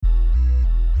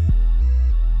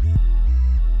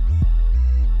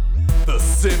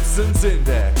Simpsons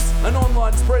Index, an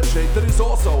online spreadsheet that is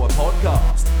also a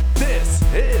podcast. This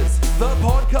is the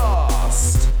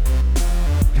podcast.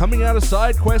 Coming out of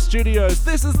SideQuest Studios,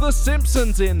 this is the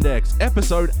Simpsons Index,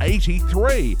 episode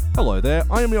 83. Hello there,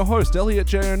 I am your host, Elliot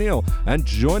J. O'Neill, and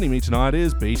joining me tonight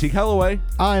is BT Calloway.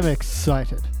 I'm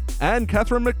excited. And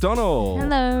Catherine McDonald.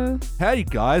 Hello. Hey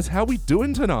guys, how we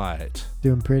doing tonight?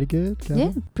 Doing pretty good, Catherine?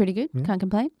 Yeah, pretty good. Yeah. Can't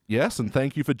complain. Yes, and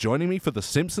thank you for joining me for the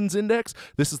Simpsons Index.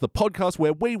 This is the podcast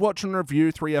where we watch and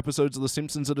review 3 episodes of The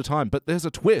Simpsons at a time, but there's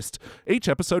a twist. Each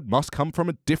episode must come from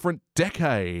a different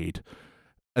decade.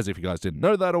 As if you guys didn't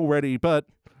know that already, but...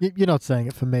 You're not saying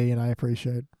it for me, and I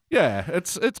appreciate it. Yeah,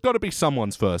 it's got to be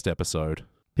someone's first episode.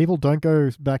 People don't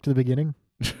go back to the beginning.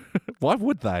 Why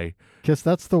would they? Because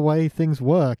that's the way things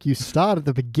work. You start at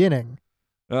the beginning.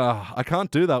 I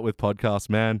can't do that with podcasts,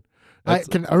 man. I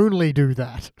can only do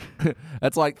that.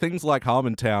 It's like things like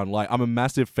Harmontown. Like, I'm a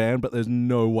massive fan, but there's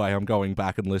no way I'm going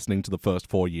back and listening to the first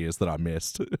 4 years that I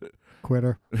missed.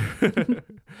 Quitter.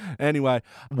 Anyway,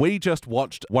 we just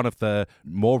watched one of the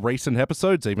more recent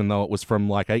episodes, even though it was from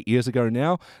like 8 years ago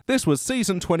now. This was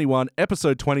season 21,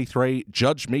 episode 23,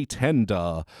 Judge Me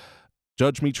Tender.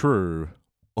 Judge Me True.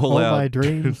 All my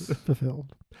dreams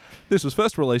fulfilled. This was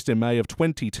first released in May of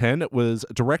 2010. It was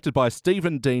directed by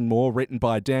Stephen Dean Moore, written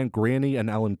by Dan Greaney and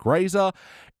Alan Grazer.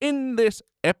 In this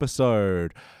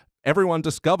episode, everyone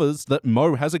discovers that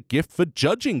Moe has a gift for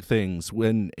judging things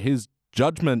when his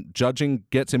judging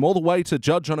gets him all the way to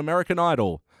judge on American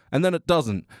Idol. And then it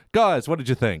doesn't. Guys, what did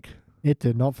you think? It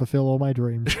did not fulfill all my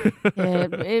dreams. Yeah,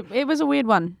 it was a weird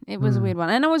one. It was a weird one.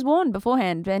 And I was warned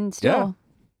beforehand, and still... Yeah.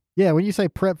 Yeah, when you say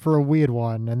prep for a weird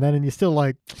one, and then you're still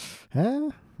like, huh?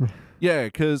 Yeah,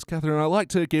 because, Catherine, I like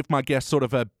to give my guests sort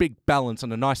of a big balance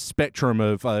and a nice spectrum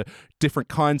of different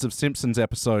kinds of Simpsons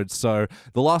episodes. So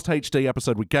the last HD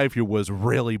episode we gave you was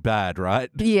really bad, right?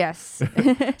 Yes.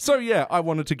 So, yeah, I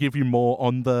wanted to give you more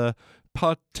on the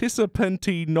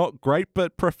participant-y, not great,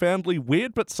 but profoundly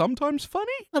weird, but sometimes funny.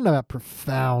 I don't know about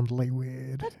profoundly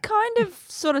weird. That kind of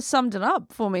sort of summed it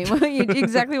up for me.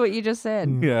 Exactly what you just said.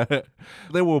 Yeah,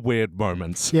 there were weird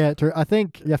moments. Yeah, true. I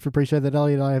think you have to appreciate that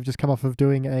Elliot and I have just come off of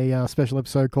doing a special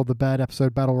episode called the Bad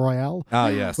Episode Battle Royale. Ah,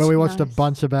 yes. Where we watched a Nice.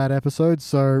 bunch of bad episodes.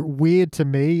 So weird to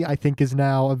me, I think, is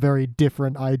now a very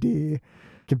different idea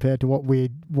compared to what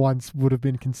weird once would have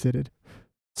been considered.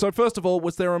 So, first of all,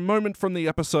 was there a moment from the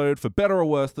episode, for better or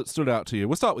worse, that stood out to you?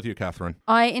 We'll start with you, Catherine.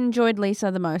 I enjoyed Lisa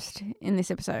the most in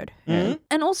this episode. Mhm.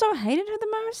 And also hated her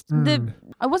the most.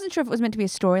 I wasn't sure if it was meant to be a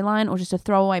storyline or just a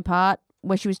throwaway part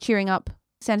where she was cheering up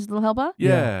Santa's little helper.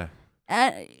 Yeah.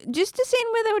 Just a scene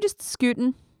where they were just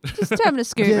scooting. Just having a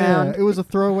scoot Yeah, around. it was a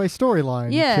throwaway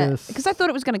storyline. Yeah, because I thought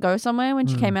it was going to go somewhere when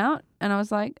she came out. And I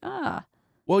was like,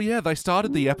 Well, yeah, they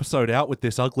started the episode out with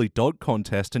this ugly dog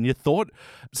contest, and you thought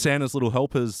Santa's Little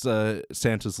Helpers,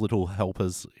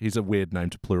 he's a weird name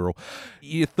to plural,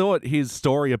 you thought his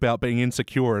story about being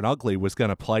insecure and ugly was going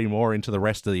to play more into the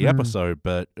rest of the episode,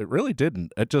 but it really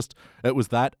didn't. It was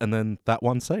that and then that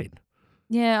one scene.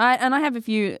 Yeah, I have a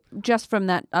few just from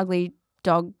that ugly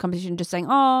dog competition just saying,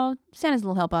 oh, Santa's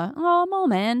little helper. Oh, mole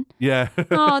man. Yeah.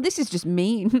 Oh, this is just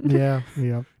mean. Yeah.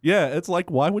 Yeah, it's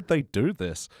like, why would they do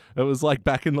this? It was like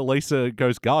back in the Lisa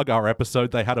Goes Gaga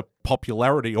episode, they had a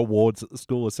popularity awards at the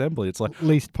school assembly. It's like,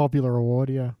 Least popular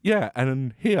award, yeah. yeah,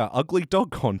 and here, ugly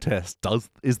dog contest.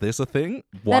 Is this a thing?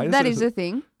 Why that is is a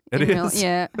thing. It is.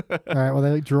 Yeah. All right, well,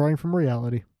 they're drawing from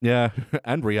reality. Yeah,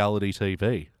 and reality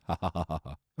TV. Ha,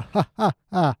 ha,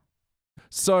 ha.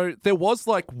 So there was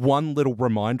like one little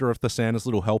reminder of the Santa's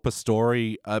Little Helper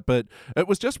story, but it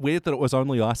was just weird that it was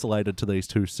only isolated to these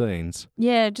 2 scenes.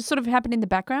 Yeah, just sort of happened in the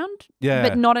background. Yeah.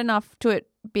 But not enough to it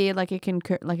be like a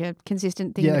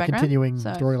consistent thing in the Yeah, background. continuing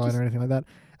So, storyline just- or anything like that.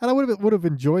 And I would have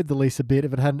enjoyed the Lisa bit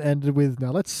if it hadn't ended with,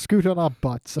 now let's scoot on our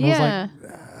butts. And Yeah.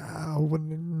 I was like,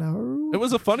 no. It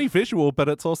was a funny visual, but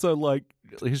it's also like,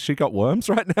 has she got worms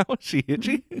right now? Is she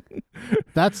itchy?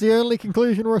 That's the only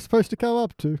conclusion we're supposed to come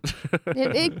up to.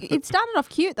 It started off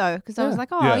cute though, because I was Yeah. like,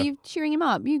 oh, Yeah. you're cheering him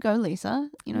up. You go, Lisa.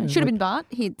 You know, Yeah, it should have like- been Bart.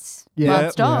 It's Yeah,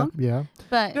 Bart's dog. Yeah.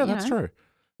 But, Yeah, you that's know. true.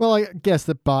 Well, I guess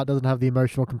that Bart doesn't have the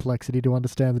emotional complexity to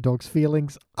understand the dog's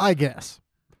feelings. I guess.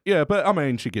 Yeah, but I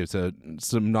mean, she gives her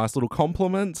some nice little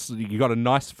compliments. You got a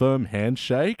nice firm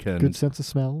handshake. And Good sense of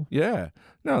smell. yeah.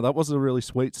 No, that was a really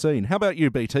sweet scene. How about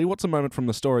you, BT? What's a moment from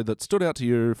the story that stood out to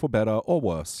you for better or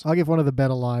worse? I'll give one of the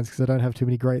better lines because I don't have too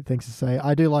many great things to say.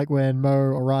 I do like when Moe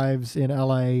arrives in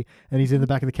LA and he's in the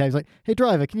back of the cab. He's like, hey,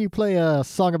 driver, can you play a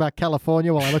song about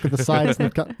California while I look at the signs?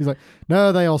 He's like,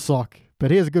 no, they all suck. But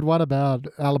here's a good one about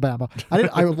Alabama.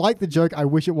 I like the joke. I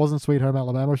wish it wasn't Sweet Home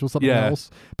Alabama, which was something Yeah.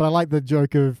 else. But I like the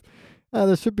joke of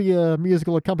There should be a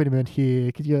musical accompaniment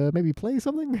here. Could you maybe play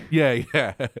something? Yeah.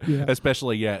 Yeah.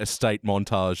 Especially, estate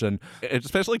montage, and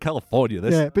especially California.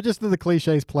 Yeah, but just the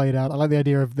cliches played out. I like the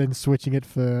idea of then switching it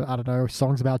for, I don't know,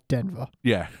 songs about Denver.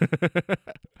 Yeah.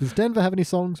 Does Denver have any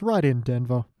songs? Right in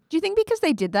Denver. Do you think because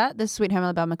they did that, the Sweet Home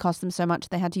Alabama cost them so much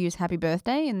they had to use Happy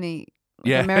Birthday in the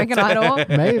American Idol?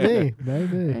 Maybe.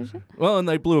 Well, and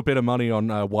they blew a bit of money on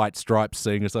White Stripes,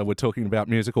 seeing as though we're talking about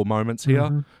musical moments here.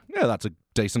 Mm-hmm. Yeah, that's a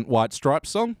decent White Stripes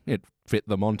song. It fit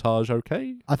the montage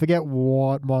okay. I forget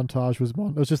what montage was.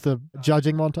 It was just a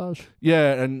judging montage.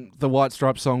 Yeah, and the White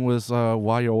Stripes song was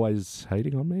Why You Always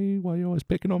Hating on Me? Why You Always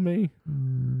Picking on Me?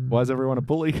 Why is everyone a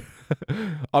bully?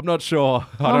 I'm not sure.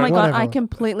 Oh my God, Whatever. I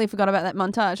completely forgot about that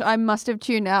montage. I must have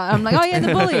tuned out. I'm like, oh yeah,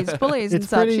 the bullies and It's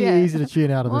such. pretty Yeah. easy to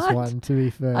tune out of this What? one, to be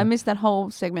fair. I missed that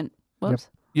whole segment. Whoops.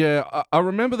 Yeah, I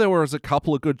remember there was a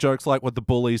couple of good jokes, like with the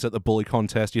bullies at the bully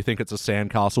contest. You think it's a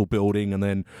sandcastle building, and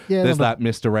then there's that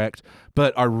misdirect.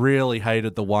 But I really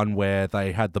hated the one where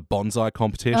they had the bonsai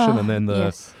competition, and then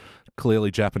the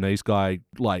clearly Japanese guy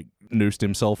like noosed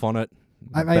himself on it.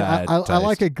 I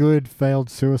like a good failed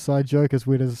suicide joke, as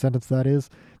weird as a sentence that is.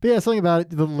 But yeah, something about it,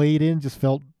 the lead in just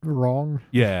felt wrong.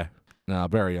 Yeah,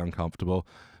 very uncomfortable.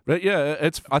 But yeah,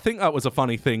 I think that was a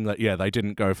funny thing that, they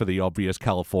didn't go for the obvious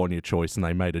California choice and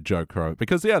they made a joke for it.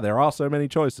 Because, there are so many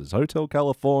choices. Hotel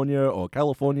California or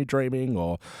California Dreaming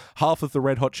or half of the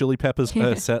Red Hot Chili Peppers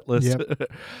set list.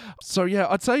 Yep. So,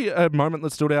 I'd say a moment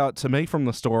that stood out to me from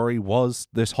the story was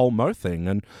this whole Mo thing.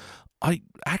 And I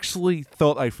actually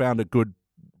thought they found a good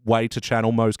way to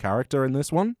channel Mo's character in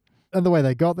this one. And the way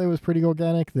they got there was pretty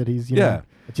organic, that he's, you know,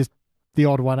 just the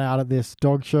odd one out at this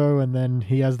dog show, and then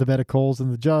he has the better calls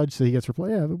than the judge, so he gets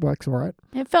replaced. Yeah, it works all right.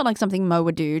 It felt like something Mo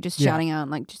would do, just shouting out,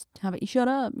 like, just how about you shut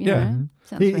up? You know?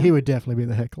 He would definitely be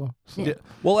the heckler. So. Yeah.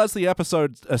 Well, as the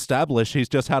episode established, he's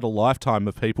just had a lifetime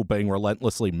of people being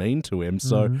relentlessly mean to him.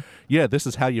 So, this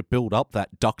is how you build up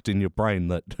that duct in your brain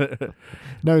that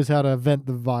knows how to vent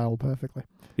the vial perfectly.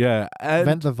 Yeah. And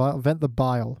vent the bile. Vent the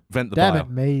bile. Damn it,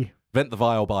 me. Vent the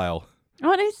bile.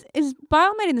 Oh, is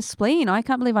bile made in the spleen? I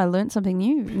can't believe I learned something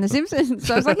new in The Simpsons.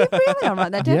 So I was like, really? I'll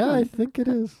write that down. Yeah, I think it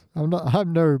is. I'm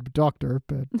no doctor,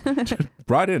 but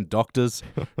write in, doctors.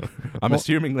 I'm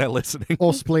assuming they're listening.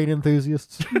 Or spleen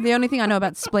enthusiasts. The only thing I know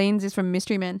about spleens is from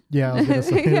Mystery Men. Yeah, I was going to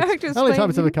say. The only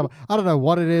time it's ever come. I don't know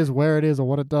what it is, where it is, or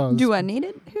what it does. Do I need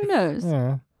it? Who knows?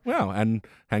 Yeah. Wow, and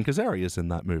Hank Azaria is in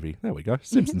that movie. There we go.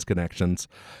 Simpsons connections.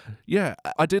 Yeah,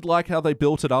 I did like how they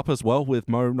built it up as well, with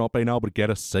Mo not being able to get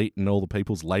a seat and all the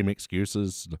people's lame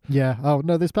excuses. Yeah. Oh,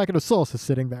 no, this packet of sauce is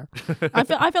sitting there. I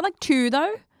felt like 2,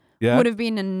 though, would have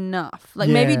been enough. Like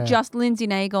maybe just Lindsay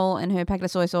Naegle and her packet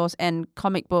of soy sauce and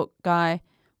comic book guy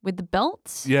with the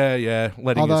belts. Yeah,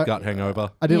 letting his gut hang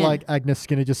over. I do like Agnes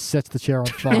Skinner just sets the chair on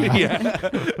fire. Yeah,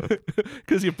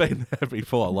 because you've been there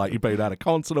before. Like, you've been at a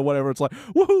concert or whatever. It's like,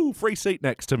 woohoo, free seat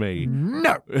next to me.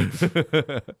 No.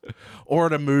 Or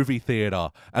at a movie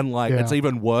theater. And it's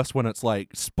even worse when it's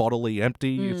like spottily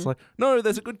empty. It's like, no,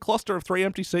 there's a good cluster of 3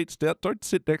 empty seats. Don't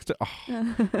sit next to...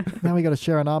 Oh. Now we got to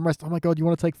share an armrest. Oh my God, you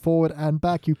want to take forward and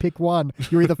back. You pick one.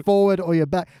 You're either forward or you're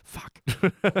back. Fuck.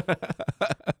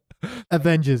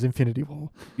 Avengers Infinity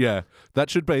War. Yeah, that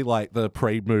should be like the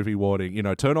pre-movie warning.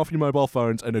 Turn off your mobile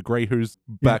phones and agree who's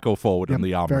back or forward in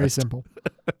the armrest. Very simple.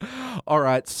 All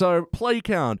right, so play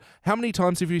count. How many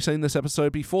times have you seen this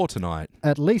episode before tonight?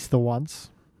 At least the once.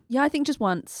 Yeah, I think just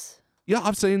once. Yeah,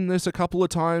 I've seen this a couple of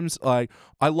times. I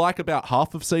like about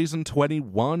half of season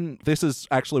 21. This is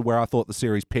actually where I thought the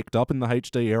series picked up in the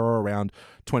HD era, around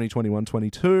 2021,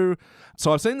 22.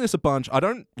 So I've seen this a bunch. I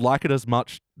don't like it as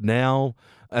much now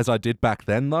as I did back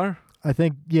then, though. I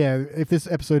think, if this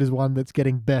episode is one that's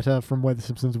getting better from where The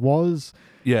Simpsons was,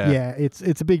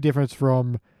 it's a big difference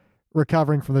from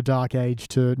recovering from the dark age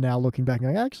to now looking back and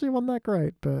going, actually, it wasn't that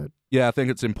great, but... Yeah, I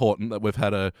think it's important that we've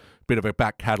had a bit of a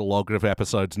back catalogue of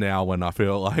episodes now, when I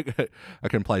feel like I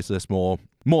can place this more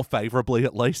favourably,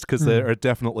 at least, because there are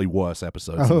definitely worse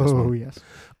episodes in this one. Oh, yes.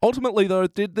 Ultimately, though,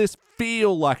 did this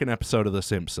feel like an episode of The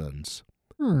Simpsons?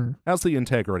 How's the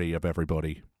integrity of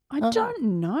everybody? I don't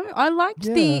know. I liked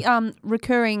the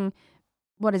recurring...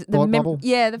 What is it? The bubble?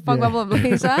 The fog bubble of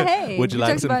Lisa. Hey. Would you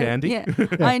like some candy? Yeah.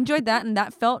 I enjoyed that, and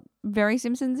that felt very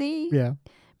Simpsons-y. Yeah.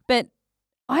 But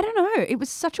I don't know. It was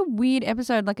such a weird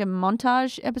episode, like a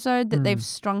montage episode that they've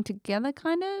strung together,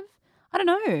 kind of. I don't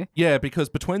know. Yeah, because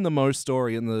between the Mo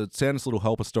story and the Santa's Little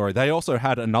Helper story, they also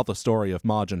had another story of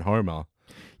Marge and Homer.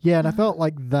 Yeah, and I felt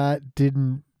like that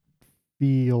didn't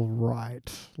feel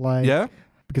right.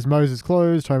 Because Mo's is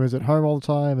closed, Homer's at home all the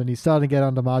time, and he's starting to get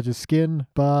under Marge's skin.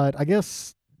 But I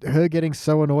guess her getting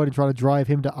so annoyed and trying to drive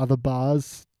him to other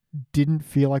bars didn't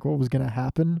feel like what was going to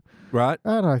happen. Right.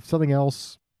 I don't know, something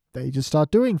else. They just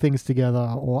start doing things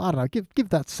together, or I don't know, give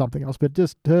that something else. But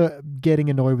just her getting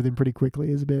annoyed with him pretty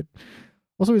quickly is a bit.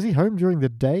 Also, is he home during the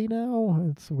day now?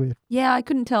 It's weird. Yeah, I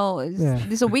couldn't tell. Is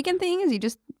this a weekend thing? Is he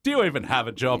just... Do you even have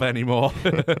a job anymore?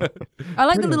 I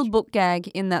like the little book gag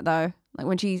in that, though. Like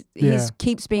when he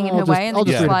keeps being in her way and then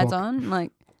just slides on.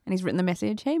 Like, and he's written the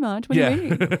message, "Hey, Marge, what are you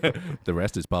reading?" The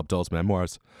rest is Bob Doll's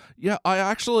memoirs. Yeah,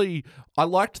 I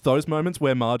liked those moments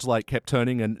where Marge like kept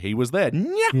turning and he was there.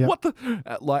 Yeah, what the...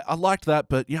 I liked that,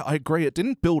 but yeah, I agree. It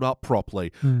didn't build up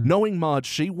properly. Knowing Marge,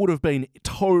 she would have been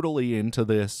totally into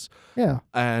this. Yeah.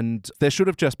 And there should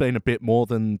have just been a bit more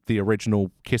than the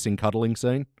original kissing, cuddling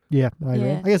scene. Yeah, I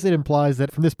agree. I guess it implies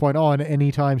that from this point on,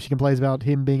 any time she complains about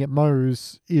him being at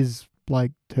Moe's is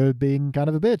like her being kind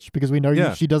of a bitch, because we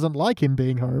know she doesn't like him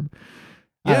being home.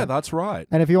 Yeah, that's right.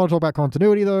 And if you want to talk about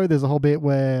continuity, though, there's a whole bit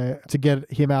where to get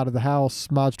him out of the house,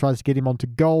 Marge tries to get him onto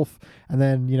golf, and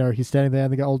then, he's standing there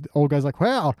and the old guy's like,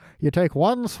 "Well, you take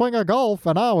one swing of golf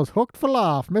and I was hooked for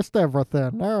life, missed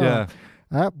everything." Yeah.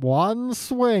 At one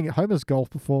swing. Homer's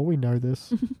golfed before, we know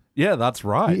this. Yeah, that's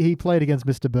right. He played against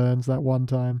Mr. Burns that one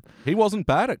time. He wasn't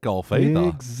bad at golf either.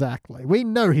 Exactly. We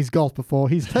know he's golfed before.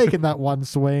 He's taken that one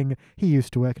swing. He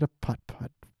used to work at a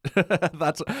putt-putt.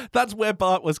 That's where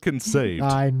Bart was conceived.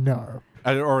 I know.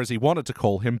 Or as he wanted to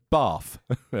call him, Barf,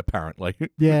 apparently.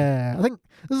 Yeah. I think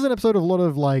this is an episode of a lot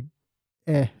of,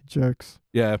 jokes.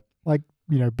 Yeah. Like,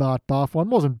 Bart Barf one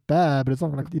wasn't bad, but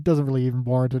it doesn't really even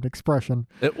warrant an expression.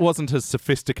 It wasn't as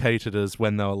sophisticated as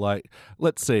when they were like,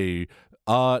 let's see,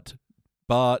 art,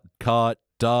 Bart, cart,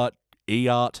 dart,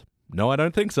 e-art. No, I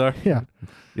don't think so. Yeah.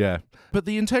 Yeah. But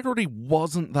the integrity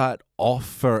wasn't that off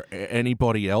for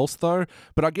anybody else, though.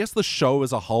 But I guess the show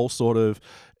as a whole sort of...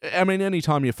 I mean,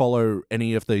 anytime you follow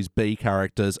any of these B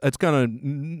characters, it's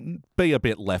going to be a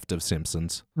bit left of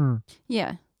Simpsons.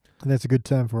 Yeah. That's a good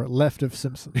term for it. Left of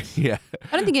Simpsons. Yeah.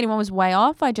 I don't think anyone was way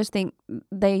off. I just think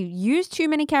they used too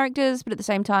many characters, but at the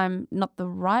same time, not the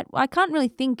right... I can't really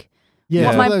think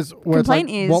what my complaint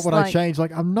is. What would I change?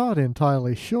 I'm not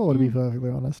entirely sure, to be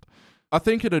perfectly honest. I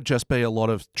think it'd just be a lot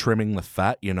of trimming the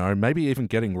fat, maybe even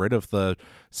getting rid of the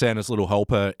Santa's Little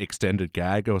Helper extended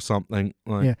gag or something.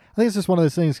 Yeah, I think it's just one of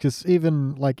those things, because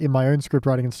even in my own script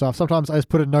writing and stuff, sometimes I just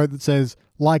put a note that says,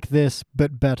 like this,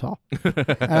 but better.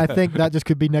 And I think that just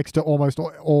could be next to almost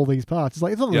all these parts. It's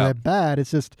not that they're bad,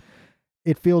 it's just,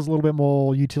 it feels a little bit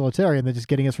more utilitarian than just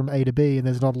getting us from A to B, and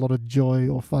there's not a lot of joy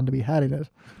or fun to be had in it.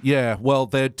 Yeah, well,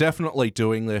 they're definitely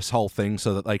doing this whole thing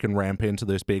so that they can ramp into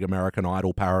this big American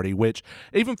Idol parody, which,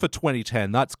 even for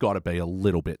 2010, that's got to be a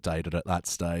little bit dated at that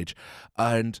stage.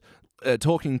 And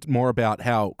talking more about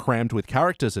how crammed with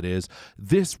characters it is,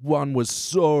 this one was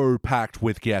so packed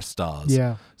with guest stars.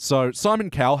 Yeah. So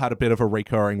Simon Cowell had a bit of a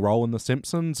recurring role in The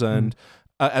Simpsons, and...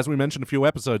 as we mentioned a few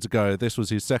episodes ago, this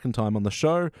was his second time on the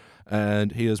show,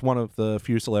 and he is one of the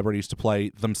few celebrities to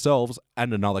play themselves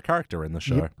and another character in the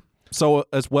show. Yep. So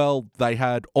as well, they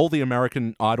had all the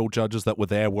American Idol judges that were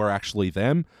there were actually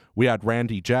them. We had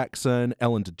Randy Jackson,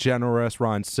 Ellen DeGeneres,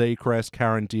 Ryan Seacrest,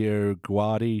 Karen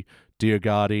Diogati.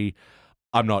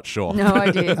 I'm not sure. No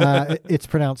idea. It's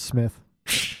pronounced Smith.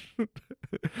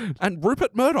 And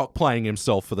Rupert Murdoch playing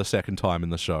himself for the second time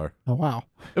in the show. Oh, wow.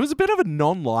 It was a bit of a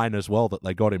non-line as well that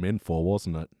they got him in for,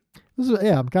 wasn't it?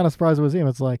 I'm kind of surprised it was him.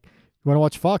 It's like, you want to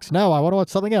watch Fox? No, I want to watch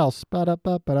something else.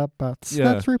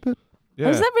 That's Rupert. Yeah.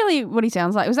 Was that really what he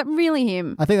sounds like? Was that really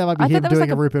him? I think that might be him doing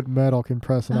a Rupert Murdoch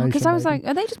impersonation. Because I was like,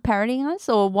 are they just parodying us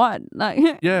or what?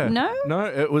 Yeah. No,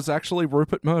 it was actually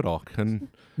Rupert Murdoch. And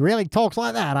he really talks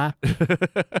like that,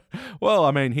 huh? Well,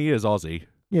 I mean, he is Aussie.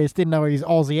 Yeah, just didn't know he's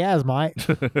Aussie as, mate.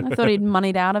 I thought he'd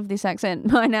moneyed out of this accent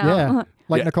by now. Yeah,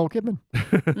 like Nicole Kidman.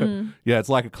 Yeah, it's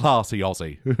like a classy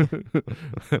Aussie.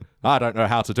 I don't know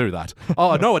how to do that.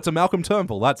 Oh, no, it's a Malcolm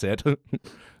Turnbull. That's it.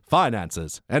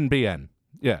 Finances. NBN.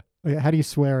 Yeah. Okay, how do you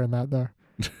swear in that, though?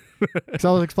 Because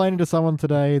I was explaining to someone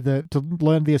today that to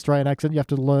learn the Australian accent, you have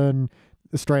to learn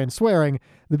Australian swearing.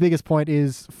 The biggest point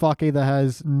is fuck either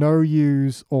has no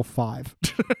U's or 5.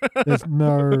 There's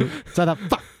no... So that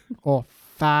fuck or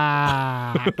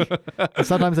fuck.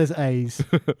 Sometimes there's A's.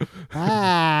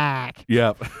 Fuck.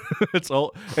 Yep. It's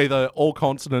all either all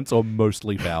consonants or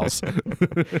mostly vowels.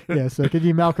 Yeah, so can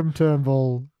you Malcolm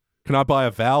Turnbull... Can I buy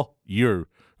a vowel? U.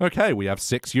 Okay, we have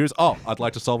 6 U's. Oh, I'd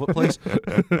like to solve it, please.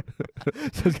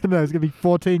 So it's going to be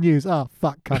 14 U's. Oh,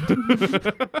 fuck,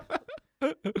 cunt.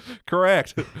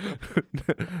 Correct.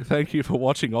 Thank you for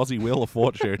watching Aussie Wheel of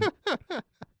Fortune.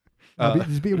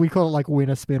 We call it like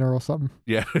winner spinner or something.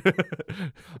 Yeah.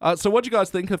 So what do you guys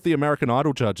think of the American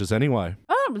Idol judges anyway?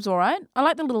 Oh, it was all right. I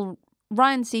like the little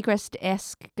Ryan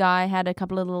Seacrest-esque guy had a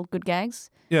couple of little good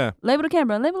gags. Yeah. Label the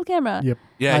camera. Yep.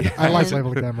 Yeah. I like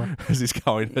label the camera. As he's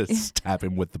going to stab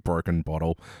him with the broken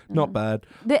bottle. Not bad.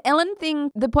 The Ellen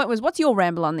thing, the point was, what's your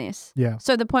ramble on this? Yeah.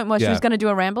 So the point was she was going to do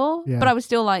a ramble, but I was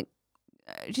still like,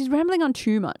 she's rambling on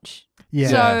too much. Yeah.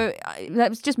 So that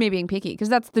was just me being picky because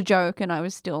that's the joke, and I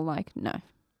was still like, no.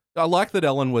 I like that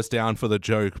Ellen was down for the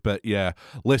joke, but yeah,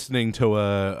 listening to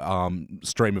a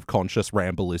stream of conscious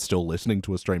ramble is still listening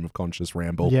to a stream of conscious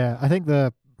ramble. Yeah, I think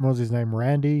what was his name,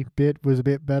 Randy bit was a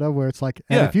bit better, where it's like,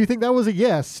 and if you think that was a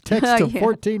yes, text to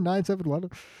 14971.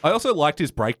 I also liked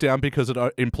his breakdown because it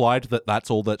implied that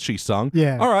that's all that she sung.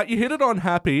 Yeah. All right, you hit it on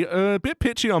happy, a bit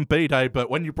pitchy on beat, but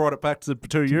when you brought it back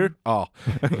to you,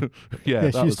 yeah,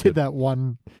 she just hit that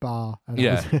one bar. And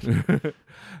yeah.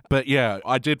 But yeah,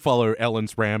 I did follow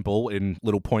Ellen's ramble in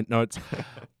little point notes.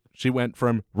 She went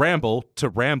from ramble to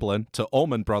ramblin' to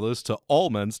Allman Brothers to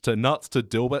almonds to nuts to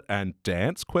Dilbert and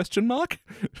dance ?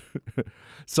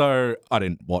 So I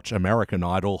didn't watch American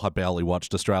Idol. I barely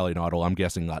watched Australian Idol. I'm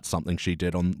guessing that's something she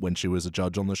did on when she was a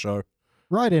judge on the show.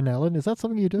 Right in, Ellen. Is that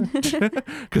something you do?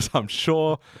 Because I'm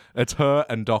sure it's her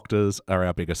and doctors are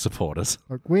our biggest supporters.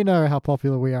 Look, we know how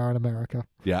popular we are in America.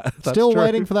 Yeah, that's Still true.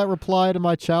 waiting for that reply to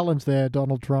my challenge there,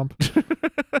 Donald Trump.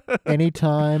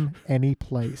 Anytime, any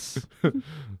place.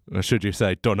 Should you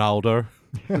say Donaldo?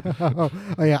 Oh,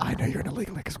 yeah, I know you're an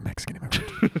illegal Mexican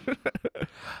immigrant.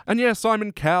 And yeah,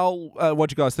 Simon Cowell,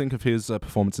 what'd you guys think of his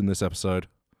performance in this episode?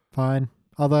 Fine.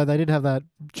 Although they did have that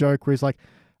joke where he's like,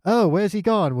 oh, where's he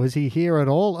gone? Was he here at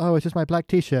all? Oh, it's just my black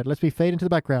t-shirt. Let's fade into the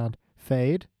background.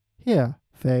 Fade. Here.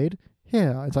 Fade.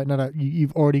 Here. It's like, no,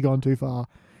 you've already gone too far.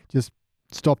 Just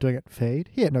stop doing it. Fade.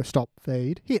 Here. No, stop.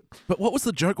 Fade. Here. But what was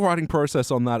the joke writing process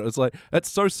on that? It was like,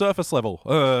 it's so surface level.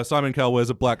 Simon Cowell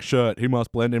wears a black shirt. He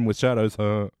must blend in with shadows.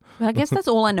 I guess that's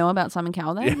all I know about Simon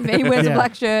Cowell then. He wears a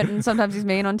black shirt and sometimes he's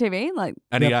mean on TV.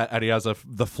 And he has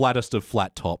the flattest of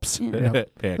flat tops. I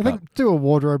think do a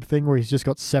wardrobe thing where he's just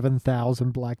got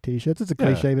 7,000 black t-shirts. It's a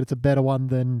cliche, but it's a better one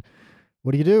than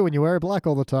what do you do when you wear black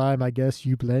all the time? I guess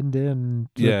you blend in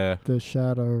to the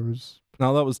shadows.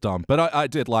 No, that was dumb. But I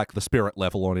did like the spirit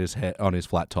level on his head, on his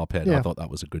flat top head. Yeah. I thought that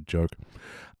was a good joke.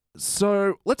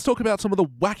 So let's talk about some of the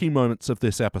wacky moments of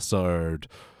this episode.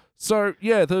 So,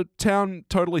 yeah, the town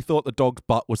totally thought the dog's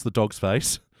butt was the dog's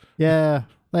face. Yeah,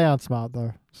 they aren't smart,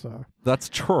 though, so... That's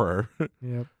true.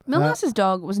 Yep. Millhouse's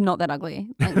dog was not that ugly.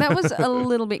 That was a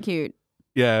little bit cute.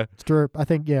 Yeah. It's true. I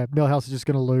think, Millhouse is just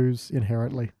going to lose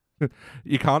inherently.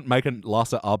 You can't make a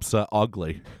Lhasa Apso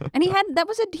ugly. And he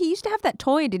used to have that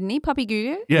toy, didn't he? Puppy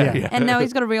Goo Goo? Yeah. And now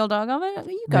he's got a real dog of it.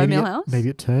 You go, Millhouse. Maybe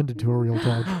it turned into a real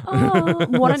dog. Oh,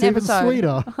 what an episode. Even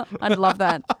sweeter. I'd love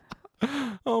that.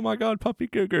 Oh my God, Puppy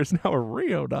Goo Goo is now a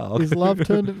real dog. His love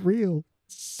turned it real.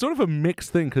 Sort of a mixed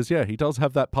thing because, he does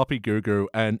have that Puppy Goo Goo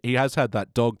and he has had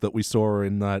that dog that we saw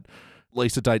in that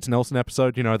Lisa Dates Nelson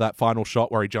episode, that final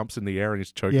shot where he jumps in the air and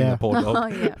he's choking the poor dog. Oh,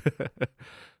 yeah.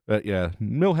 But yeah,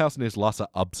 Millhouse and his Lhasa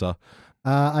Apso.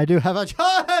 I do have a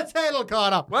little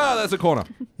corner. Well, there's a corner.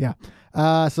 Yeah.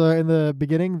 So in the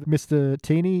beginning, Mr.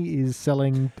 Teeny is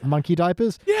selling monkey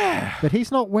diapers. Yeah. But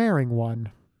he's not wearing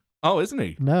one. Oh, isn't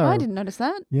he? No. I didn't notice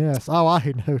that. Yes. Oh,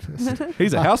 I noticed.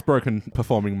 He's a housebroken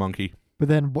performing monkey. But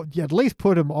then at least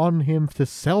put him on him to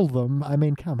sell them. I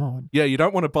mean, come on. Yeah, you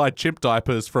don't want to buy chimp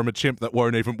diapers from a chimp that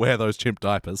won't even wear those chimp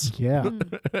diapers. Yeah.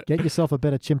 Get yourself a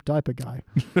better chimp diaper guy.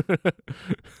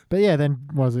 But yeah, then,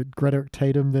 was it Greta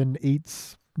Tatum then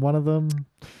eats one of them?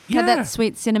 Yeah. Had that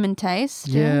sweet cinnamon taste.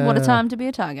 Yeah. What a time to be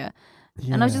a tiger.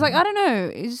 Yeah. And I was just like, I don't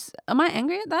know. Am I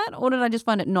angry at that? Or did I just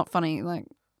find it not funny?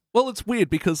 Well, it's weird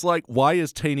because, why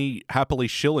is Teeny happily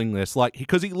shilling this?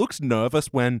 Because he looks nervous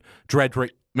when Dredrick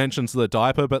mentions the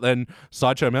diaper, but then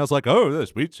Sideshow Mel's like, oh,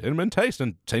 there's sweet cinnamon taste.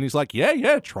 And Teeny's like,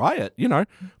 yeah, try it.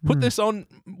 Put this on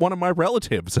one of my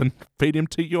relatives and feed him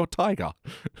to your tiger.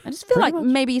 I just feel like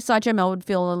maybe Sideshow Mel would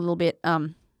feel a little bit,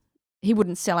 he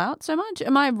wouldn't sell out so much.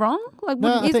 Am I wrong?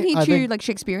 Isn't he too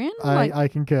Shakespearean? I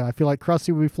concur. I feel like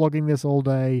Krusty would be flogging this all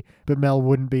day, but Mel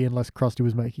wouldn't be unless Krusty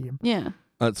was making him. Yeah.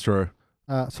 That's true.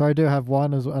 So I do have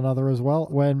another as well.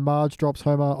 When Marge drops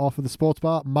Homer off at the sports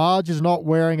bar, Marge is not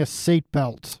wearing a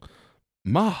seatbelt.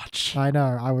 Marge? I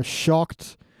know. I was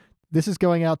shocked. This is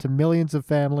going out to millions of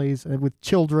families with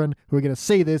children who are going to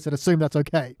see this and assume that's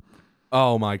okay.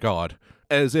 Oh my God.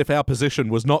 As if our position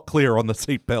was not clear on the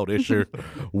seatbelt issue.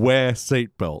 Wear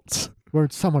seatbelts.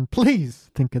 Won't someone please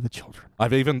think of the children?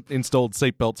 I've even installed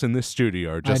seatbelts in this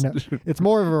studio. I know. It's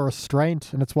more of a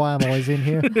restraint, and it's why I'm always in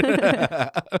here.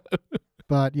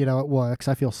 But, it works.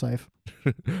 I feel safe.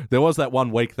 There was that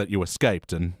one week that you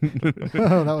escaped and...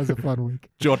 Oh, that was a fun week.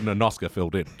 Jordan and Oscar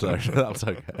filled in, so that was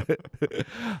okay.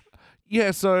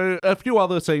 Yeah, so a few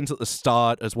other scenes at the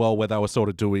start as well where they were sort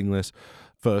of doing this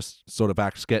first sort of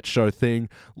act sketch show thing,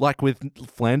 like with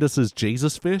Flanders'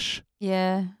 Jesus Fish.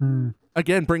 Yeah.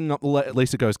 Again, bringing up the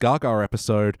Lisa Goes Gaga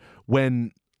episode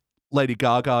when Lady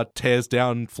Gaga tears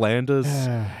down Flanders.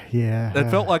 Yeah. It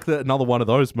felt like another one of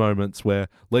those moments where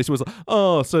Lisa was like,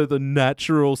 oh, so the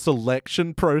natural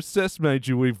selection process made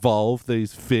you evolve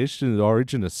these fish in the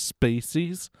origin of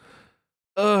species?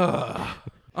 Ugh.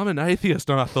 I'm an atheist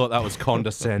and I thought that was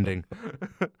condescending.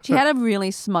 She had a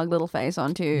really smug little face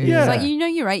on too. Yeah. It's like,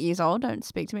 you're 8 years old. Don't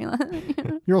speak to me like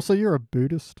that. You're a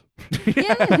Buddhist.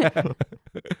 Yeah.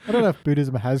 I don't know if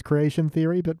Buddhism has creation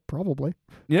theory, but probably.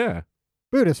 Yeah.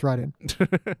 Buddhists right in.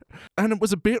 And it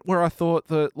was a bit where I thought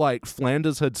that like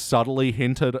Flanders had subtly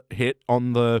hit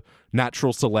on the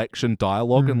natural selection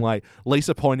dialogue and like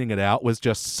Lisa pointing it out was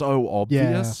just so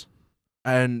obvious.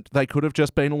 And they could have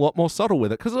just been a lot more subtle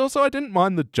with it. Because also I didn't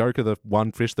mind the joke of the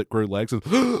one fish that grew legs.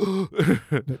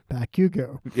 Back you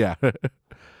go. Yeah.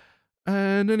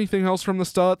 And anything else from the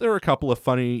start? There were a couple of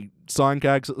funny sign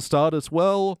gags at the start as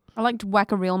well. I liked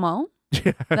Whack a Real Mole.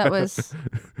 Yeah. That was...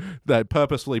 They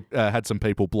purposely had some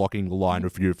people blocking the line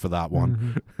of view for that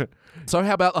one. So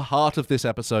how about the heart of this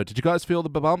episode? Did you guys feel the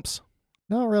bumps?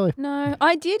 Not really. No,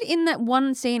 I did in that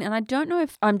one scene, and I don't know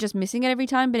if I'm just missing it every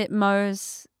time, but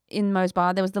in Mo's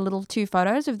bar, there was the little 2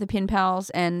 photos of the Pin Pals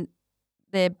and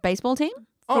their baseball team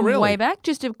from way back.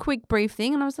 Just a quick, brief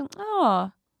thing, and I was like,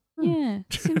 oh, yeah,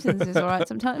 Simpsons is all right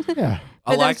sometimes. Yeah.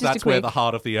 I like that's where the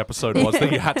heart of the episode was,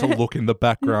 that you had to look in the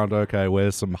background. Okay,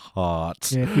 where's some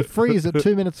hearts? Yeah, if you freeze at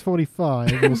 2 minutes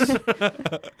 45,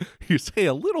 you see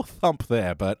a little thump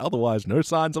there, but otherwise no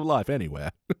signs of life anywhere.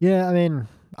 Yeah, I mean,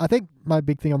 I think my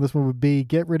big thing on this one would be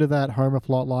get rid of that Homer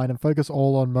plot line and focus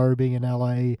all on Mo being in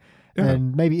LA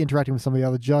and maybe interacting with some of the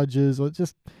other judges, or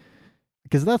just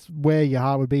because that's where your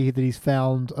heart would be, that he's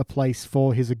found a place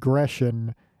for his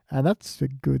aggression. And that's a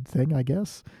good thing, I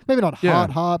guess. Maybe not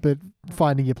heart, but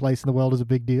finding your place in the world is a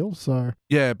big deal. So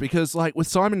yeah, because like with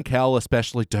Simon Cowell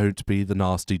especially, don't be the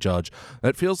nasty judge.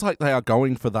 It feels like they are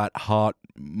going for that heart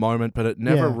moment, but it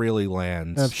never really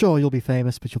lands. Sure, you'll be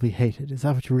famous, but you'll be hated. Is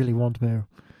that what you really want, Mo?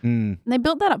 They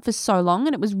built that up for so long,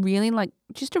 and it was really like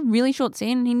just a really short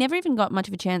scene. He never even got much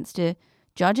of a chance to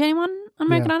judge anyone on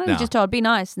American Idol. He was just told, be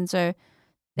nice. And so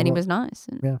then he was nice.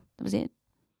 And that was it.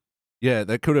 Yeah,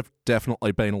 there could have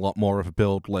definitely been a lot more of a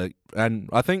build. And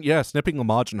I think, snipping the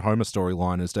Marge and Homer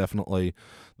storyline is definitely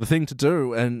the thing to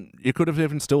do. And you could have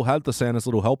even still had the Santa's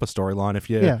Little Helper storyline if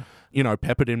you,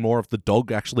 peppered in more of the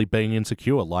dog actually being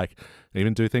insecure. Like,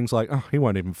 even do things like, oh, he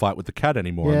won't even fight with the cat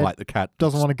anymore. And like the cat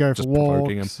doesn't want to go for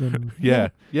walks. Him.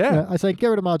 And, I say get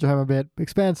rid of Marge and Homer a bit,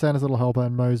 expand Santa's Little Helper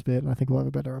and Mo's bit, and I think we'll have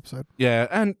a better episode. Yeah,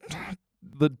 and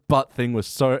the butt thing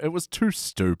was it was too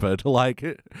stupid.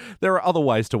 Like, there are other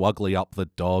ways to ugly up the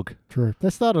dog. True. They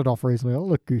started off reasonably. It'll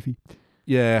look goofy.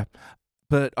 Yeah.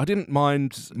 But I didn't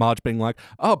mind Marge being like,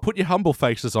 oh, put your humble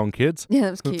faces on, kids.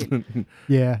 Yeah, that was cute.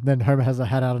 Then Homer has a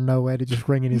hat out of nowhere to just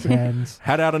ring in his hands.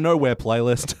 Hat out of nowhere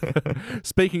playlist.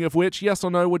 Speaking of which, yes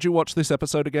or no, would you watch this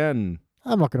episode again?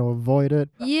 I'm not going to avoid it.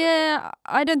 Yeah,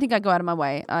 I don't think I'd go out of my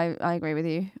way. I agree with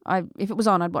you. If it was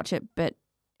on, I'd watch it, but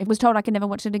if it was told I could never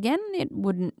watch it again, it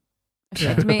wouldn't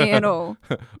affect me at all.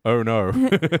 Oh, no.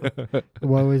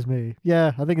 Woe is me.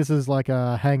 Yeah, I think this is like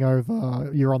a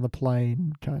hangover, you're on the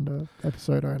plane kind of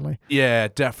episode only. Yeah,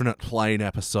 definite plane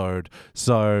episode.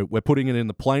 So we're putting it in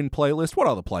the plane playlist. What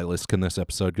other playlist can this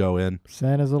episode go in?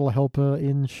 Santa's Little Helper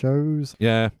in shows.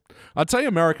 Yeah. I'd say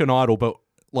American Idol, but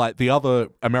like the other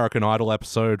American Idol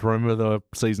episode, remember the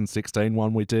season 16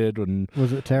 one we did? And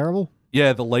was it terrible?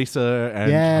 Yeah, the Lisa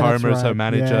and Homer as her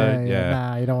manager. Yeah.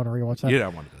 Nah, you don't want to rewatch that. You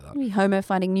don't want to do that. Maybe Homer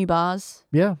finding new bars.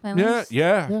 Yeah. Playlist.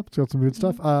 Yeah. It's got some good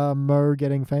stuff. Mo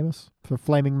getting famous for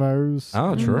Flaming Mo's.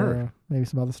 Oh, true. Maybe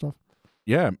some other stuff.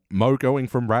 Yeah, Mo going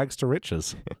from rags to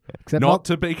riches. Except not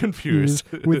to be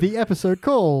confused with the episode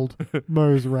called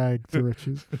Mo's Rags to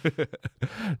Riches.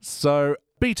 So,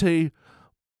 BT, I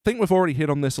think we've already hit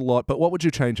on this a lot, but what would you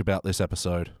change about this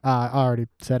episode? I already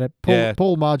said it.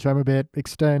 Pull Marge home a bit,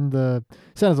 extend the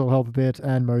Santa's Little Help a bit,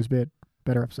 and Mo's bit.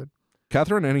 Better episode.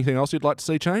 Catherine, anything else you'd like to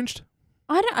see changed?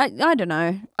 I don't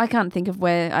know. I can't think of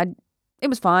where it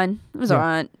was fine. It was all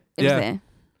right. It was there.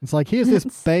 It's like, here's this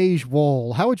beige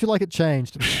wall. How would you like it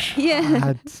changed?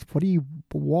 Yeah. What do you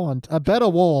want? A better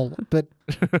wall, but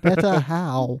better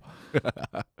how?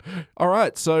 All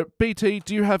right, so BT,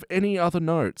 do you have any other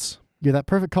notes? Yeah, that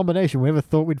perfect combination we never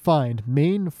thought we'd find.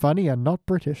 Mean, funny, and not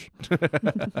British.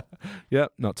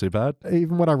 Yep, not too bad.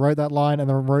 Even when I wrote that line and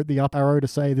then wrote the up arrow to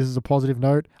say this is a positive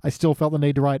note, I still felt the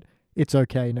need to write, it's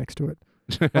okay next to it.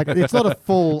 Like, it's not a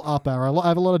full up arrow. I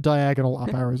have a lot of diagonal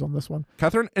up arrows on this one.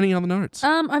 Catherine, any other notes?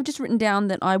 I've just written down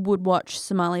that I would watch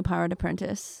Somali Pirate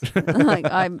Apprentice. Like,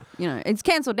 it's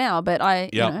cancelled now, but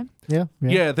Yeah.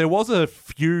 There was a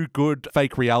few good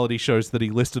fake reality shows that he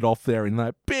listed off there in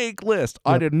that big list.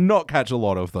 I did not catch a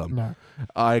lot of them. No.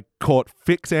 I caught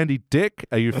Fix Andy Dick.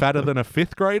 Are you fatter than a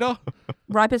fifth grader?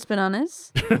 Ripest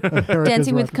Bananas,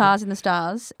 Dancing with Cars in the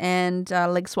Stars, and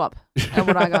Leg Swap are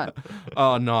what I got.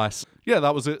 Oh, nice. Yeah,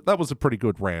 that was a pretty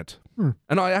good rant.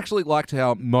 And I actually liked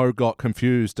how Mo got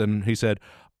confused and he said,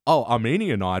 "Oh,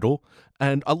 Armenian Idol."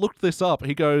 And I looked this up.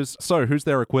 He goes, "So who's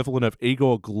their equivalent of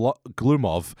Igor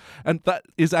Glumov?" And that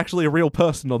is actually a real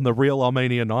person on the real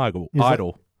Armenian Idol.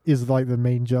 Is like the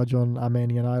main judge on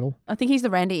Armenian Idol. I think he's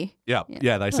the Randy. Yeah,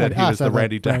 they said he was the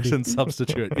Randy Jackson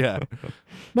substitute. Yeah.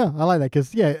 No, I like that because,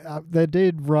 they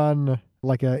did run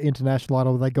like an international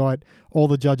Idol. They got all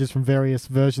the judges from various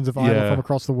versions of Idol from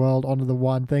across the world onto the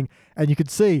one thing. And you could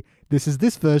see, this is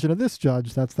this version of this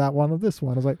judge. That's that one of this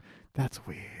one. I was like, that's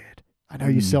weird. I know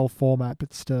you sell format,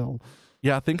 but still.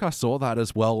 Yeah, I think I saw that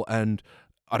as well. And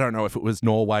I don't know if it was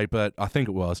Norway, but I think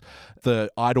it was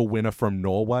the Idol winner from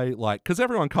Norway. Like, because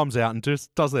everyone comes out and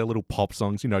just does their little pop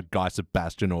songs, Guy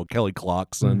Sebastian or Kelly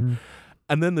Clarkson. Mm-hmm.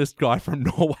 And then this guy from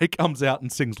Norway comes out and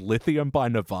sings Lithium by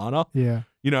Nirvana. Yeah.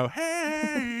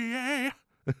 Hey.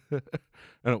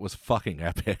 And it was fucking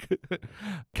epic.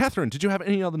 Catherine, did you have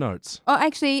any other notes? Oh,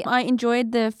 actually, I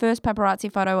enjoyed the first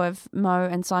paparazzi photo of Mo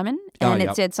and Simon, and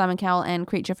it said Simon Cowell and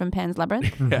Creature from Pan's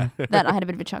Labyrinth. That I had a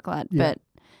bit of a chuckle at, but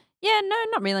no,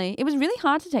 not really. It was really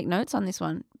hard to take notes on this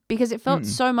one because it felt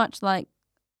so much like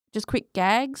just quick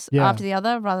gags after the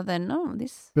other rather than,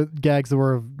 this. But gags that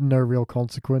were of no real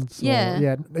consequence.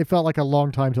 Yeah. It felt like a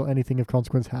long time till anything of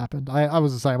consequence happened. I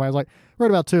was the same. I was like, wrote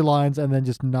about 2 lines and then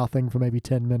just nothing for maybe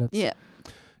 10 minutes. Yeah.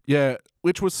 Yeah,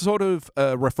 which was sort of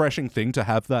a refreshing thing to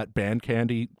have that band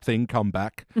candy thing come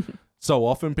back so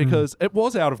often because it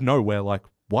was out of nowhere. Like,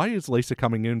 why is Lisa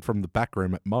coming in from the back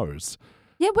room at Moe's?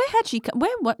 Yeah, where had she come?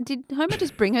 What did Homer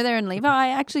just bring her there and leave her? I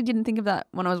actually didn't think of that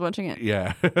when I was watching it.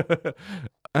 Yeah.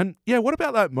 And what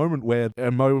about that moment where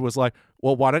Mo was like,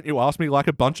 "Well, why don't you ask me like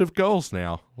a bunch of girls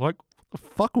now?" Like, the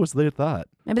fuck was that?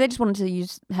 Maybe they just wanted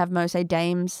to have Mo say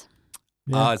dames.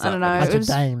 Yeah. I don't know. Bunch It of was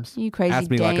dames. you crazy Ask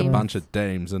me dames. like a bunch of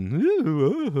dames and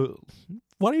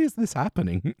why is this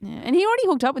happening? Yeah. And he already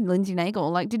hooked up with Lindsay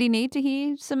Naegle. Like, did he need to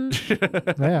hear some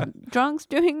drunks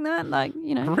doing that? Like,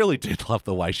 I really did love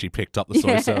the way she picked up the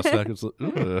soy sauce. Like, it was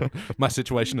like, my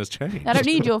situation has changed. I don't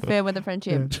need your fair weather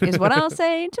friendship, is what I'll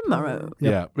say tomorrow.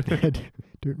 Yeah.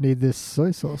 Don't need this soy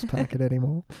sauce packet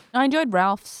anymore. I enjoyed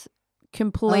Ralph's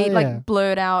complete,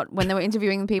 blurred out when they were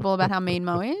interviewing people about how mean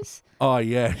Mo is. Oh,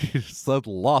 yeah. He's the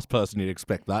last person you'd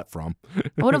expect that from.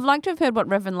 I would have liked to have heard what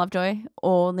Reverend Lovejoy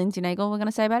or Lindsay Naegle were going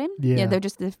to say about him. Yeah. They're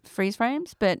just the freeze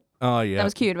frames, but that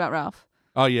was cute about Ralph.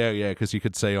 Oh, yeah, because you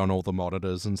could see on all the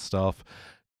monitors and stuff.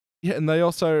 Yeah, and they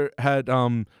also had,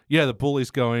 the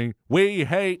bullies going, "We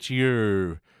hate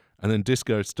you." And then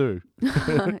Disco Stew.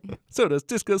 So does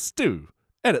Disco Stew.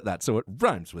 Edit that so it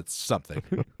rhymes with something.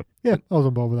 Yeah, I was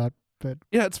on board with that. But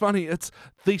yeah, it's funny. It's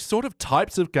the sort of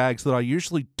types of gags that I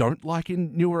usually don't like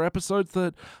in newer episodes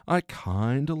that I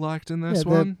kind of liked in this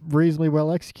one. They're reasonably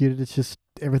well executed. It's just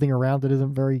everything around it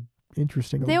isn't very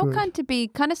interesting. They all kind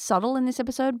of subtle in this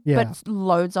episode, but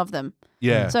loads of them.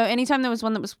 Yeah. So anytime there was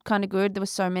one that was kind of good, there was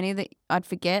so many that I'd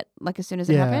forget, like as soon as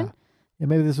it happened. Yeah,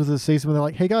 maybe this was a season where they're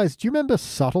like, "Hey guys, do you remember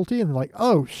subtlety?" And they're like,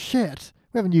 "Oh shit.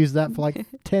 We haven't used that for like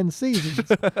 10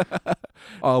 seasons."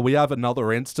 We have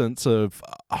another instance of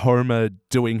Homer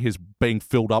doing his being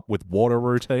filled up with water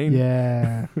routine.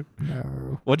 Yeah.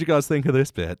 No. What'd you guys think of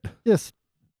this bit? Just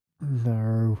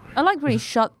no. I liked when he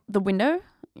shut the window,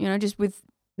 just with...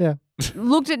 Yeah.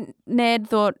 Looked at Ned,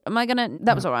 thought, am I going to...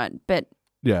 That was all right, but...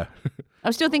 Yeah. I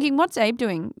was still thinking, what's Abe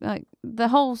doing? Like, the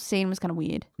whole scene was kind of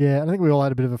weird. Yeah, and I think we all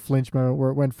had a bit of a flinch moment where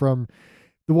it went from...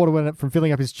 The water went up from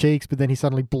filling up his cheeks, but then he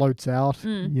suddenly bloats out,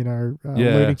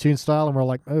 Looney Tunes style, and we're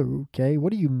like, "Oh, okay,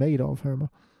 what are you made of, Homer?"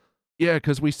 Yeah,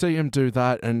 because we see him do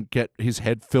that and get his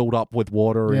head filled up with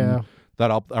water in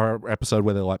that episode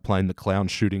where they're like playing the clown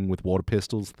shooting with water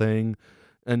pistols thing.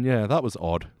 And yeah, that was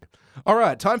odd. All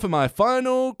right, time for my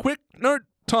final quick note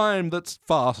time that's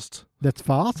fast. That's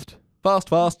fast?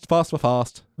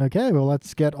 Fast. Okay, well,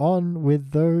 let's get on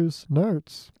with those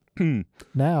notes.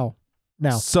 Now.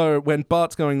 So when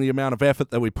Bart's going, the amount of effort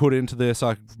that we put into this,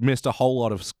 I missed a whole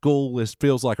lot of school. This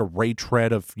feels like a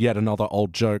retread of yet another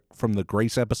old joke from the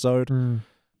Grease episode.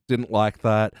 Didn't like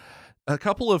that. A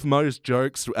couple of Mo's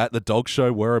jokes at the dog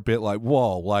show were a bit like,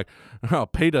 whoa, like, oh,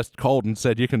 Peter called and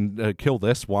said you can kill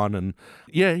this one. And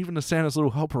yeah, even the Santa's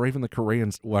Little Helper, even the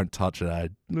Koreans won't touch it. I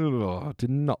did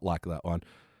not like that one.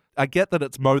 I get that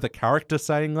it's Mo the character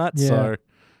saying that, so...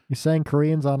 You're saying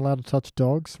Koreans aren't allowed to touch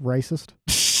dogs? Racist?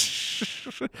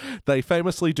 They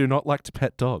famously do not like to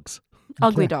pet dogs.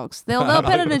 Ugly dogs. They'll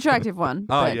pet an attractive one.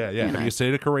 Oh, but, yeah. You know. Have you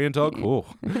seen a Korean dog? Oh.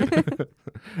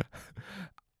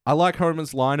 I like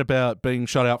Homer's line about being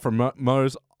shut out from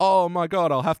Mo's, oh my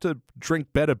God, I'll have to drink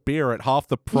better beer at half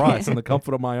the price in the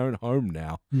comfort of my own home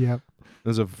now. Yep. It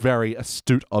was a very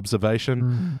astute observation.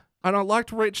 Mm. And I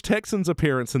liked Rich Texan's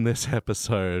appearance in this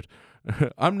episode.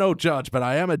 I'm no judge, but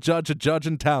I am a judge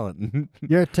in talent.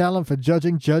 Your talent for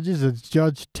judging judges is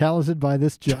judge talented by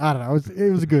this judge. I don't know. It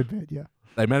was a good bit, yeah.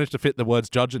 They managed to fit the words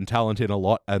judge and talent in a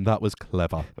lot, and that was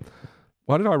clever.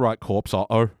 Why did I write corpse?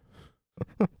 Uh-oh.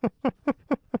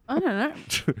 I don't know.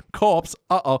 Corpse?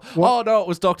 Uh-oh. Oh, no, it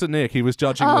was Dr. Nick. He was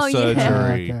judging the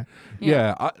surgery. Yeah. Okay.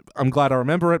 Yeah, I'm glad I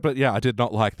remember it, but yeah, I did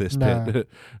not like this bit.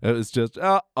 It was just,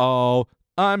 uh-oh,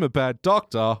 I'm a bad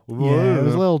doctor. Yeah, it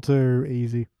was a little too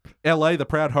easy. LA, the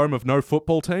proud home of no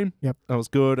football team. Yep. That was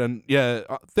good. And yeah,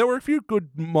 there were a few good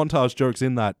montage jokes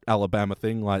in that Alabama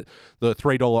thing, like the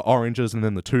 $3 oranges and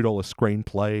then the $2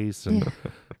 screenplays. And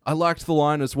I liked the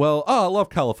line as well. Oh, I love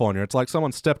California. It's like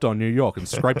someone stepped on New York and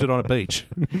scraped it on a beach.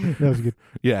 That was good.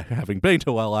 Yeah, having been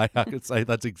to LA, I could say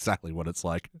that's exactly what it's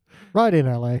like. Right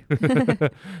in LA.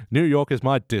 New York is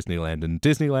my Disneyland, and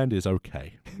Disneyland is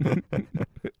okay.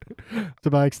 So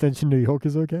by extension, New York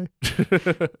is okay?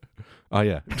 Oh,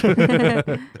 yeah.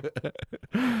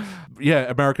 Yeah,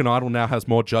 American Idol now has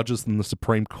more judges than the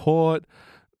Supreme Court.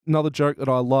 Another joke that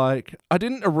I like. I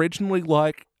didn't originally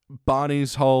like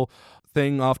Barney's whole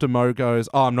thing after Mo goes,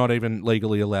 oh, I'm not even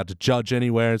legally allowed to judge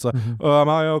anywhere. It's like, oh, am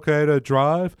I okay to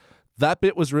drive? That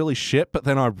bit was really shit, but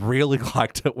then I really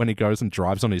liked it when he goes and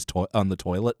drives on his on the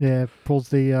toilet. Yeah, pulls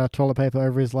the toilet paper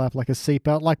over his lap like a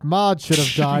seatbelt, like Marge should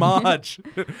have done. Marge.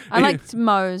 I liked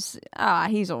Mo's.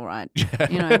 He's all right.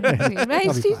 You know,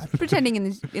 he's pretending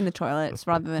in the toilets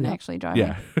rather than actually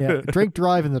driving. Yeah. Drink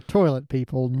drive in the toilet,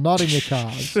 people, not in your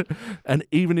cars. And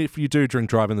even if you do drink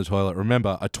drive in the toilet,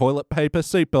 remember, a toilet paper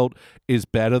seatbelt is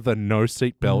better than no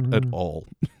seatbelt at all.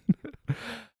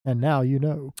 And now you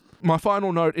know. My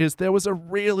final note is there was a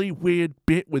really weird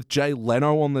bit with Jay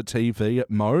Leno on the TV at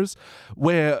Mo's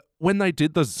where when they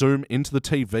did the zoom into the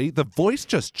TV, the voice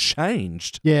just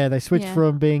changed. Yeah, they switched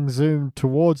from being zoomed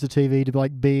towards the TV to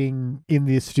like being in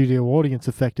the studio audience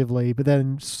effectively, but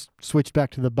then switched back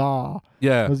to the bar.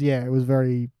 Yeah. It was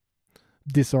very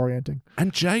disorienting.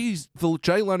 And the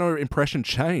Jay Leno impression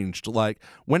changed. Like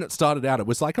when it started out, it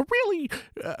was like a really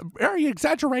very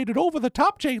exaggerated, over the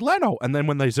top Jay Leno, and then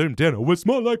when they zoomed in, it was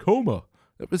more like Homer.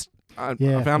 It was. I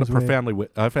found it profoundly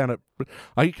weird.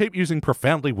 I keep using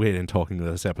profoundly weird in talking to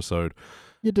this episode.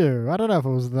 You do. I don't know if it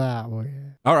was that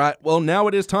weird. All right. Well, now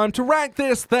it is time to rank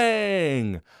this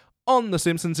thing. On the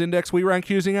Simpsons Index, we rank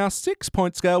using our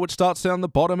 6-point scale, which starts down the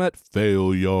bottom at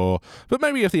failure. But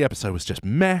maybe if the episode was just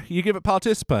meh, you give it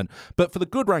participant. But for the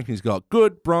good rankings, you got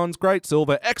good, bronze, great,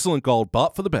 silver, excellent, gold,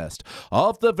 but for the best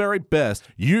of the very best,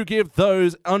 you give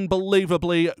those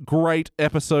unbelievably great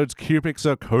episodes cubic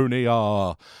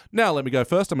zirconia. Now, let me go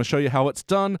first. I'm going to show you how it's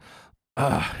done.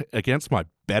 Against my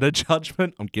better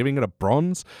judgment, I'm giving it a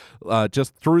bronze.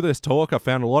 Just through this talk, I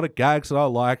found a lot of gags that I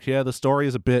liked. Yeah, the story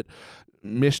is a bit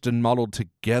mished and muddled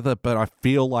together, but I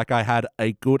feel like I had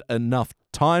a good enough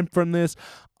time from this.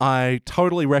 I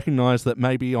totally recognize that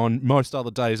maybe on most other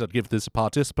days I'd give this a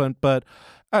participant, but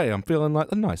hey, I'm feeling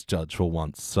like a nice judge for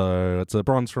once, so it's a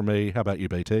bronze from me. How about you,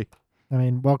 BT? I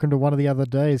mean, welcome to one of the other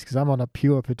days because I'm on a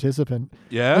pure participant.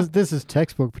 Yeah? This is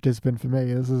textbook participant for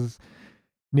me. This is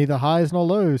neither highs nor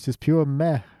lows, just pure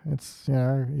meh. It's,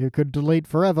 you could delete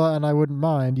forever and I wouldn't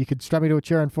mind. You could strap me to a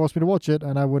chair and force me to watch it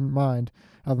and I wouldn't mind,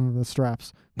 other than the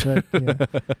straps. But,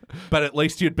 but at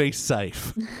least you'd be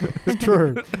safe. It's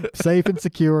true. Safe and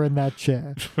secure in that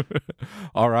chair.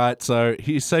 All right, so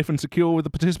he's safe and secure with the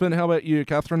participant. How about you,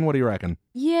 Catherine? What do you reckon?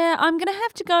 Yeah, I'm going to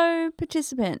have to go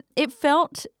participant. It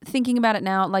felt, thinking about it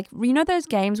now, like, you know those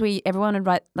games where everyone would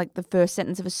write like the first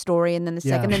sentence of a story and then the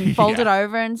second and fold it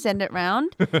over and send it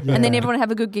round? And then everyone would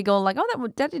have a good giggle like, oh,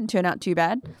 that didn't turn out too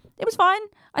bad. It was fine.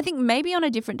 I think maybe on a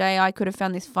different day I could have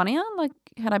found this funnier, like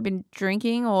had I been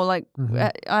drinking or like,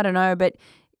 I don't know. But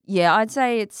yeah, I'd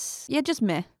say it's, just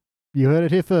meh. You heard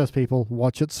it here first, people.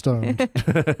 Watch it stoned.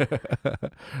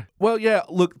 Well, yeah,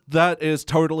 look, that is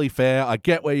totally fair. I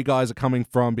get where you guys are coming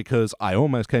from because I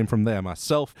almost came from there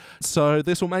myself. So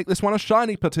this will make this one a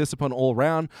shiny participant all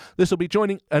round. This will be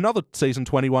joining another season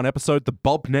 21 episode, The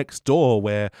Bob Next Door,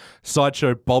 where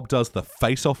Sideshow Bob does the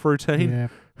face-off routine. Yeah.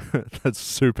 That's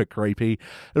super creepy.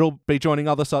 It'll be joining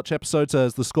other such episodes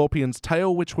as The Scorpion's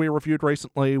Tail, which we reviewed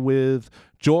recently with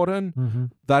Jordan. Mm-hmm.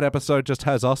 That episode just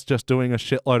has us just doing a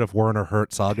shitload of Werner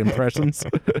Herzog impressions.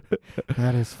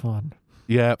 That is fun.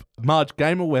 Yep. Marge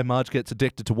Gamer, where Marge gets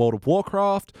addicted to World of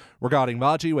Warcraft. Regarding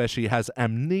Margie, where she has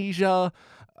amnesia.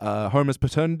 Homer's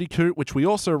Paternity Coot, which we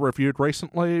also reviewed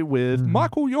recently with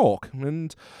Michael York.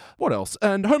 And what else?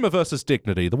 And Homer versus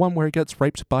Dignity, the one where he gets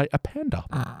raped by a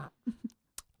panda.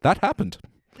 That happened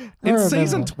in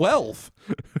season 12.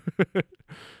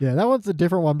 Yeah, that one's a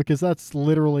different one because that's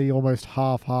literally almost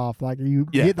half-half. Like, you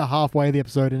hit the halfway of the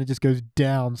episode and it just goes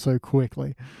down so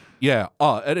quickly. Yeah.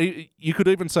 And you could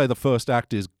even say the first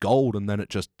act is gold and then it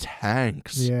just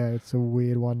tanks. Yeah, it's a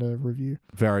weird one to review.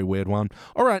 Very weird one.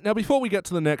 All right, now before we get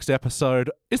to the next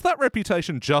episode, is that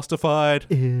reputation justified?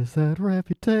 Is that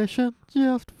reputation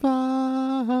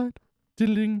justified?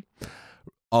 Diddling.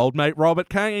 Old mate Robert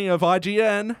Kangi of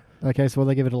IGN. Okay, so will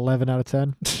they give it 11 out of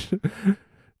 10?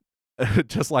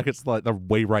 Just like it's like the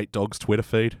We Rate Dogs Twitter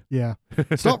feed. Yeah.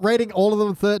 Stop rating all of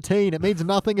them 13. It means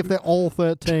nothing if they're all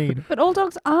 13. But all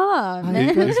dogs are,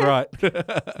 man. He's right.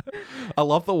 I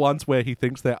love the ones where he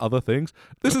thinks they're other things.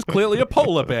 This is clearly a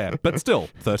polar bear, but still,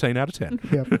 13 out of 10.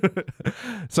 Yep.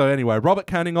 So anyway, Robert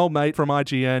Canning, old mate from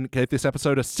IGN, gave this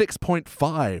episode a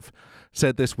 6.5.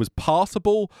 Said this was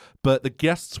passable, but the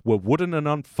guests were wooden and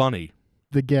unfunny.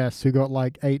 The guests who got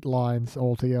like 8 lines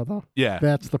altogether. Yeah.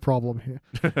 That's the problem here.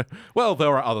 Well, there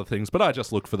are other things, but I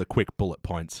just look for the quick bullet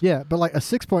points. Yeah, but like a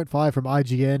 6.5 from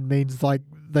IGN means like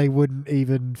they wouldn't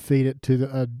even feed it to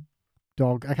a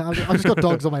dog. I've just got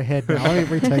dogs on my head now. Let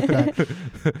me retake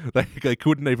that. They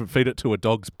couldn't even feed it to a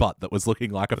dog's butt that was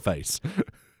looking like a face.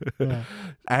 Yeah.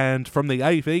 And from the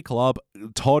AV Club,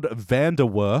 Todd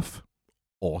Vanderwerf.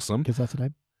 Awesome. Because that's a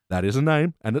name. That is a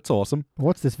name, and it's awesome.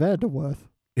 What's this Vanderworth?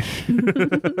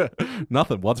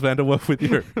 Nothing. What's Vanderwerf with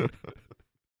you?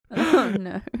 Oh,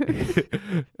 no.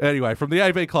 Anyway, from the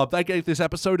AV Club, they gave this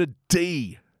episode a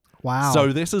D. Wow.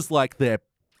 So this is like their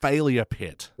failure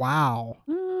pit. Wow.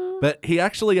 But he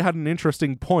actually had an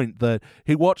interesting point that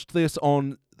he watched this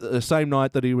on the same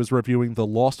night that he was reviewing the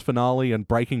Lost finale and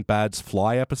Breaking Bad's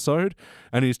Fly episode,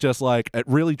 and he's just like, it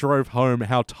really drove home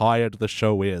how tired the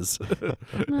show is.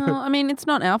 No, I mean, it's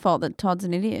not our fault that Todd's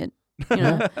an idiot. You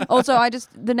know? Also,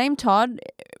 the name Todd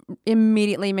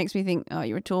immediately makes me think, oh,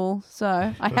 you're a tool. So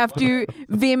I have to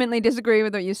vehemently disagree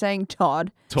with what you're saying,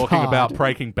 Todd. Talking Todd. about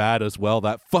Breaking Bad as well,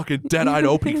 that fucking dead-eyed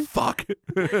Opie fuck.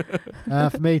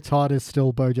 For me, Todd is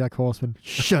still BoJack Horseman.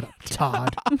 Shut up,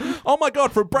 Todd. Oh my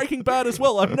God, from Breaking Bad as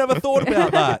well. I've never thought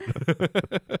about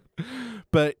that.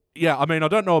 But yeah, I mean, I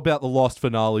don't know about the Lost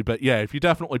finale, but yeah, if you're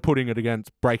definitely putting it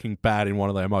against Breaking Bad in one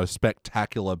of their most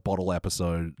spectacular bottle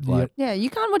episodes, like, Yeah, you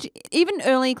can't watch even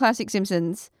early classic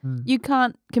Simpsons. You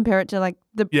can't compare it to like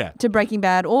to Breaking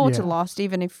Bad or to Lost,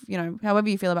 even if, you know, however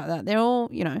you feel about that. They're all,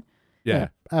 you know. yeah.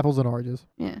 Apples and oranges.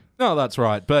 Yeah. No, that's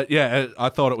right. But yeah, I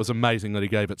thought it was amazing that he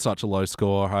gave it such a low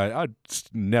score. I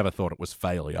just never thought it was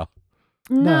failure.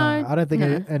 No, I don't think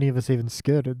any of us even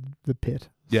skirted the pit.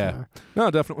 Yeah. So.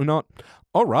 No, definitely not.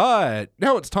 All right.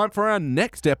 Now it's time for our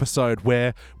next episode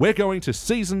where we're going to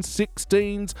season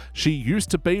 16's She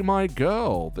Used to Be My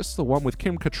Girl. This is the one with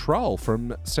Kim Cattrall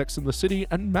from Sex and the City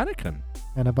and Mannequin.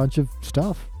 And a bunch of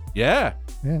stuff. Yeah.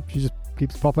 Yeah, she just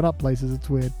keeps popping up places. It's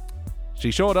weird.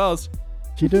 She sure does.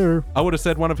 She do. I would have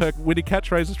said one of her witty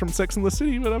catchphrases from Sex and the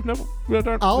City, but I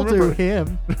don't I'll remember. do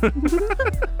him.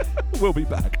 We'll be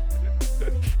back.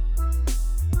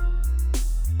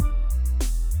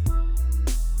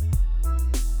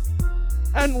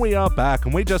 And we are back,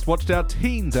 and we just watched our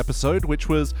teens episode, which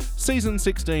was season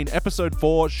 16, episode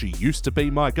 4, She Used to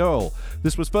Be My Girl.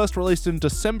 This was first released in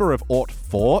December of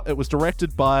 '04. It was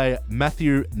directed by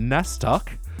Matthew Nastuk.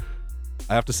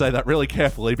 I have to say that really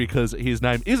carefully because his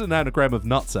name is an anagram of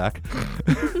nutsack.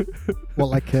 Well,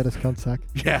 like Curtis Cunsack.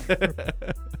 Yeah.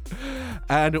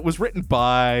 And it was written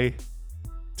by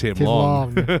Tim Tim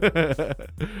Long.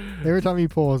 Every time you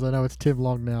pause, I know it's Tim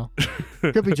Long now.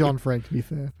 Could be John Frank, to be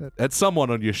fair. But It's someone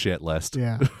on your shit list.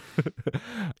 yeah.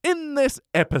 In this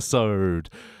episode,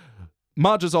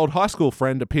 Marge's old high school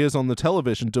friend appears on the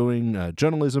television doing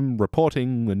journalism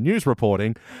reporting and news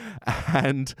reporting,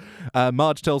 and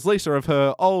Marge tells Lisa of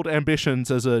her old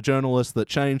ambitions as a journalist that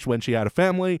changed when she had a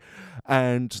family,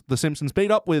 and the Simpsons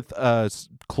meet up with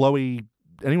Chloe.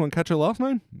 Anyone catch her last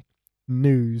name?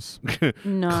 news.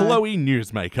 No. Chloe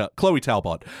Newsmaker, Chloe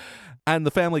Talbot. And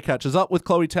the family catches up with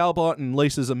Chloe Talbot, and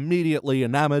Lisa's immediately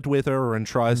enamored with her and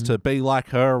tries to be like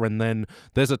her. And then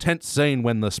there's a tense scene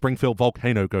when the Springfield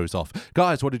volcano goes off.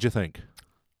 Guys, what did you think?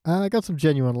 I got some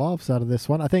genuine laughs out of this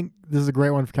one. I think this is a great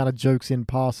one for kind of jokes in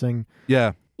passing.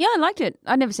 Yeah. Yeah, I liked it.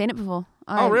 I'd never seen it before.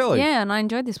 Oh, really? Yeah, and I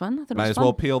enjoyed this one. I thought it May was as fun.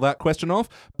 well peel that question off.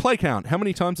 Play count. How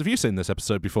many times have you seen this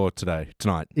episode before tonight?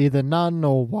 Either none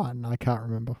or one. I can't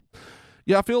remember.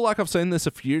 Yeah, I feel like I've seen this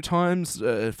a few times.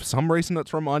 For some reason,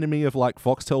 it's reminding me of like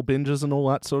Foxtel binges and all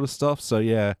that sort of stuff. So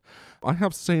yeah, I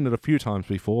have seen it a few times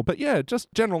before. But yeah, just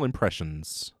general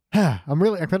impressions. I'm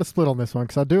kind of split on this one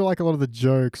because I do like a lot of the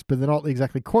jokes, but they're not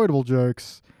exactly quotable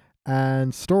jokes.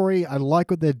 And story, I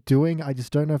like what they're doing. I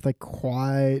just don't know if they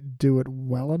quite do it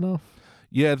well enough.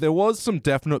 Yeah, there was some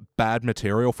definite bad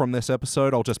material from this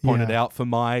episode. I'll just point it out for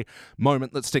my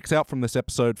moment that sticks out from this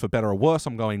episode, for better or worse.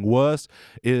 I'm going worse,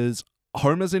 is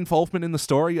Homer's involvement in the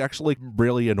story actually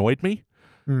really annoyed me.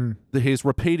 His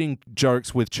repeating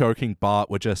jokes with choking Bart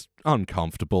were just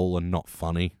uncomfortable and not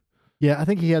funny. Yeah, I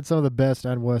think he had some of the best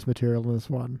and worst material in this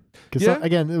one. Because,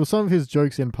 again, it was some of his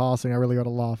jokes in passing I really got a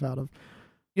laugh out of.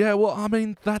 Yeah, well, I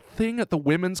mean, that thing at the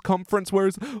women's conference where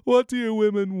it's, what do you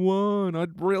women want? I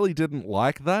really didn't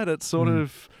like that. It sort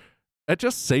of, it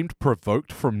just seemed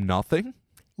provoked from nothing.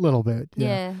 Little bit,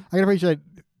 Yeah. I can appreciate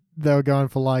they were going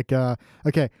for like,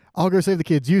 okay, I'll go save the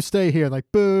kids, you stay here, like,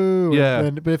 boo. Yeah.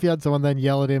 But if you had someone then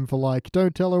yell at him for like,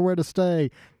 don't tell her where to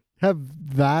stay,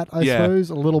 have that, I suppose,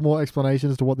 a little more explanation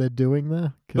as to what they're doing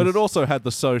there. But it also had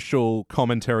the social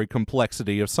commentary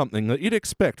complexity of something that you'd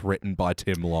expect written by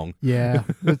Tim Long. Yeah,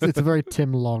 it's a very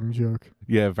Tim Long joke.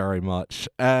 Yeah, very much.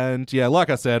 And yeah, like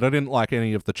I said, I didn't like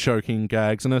any of the choking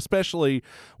gags, and especially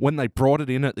when they brought it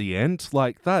in at the end,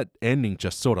 like that ending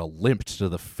just sort of limped to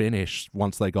the finish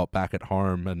once they got back at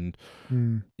home. And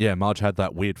yeah, Marge had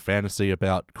that weird fantasy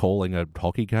about calling a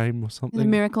hockey game or something. The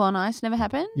Miracle on Ice never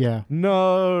happened. Yeah.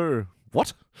 No.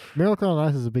 What? Miracle on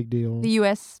Ice is a big deal. The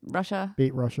US, Russia.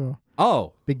 Beat Russia.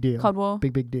 Oh. Big deal. Cold War.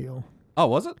 Big deal. Oh,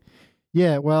 was it?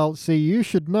 Yeah, well, see, you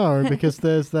should know because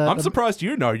there's that... I'm surprised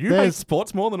you know. You hate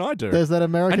sports more than I do. There's that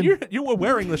American... And you were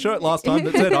wearing the shirt last time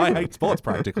that said, I hate sports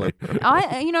practically.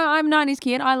 I'm a 90s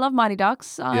kid. I love Mighty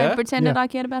Ducks. I pretended I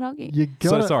cared about hockey. You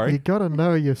gotta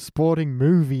know your sporting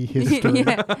movie history.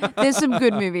 Yeah, there's some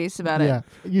good movies about it. Yeah,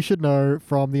 you should know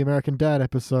from the American Dad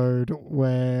episode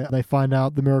where they find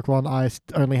out the Miracle on Ice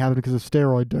only happened because of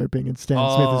steroid doping and Stan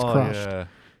Smith is crushed. Yeah.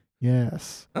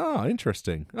 Yes. Oh,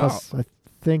 interesting. Plus, I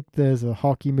think there's a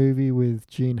hockey movie with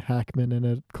Gene Hackman in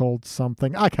it called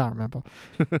something. I can't remember.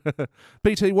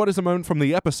 BT, what is a moment from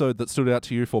the episode that stood out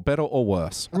to you for better or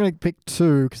worse? I'm going to pick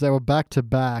two because they were back to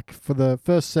back for the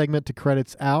first segment to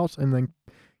credits out and then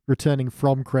returning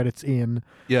from credits in.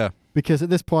 Yeah. Because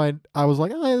at this point, I was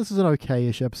like, oh, this is an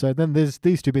okay-ish episode. Then these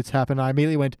two bits happened. I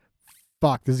immediately went,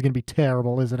 fuck, this is going to be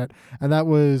terrible, isn't it? And that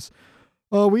was...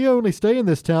 Oh, we only stay in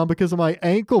this town because of my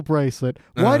ankle bracelet.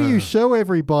 Why do you show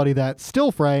everybody that? Still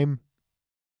frame.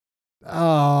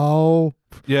 Oh.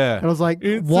 Yeah. And I was like,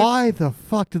 why the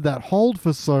fuck did that hold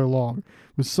for so long?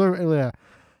 It was so...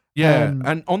 Yeah,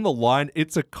 and on the line,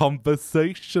 it's a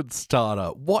conversation starter.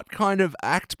 What kind of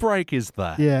act break is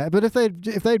that? Yeah, but if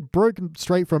they'd broken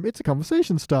straight from it's a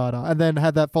conversation starter and then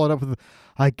had that followed up with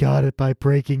I got it by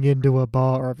breaking into a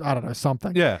bar or I don't know,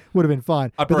 something. Yeah. Would have been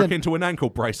fine. I broke into an ankle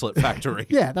bracelet factory.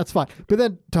 Yeah, that's fine. But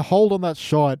then to hold on that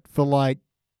shot for like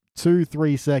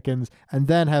 2-3 seconds and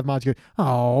then have Marge go,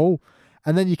 oh,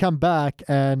 and then you come back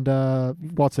and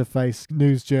what's her face,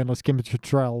 news journalist Kim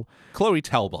Cattrall, Chloe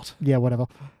Talbot. Yeah, whatever.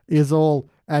 Is all,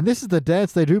 and this is the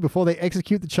dance they do before they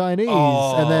execute the Chinese.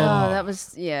 Oh, and then, that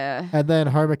was, yeah. And then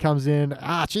Homer comes in,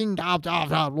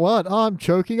 what? I'm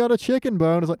choking on a chicken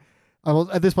bone. It's like,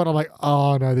 at this point, I'm like,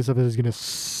 oh no, this episode is going to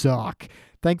suck.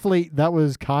 Thankfully, that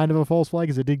was kind of a false flag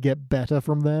because it did get better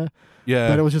from there. Yeah.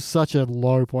 But it was just such a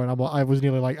low point. I was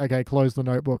nearly like, okay, close the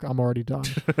notebook. I'm already done.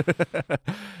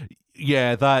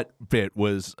 Yeah, that bit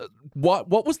was... What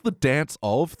was the dance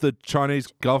of the Chinese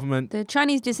government? The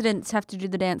Chinese dissidents have to do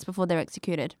the dance before they're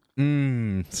executed.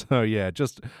 So yeah,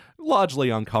 just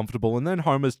largely uncomfortable. And then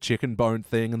Homer's chicken bone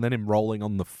thing and then him rolling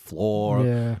on the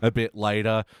floor a bit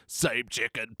later. Same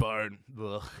chicken bone.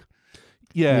 Ugh.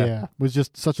 Yeah. It was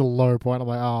just such a low point. I'm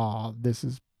like, oh, this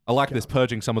is... I like this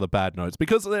purging some of the bad notes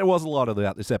because there was a lot of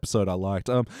that this episode I liked.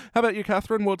 How about you,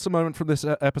 Catherine? What's a moment from this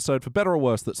episode, for better or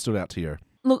worse, that stood out to you?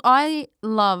 Look, I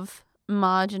love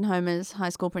Marge and Homer's high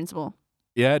school principal.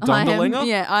 Yeah,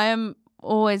 Dundalinger? I am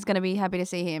always going to be happy to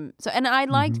see him. So, and I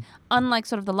liked, unlike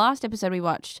sort of the last episode we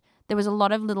watched, there was a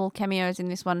lot of little cameos in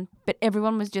this one, but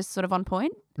everyone was just sort of on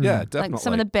point. Yeah, definitely. Like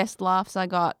some of the best laughs I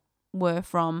got were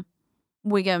from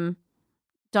Wiggum,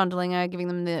 Dondelinger, giving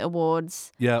them the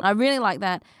awards. Yeah. I really like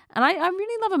that. And I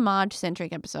really love a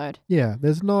Marge-centric episode. Yeah,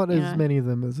 there's not You as know. many of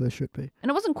them as there should be. And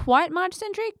it wasn't quite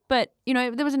Marge-centric, but,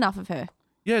 there was enough of her.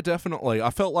 Yeah, definitely. I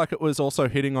felt like it was also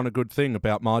hitting on a good thing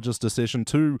about Marge's decision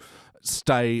to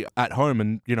stay at home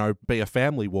and, be a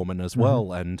family woman as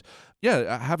well. And,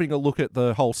 having a look at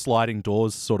the whole sliding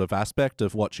doors sort of aspect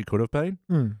of what she could have been.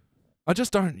 Mm. I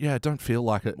just don't feel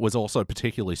like it was also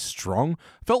particularly strong.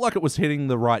 Felt like it was hitting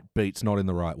the right beats, not in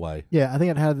the right way. Yeah, I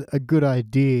think it had a good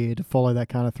idea to follow that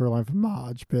kind of through line for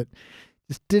Marge, but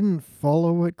just didn't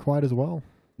follow it quite as well.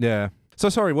 Yeah. So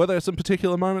sorry, were there some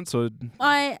particular moments or...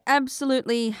 I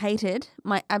absolutely hated,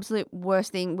 my absolute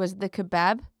worst thing was the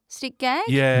kebab stick gag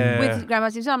Yeah. with Grandma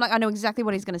Simpson. I'm like, I know exactly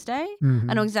what he's going to say. Mhm.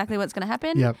 I know exactly what's going to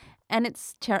happen. Yep. And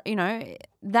it's,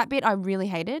 that bit I really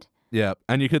hated. Yeah,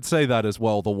 and you could say that as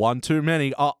well. The one too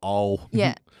many. Uh-oh.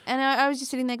 Yeah. And I was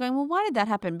just sitting there going, well, why did that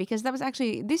happen? Because that was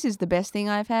actually, this is the best thing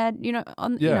I've had,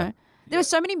 There were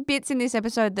so many bits in this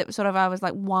episode that sort of, I was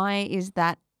like, why is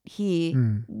that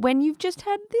here when you've just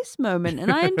had this moment and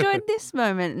I enjoyed this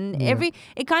moment? And every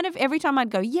time I'd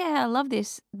go, yeah, I love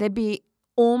this, there'd be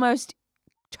almost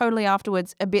totally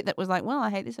afterwards a bit that was like, well, I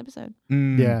hate this episode.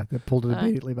 Yeah, they pulled it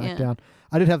immediately back down.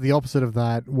 I did have the opposite of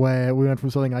that, where we went from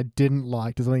something I didn't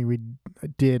like to something we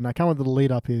did, and I can't remember what the lead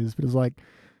up is, but it was like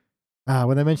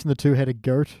when they mentioned the two-headed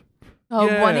goat. Oh,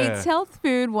 Yeah. one eats health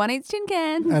food, one eats tin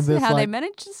cans. And there's how they like-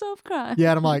 manage to solve crime.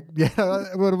 Yeah, and I'm like,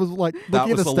 when it was like That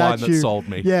looking was at the the line statue. that sold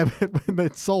me. Yeah, but when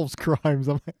it solves crimes,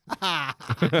 I'm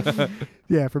like,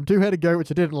 yeah, from two-headed goat,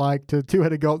 which I didn't like, to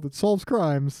two-headed goat that solves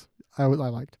crimes, I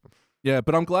liked. Yeah,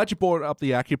 but I'm glad you brought up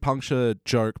the acupuncture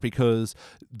joke because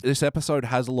this episode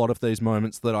has a lot of these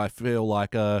moments that I feel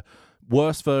like are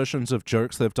worse versions of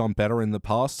jokes they've done better in the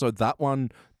past. So that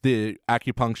one, the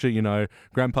acupuncture,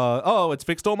 Grandpa, oh, it's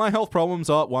fixed all my health problems.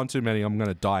 Oh, one too many. I'm going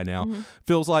to die now.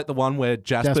 Feels like the one where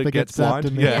Jasper gets zapped blind.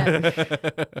 in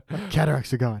Yeah.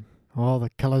 Cataracts are gone. All the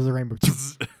colours of the rainbow.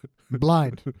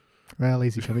 Blind. Well,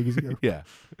 easy come, easy go. Yeah.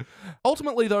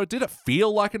 Ultimately, though, did it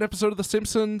feel like an episode of The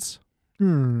Simpsons?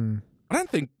 I don't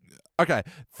think... Okay,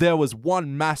 there was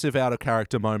one massive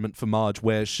out-of-character moment for Marge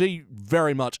where she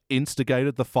very much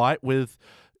instigated the fight with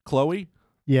Chloe.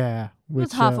 Yeah. It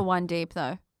was half a wine deep,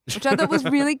 though, which I thought was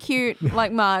really cute,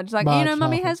 like Marge. Like, Marge,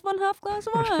 Mummy half has one half glass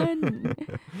of wine.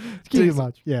 It's too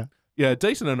much, yeah. Yeah,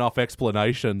 decent enough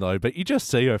explanation, though, but you just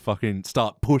see her fucking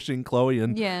start pushing Chloe,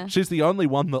 and Yeah. she's the only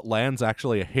one that lands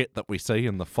actually a hit that we see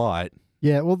in the fight.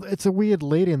 Yeah, well, it's a weird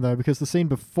lead-in, though, because the scene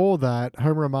before that,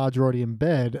 Homer and Marge are already in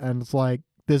bed, and it's like,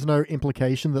 there's no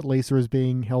implication that Lisa is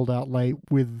being held out late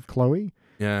with Chloe.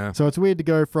 Yeah. So it's weird to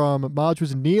go from Marge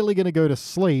was nearly going to go to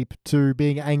sleep to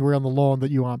being angry on the lawn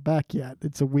that you aren't back yet.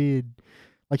 It's a weird...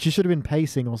 Like, she should have been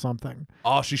pacing or something.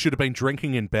 Oh, she should have been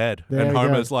drinking in bed. There And you go.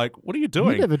 Homer's like, what are you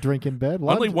doing? You never drink in bed.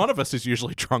 Only one of us is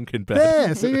usually drunk in bed.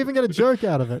 Yeah, so you even get a joke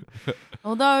out of it.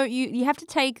 Although you have to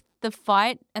take the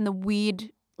fight and the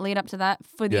weird lead up to that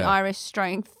for the Yeah. Irish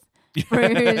strength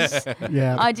bruise.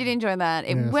 Yeah. I did enjoy that.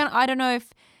 Yes. I don't know if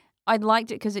I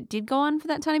liked it because it did go on for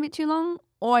that tiny bit too long,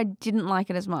 or I didn't like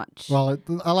it as much. Well, it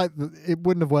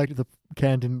wouldn't have worked if the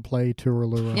can didn't play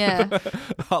Tooraloo. yeah.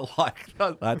 I like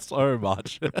that so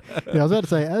much. Yeah, I was about to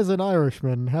say, as an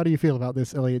Irishman, how do you feel about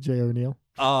this, Elliot J. O'Neill?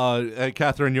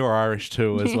 Catherine, you're Irish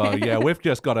too as well. Yeah, we've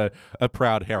just got a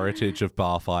proud heritage of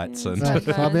bar fights. And Right,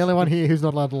 so I'm the only one here who's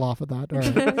not allowed to laugh at that. All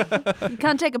right. You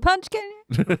can't take a punch, can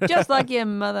you? Just like your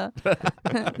mother.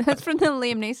 That's from the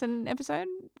Liam Neeson episode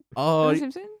Oh, of The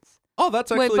Simpsons.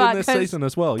 that's Where actually Bart in this goes season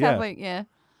as well. Yeah. Catholic, yeah.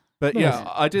 But Nice.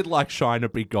 yeah, I did like Shine to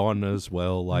Be Gone as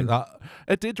well. Like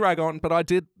it did drag on, but I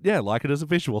did, like it as a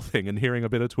visual thing and hearing a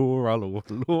bit of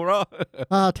Laura.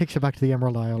 Takes you back to the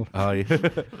Emerald Isle. Oh, yeah.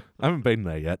 I haven't been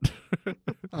there yet.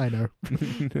 I know.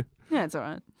 Yeah, it's all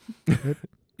right.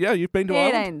 Yeah, you've been to It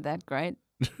Ireland? ain't that great.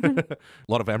 A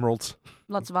lot of emeralds.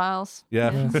 Lots of aisles.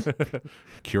 Yeah. Yes.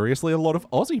 Curiously, a lot of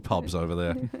Aussie pubs over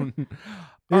there.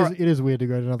 It is weird to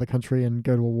go to another country and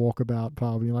go to a walkabout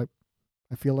pub and you're like,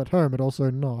 I feel at home, but also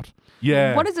not.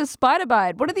 Yeah. What is a spider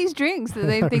bite? What are these drinks that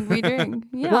they think we drink?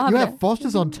 Yeah, What, you I'll have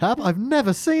Foster's on tap? I've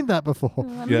never seen that before.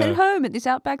 I'm Yeah. at home at this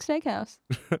Outback Steakhouse.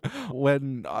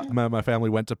 When my family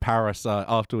went to Paris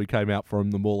after we came out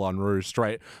from the Moulin Rouge,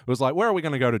 it was like, where are we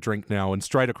going to go to drink now? And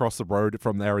straight across the road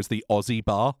from there is the Aussie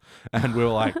bar. And we were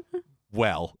like,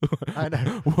 well, I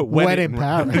know. when Wet in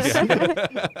Paris. Yeah.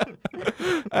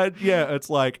 And yeah, it's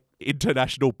like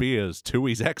international beers,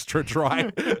 Tooheys Extra Dry.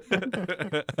 Like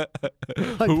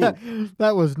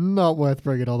that was not worth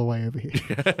bringing all the way over here.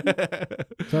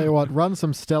 Tell you what, run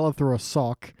some Stella through a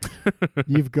sock.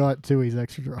 You've got Tooheys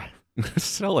Extra Dry.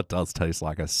 Stella does taste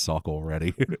like a sock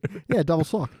already. Yeah, double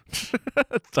sock.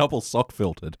 Double sock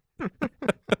filtered.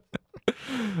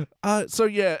 So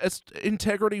yeah,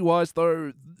 integrity-wise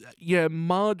though, yeah,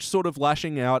 Marge sort of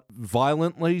lashing out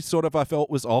violently sort of I felt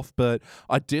was off, but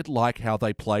I did like how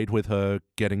they played with her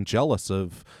getting jealous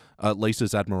of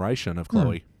Lisa's admiration of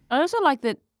Chloe. I also like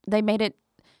that they made it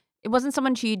wasn't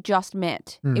someone she just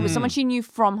met. It was someone she knew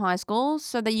from high school,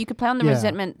 so that you could play on the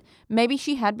resentment. Maybe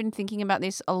she had been thinking about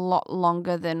this a lot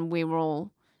longer than we were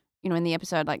all, in the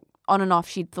episode, like on and off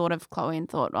she'd thought of Chloe and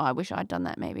thought, I wish I'd done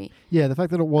that maybe. Yeah, the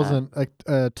fact that it wasn't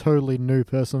a totally new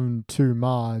person to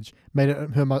Marge made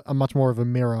it her a much more of a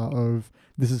mirror of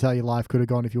this is how your life could have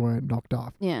gone if you weren't knocked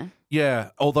up. Yeah. Yeah,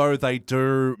 although they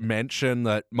do mention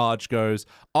that Marge goes,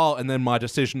 and then my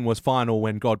decision was final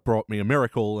when God brought me a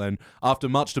miracle, and after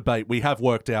much debate, we have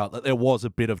worked out that there was a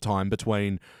bit of time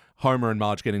between Homer and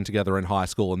Marge getting together in high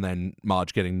school and then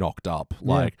Marge getting knocked up.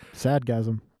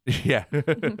 Sadgasm. Yeah.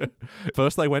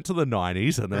 First they went to the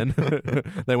 90s and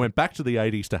then they went back to the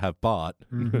 80s to have Bart.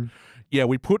 Mm-hmm. Yeah,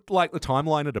 we put the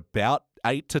timeline at about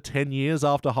 8 to 10 years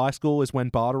after high school is when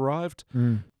Bart arrived.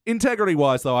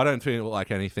 Integrity-wise, though, I don't feel like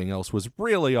anything else was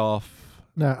really off.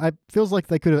 No, it feels like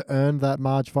they could have earned that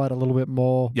Marge fight a little bit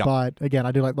more. Yep. But again,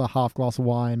 I do like the half glass of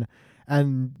wine.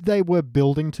 And they were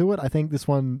building to it. I think the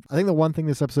one thing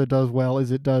this episode does well is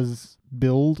it does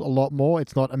build a lot more.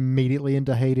 It's not immediately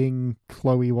into hating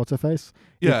Chloe What's-Her-Face.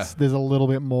 Yeah. There's a little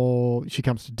bit more. She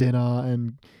comes to dinner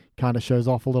and kind of shows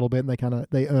off a little bit, and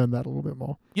they earn that a little bit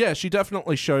more. Yeah, she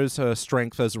definitely shows her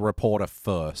strength as a reporter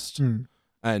first.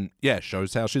 And yeah,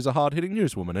 shows how she's a hard-hitting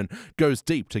newswoman and goes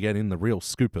deep to get in the real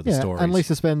scoop of the stories. And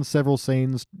Lisa spends several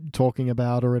scenes talking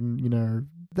about her, and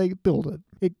they build it.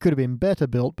 It could have been better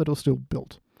built, but it was still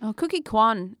built. Oh, Cookie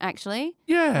Kwan, actually.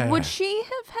 Yeah. Would she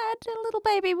have had a little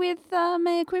baby with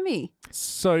Mayor Quimby?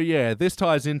 So yeah, this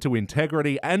ties into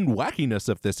integrity and wackiness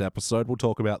of this episode. We'll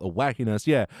talk about the wackiness.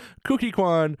 Yeah, Cookie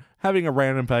Kwan having a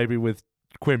random baby with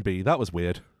Quimby. That was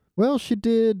weird. Well, she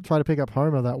did try to pick up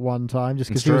Homer that one time just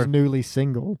because It's she was true. newly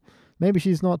single. Maybe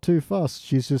she's not too fussed.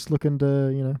 She's just looking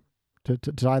to, to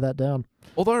tie that down.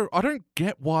 Although I don't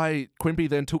get why Quimby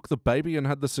then took the baby and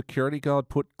had the security guard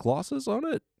put glasses on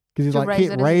it. Because he's To like, raise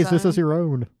it as raise his this own." as your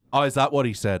own. Oh, is that what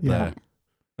he said Yeah. there?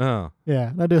 Oh. Yeah,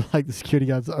 and I do like the security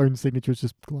guard's own signature is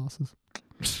just glasses.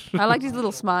 I liked his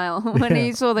little smile when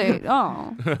he saw the, He's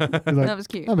like, that was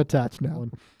cute. I'm attached now.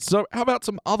 And So how about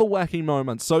some other wacky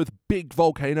moments? So the big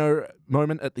volcano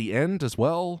moment at the end as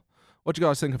well. What do you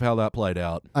guys think of how that played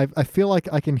out? I feel like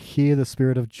I can hear the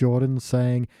spirit of Jordan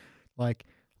saying, like,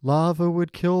 lava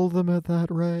would kill them at that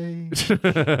rate.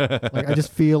 Like, I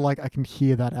just feel like I can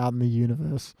hear that out in the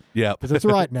universe. Yeah. Because it's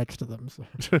right next to them. So.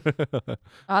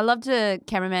 I loved the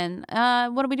cameraman.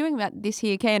 What are we doing about this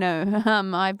here, Kano?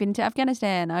 I've been to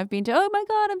Afghanistan. I've been to, oh my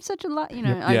God, I'm such a lot.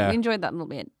 Yeah. I enjoyed that a little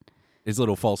bit. His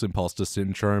little false imposter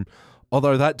syndrome.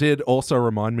 Although that did also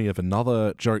remind me of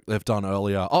another joke they've done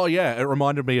earlier. Oh, yeah, it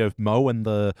reminded me of Mo and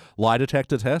the lie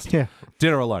detector test. Yeah.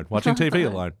 Dinner alone, watching TV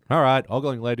alone. All right,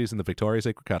 ogling ladies in the Victoria's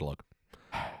Secret catalogue.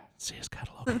 Sears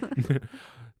catalogue.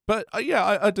 But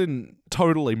yeah, I didn't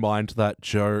totally mind that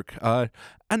joke.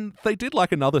 And they did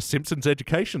like another Simpsons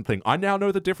education thing. I now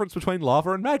know the difference between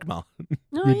lava and magma.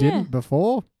 Oh, You yeah. didn't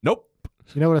before? Nope.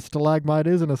 You know what a stalagmite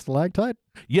is and a stalactite?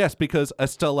 Yes, because a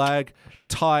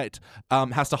stalactite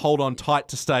has to hold on tight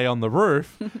to stay on the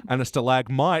roof, and a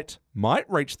stalagmite might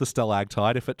reach the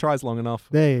stalactite if it tries long enough.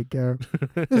 There you go.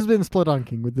 This has been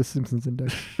Splodunking with the Simpsons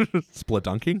Index.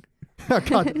 Splodunking? Oh,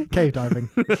 God, cave diving.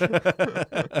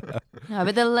 No,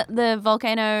 but the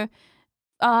volcano,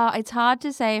 it's hard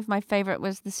to say if my favorite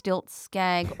was the stilts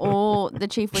gag or the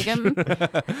Chief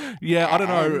Wiggum. Yeah, I don't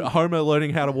know. Homer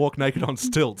learning how to walk naked on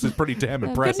stilts is pretty damn Good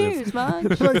impressive. news,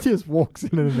 Marge. He just walks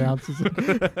in and announces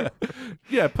it.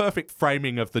 Yeah, perfect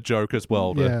framing of the joke as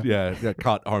well. To, yeah,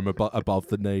 cut Homer above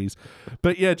the knees.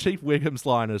 But yeah, Chief Wiggum's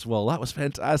line as well. That was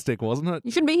fantastic, wasn't it?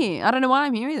 You shouldn't be here. I don't know why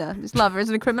I'm here either. This lover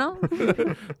isn't a criminal.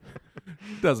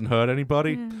 Doesn't hurt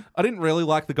anybody. I didn't really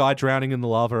like the guy drowning in the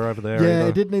lava over there. Yeah, either.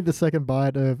 it did need the second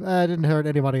bite of, I didn't hurt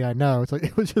anybody I know. It's like,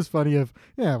 it was just funny of,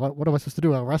 yeah, what am I supposed to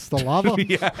do? Arrest the lava?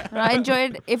 Yeah. I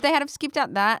enjoyed if they had have skipped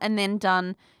out that and then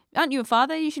done, aren't you a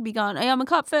father? You should be gone. Hey, I'm a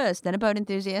cop first, then a boat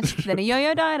enthusiast, then a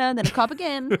yo-yo diner, then a cop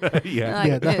again. Yeah. Like,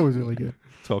 Yeah, that was really good.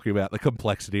 Talking about the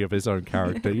complexity of his own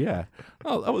character. Yeah.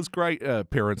 Oh, that was great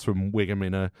appearance from Wiggum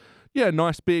in a Yeah,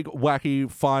 nice big wacky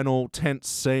final tense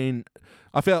scene.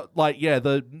 I felt like, yeah,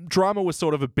 the drama was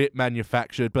sort of a bit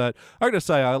manufactured, but I gotta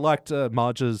say, I liked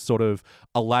Marge's sort of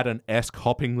Aladdin-esque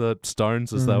hopping the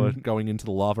stones as they were going into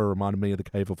the lava. Reminded me of the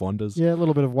Cave of Wonders. Yeah, a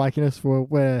little bit of wackiness for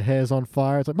where hair's on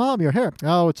fire. It's like, Mom, your hair.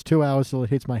 Oh, it's 2 hours till it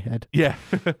hits my head. Yeah.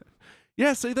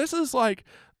 Yeah, see, this is like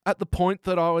at the point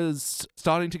that I was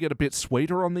starting to get a bit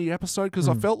sweeter on the episode because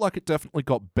I felt like it definitely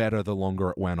got better the longer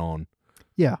it went on.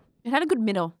 Yeah. It had a good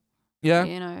middle. Yeah.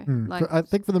 You know, I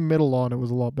think for the middle on, it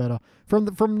was a lot better.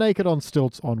 From Naked on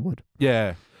Stilts onward.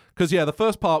 Yeah. Because, yeah, the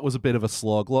first part was a bit of a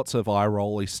slog, lots of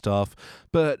eye-rolly stuff.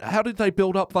 But how did they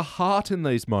build up the heart in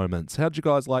these moments? How'd you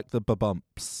guys like the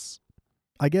bumps?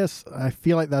 I guess I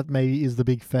feel like that maybe is the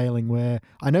big failing where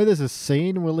I know there's a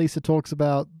scene where Lisa talks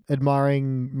about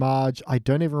admiring Marge. I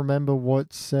don't even remember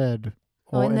what's said.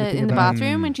 in the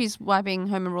bathroom when she's wiping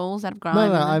Homer rules out of grime.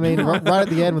 No, I mean right at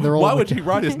the end when they're all. Why would he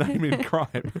write his name in crime?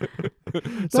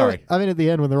 Sorry. No, I mean at the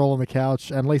end when they're all on the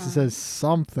couch and Lisa says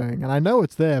something, and I know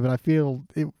it's there, but I feel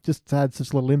it just had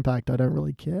such little impact. I don't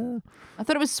really care. I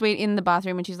thought it was sweet in the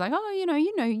bathroom when she's like, "Oh,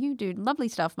 you do lovely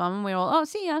stuff, Mum," and we're all, "Oh,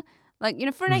 see ya." Like,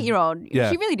 for an 8-year-old,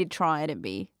 she really did try to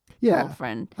be an old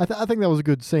friend. I think that was a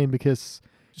good scene because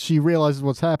she realizes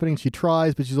what's happening. She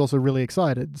tries, but she's also really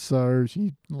excited. So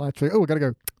she actually, we gotta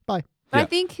go. Bye. I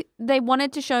think they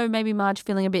wanted to show maybe Marge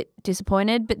feeling a bit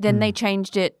disappointed, but then they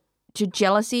changed it to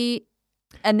jealousy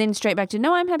and then straight back to,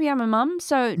 no, I'm happy I'm a mum.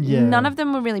 So none of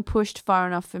them were really pushed far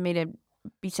enough for me to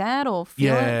be sad or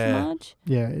feel it for Marge.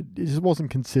 Yeah, it just wasn't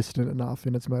consistent enough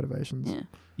in its motivations.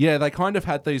 Yeah, they kind of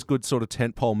had these good sort of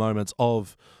tentpole moments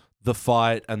of the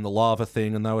fight and the lava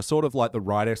thing, and they were sort of like the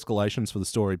right escalations for the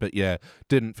story, but yeah,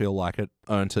 didn't feel like it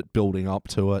earned it building up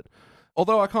to it.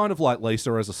 Although I kind of like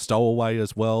Lisa as a stowaway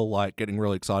as well, like getting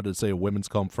really excited to see a women's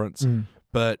conference.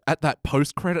 But at that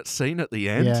post-credit scene at the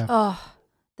end... Yeah. Oh,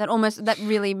 that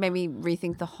really made me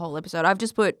rethink the whole episode. I've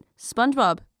just put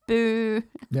SpongeBob. Boo.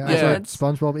 Yeah.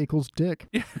 SpongeBob equals dick.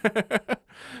 Yeah.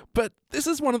 But this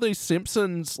is one of these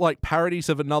Simpsons like parodies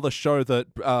of another show that,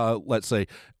 let's see,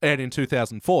 aired in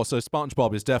 2004. So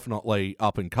SpongeBob is definitely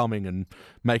up and coming and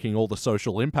making all the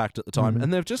social impact at the time.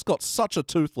 And they've just got such a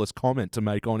toothless comment to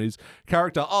make on his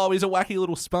character. Oh, he's a wacky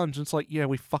little sponge. And it's like, yeah,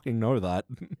 we fucking know that.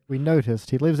 We noticed.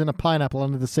 He lives in a pineapple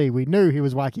under the sea. We knew he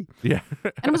was wacky. Yeah.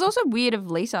 And it was also weird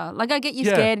of Lisa. Like, I get you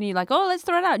scared and you're like, oh, let's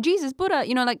throw it out. Jesus, Buddha.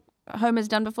 Like, Homer's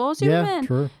done before, Superman. Yeah,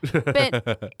 true.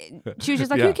 But she was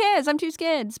just like, who cares? I'm too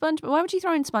scared. SpongeBob. Why would she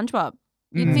throw in SpongeBob?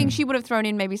 You'd think she would have thrown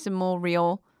in maybe some more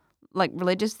real, like,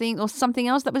 religious thing or something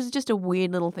else. That was just a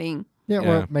weird little thing. Yeah,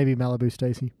 or maybe Malibu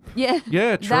Stacy. Yeah.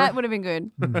 Yeah, true. That would have been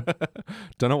good.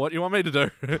 Don't know what you want me to do.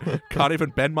 Can't even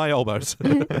bend my elbows.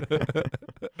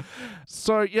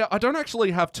 So, yeah, I don't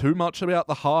actually have too much about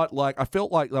the heart. Like, I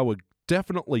felt like they were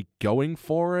definitely going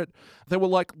for it. There were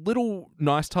like little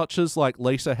nice touches like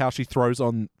Lisa, how she throws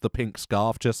on the pink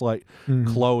scarf, just like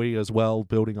Chloe as well,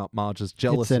 building up Marge's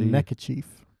jealousy. It's a neckerchief.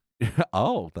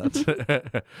 Oh, that's...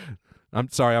 I'm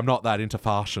sorry, I'm not that into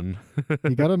fashion.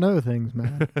 You gotta know things,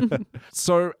 man.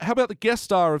 So, how about the guest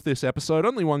star of this episode?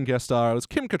 Only one guest star. It was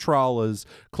Kim Cattrall as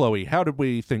Chloe. How did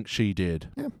we think she did?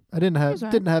 Yeah, I didn't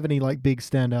have any like big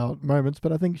standout moments,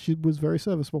 but I think she was very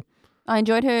serviceable. I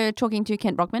enjoyed her talking to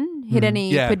Kent Brockman. Hit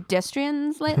any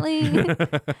pedestrians lately?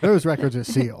 Those records are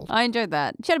sealed. I enjoyed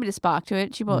that. She had a bit of spark to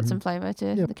it. She brought some flavour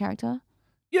to the character.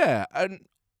 Yeah, and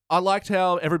I liked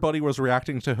how everybody was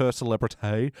reacting to her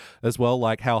celebrity as well,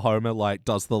 like how Homer like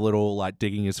does the little like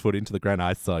digging his foot into the ground.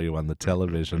 I saw you on the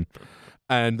television.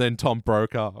 And then Tom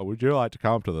Brokaw, would you like to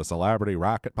come to the celebrity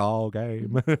racquetball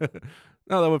game?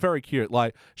 No, they were very cute.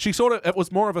 Like, it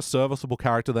was more of a serviceable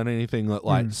character than anything that,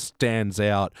 like, stands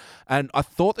out. And I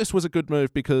thought this was a good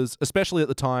move because, especially at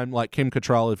the time, like, Kim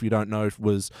Cattrall, if you don't know,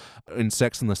 was in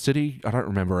Sex and the City. I don't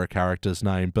remember her character's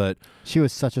name, but... She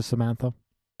was such a Samantha.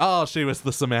 Oh, she was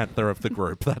the Samantha of the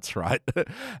group. That's right.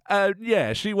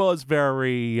 Yeah, she was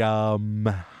very...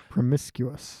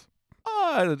 promiscuous.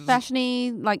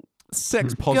 Fashion-y, like...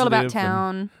 Sex positive. Girl about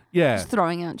town. Yeah. Just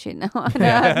throwing out shit now.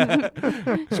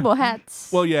 She wore hats.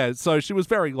 Well, yeah, so she was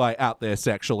very, like, out there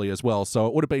sexually as well, so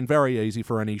it would have been very easy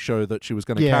for any show that she was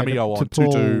going to cameo on to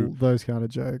do... those kind of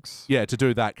jokes. Yeah, to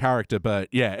do that character, but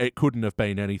yeah, it couldn't have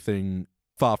been anything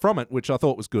far from it, which I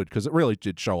thought was good, because it really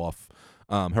did show off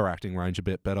her acting range a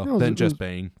bit better than just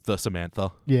being the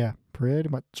Samantha. Yeah, pretty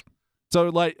much. So,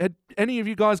 like, had any of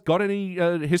you guys got any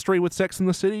history with Sex and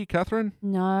the City, Catherine?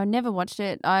 No, never watched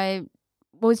it. I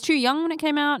was too young when it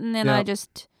came out, and then I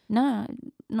just... No,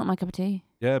 not my cup of tea.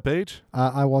 Yeah, Beach?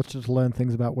 I watched it to learn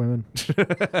things about women.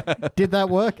 Did that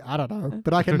work? I don't know.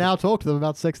 But I can now talk to them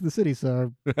about Sex in the City,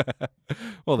 so...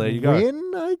 Well, there you go.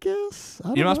 Win, I guess?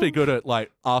 You must be good at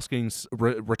like asking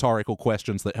rhetorical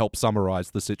questions that help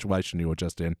summarize the situation you were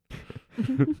just in.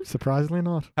 Surprisingly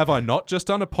not. Have I not just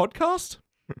done a podcast?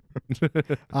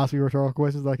 Ask me rhetorical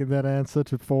questions I can then answer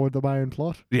to forward my own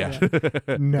plot. Yeah.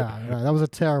 No, that was a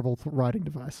terrible writing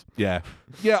device. Yeah.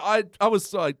 I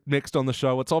was mixed on the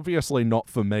show. It's obviously not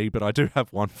for me, but I do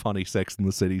have one funny Sex in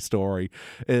the City story.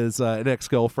 Is an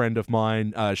ex-girlfriend of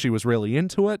mine, she was really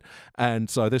into it, and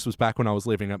so this was back when I was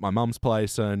living at my mum's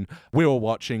place, and we were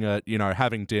watching it,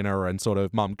 having dinner, and sort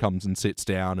of mum comes and sits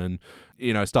down and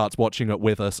starts watching it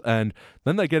with us. And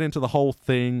then they get into the whole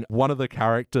thing. One of the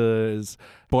characters'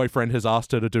 boyfriend has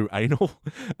asked her to do anal,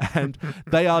 and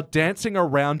they are dancing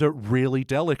around it really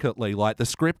delicately. Like, the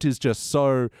script is just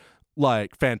so,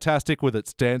 like, fantastic with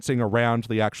its dancing around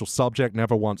the actual subject,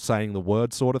 never once saying the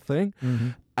word sort of thing. Mm-hmm.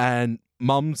 And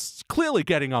mum's clearly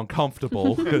getting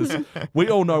uncomfortable because we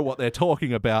all know what they're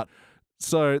talking about.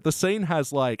 So the scene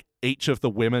has like each of the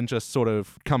women just sort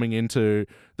of coming into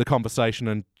the conversation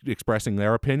and expressing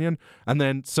their opinion. And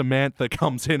then Samantha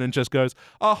comes in and just goes,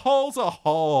 "A hole's a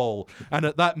hole." And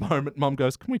at that moment, Mum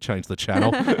goes, "Can we change the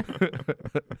channel?"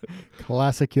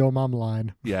 Classic your mum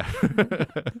line. Yeah.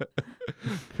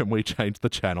 Can we change the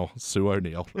channel? Sue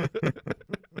O'Neill.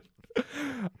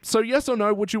 So yes or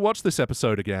no, would you watch this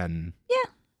episode again?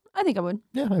 Yeah, I think I would.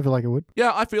 Yeah, I feel like it would.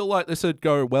 Yeah, I feel like this would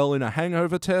go well in a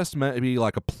hangover test, maybe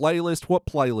like a playlist. What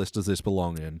playlist does this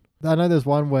belong in? I know there's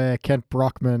one where Kent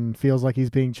Brockman feels like he's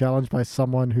being challenged by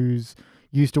someone who's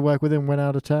used to work with him, went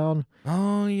out of town.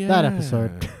 Oh, yeah. That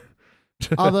episode.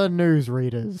 Other news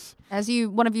readers. As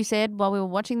one of you said while we were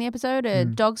watching the episode, a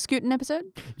dog scooting episode.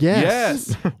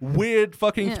 Yes. Weird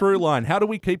fucking through line. How do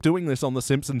we keep doing this on the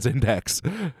Simpsons Index?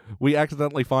 We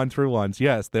accidentally find through lines.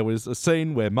 Yes, there was a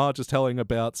scene where Marge is telling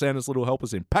about Santa's little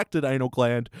helper's impacted anal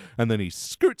gland, and then he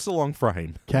scoots along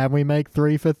frame. Can we make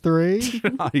 3 for 3?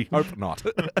 I hope not.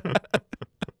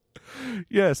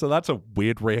 Yeah, so that's a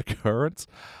weird reoccurrence.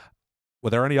 Were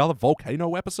there any other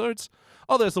volcano episodes?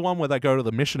 Oh, there's the one where they go to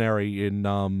the missionary in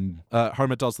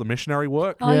Homer does the missionary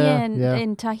work. Oh, Yeah,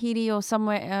 in Tahiti or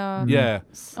somewhere. Yeah.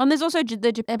 And there's also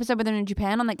the episode where they're in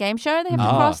Japan on that game show. They have to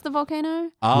cross the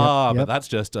volcano. But Yep. that's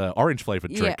just an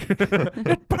orange-flavored drink.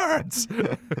 It burns.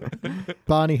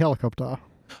 Barney helicopter.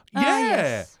 Yeah.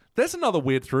 Yes. There's another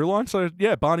weird through line. So,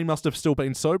 yeah, Barney must have still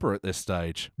been sober at this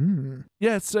stage. Mm.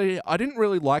 Yeah, so I didn't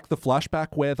really like the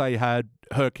flashback where they had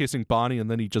her kissing Barney and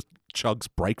then he just chugs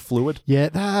brake fluid. Yeah,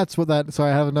 that's what that... So I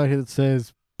have a note here that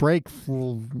says brake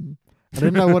fluid. I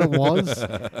didn't know what it was,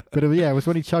 but it was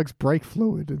when he chugs brake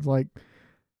fluid. It's like,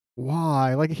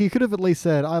 why? Like, he could have at least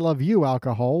said, "I love you,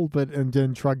 alcohol," and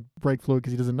then chug brake fluid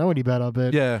because he doesn't know any better.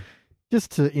 But Yeah.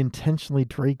 just to intentionally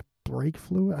drink brake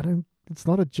fluid, it's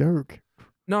not a joke.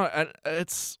 No, and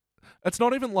it's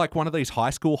not even like one of these high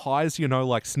school highs,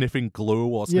 like sniffing glue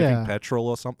or sniffing petrol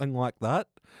or something like that.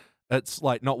 It's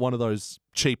like not one of those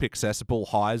cheap, accessible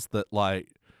highs that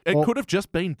it could have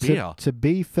just been beer. To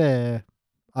be fair,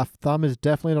 our thumb is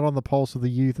definitely not on the pulse of the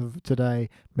youth of today.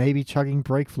 Maybe chugging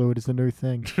brake fluid is the new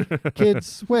thing.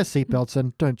 Kids, wear seatbelts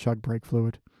and don't chug brake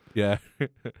fluid. Yeah.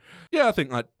 Yeah, I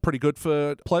think pretty good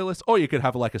for playlists. Or you could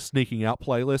have like a sneaking out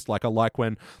playlist. Like I like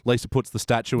when Lisa puts the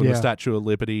statue in the Statue of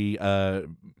Liberty.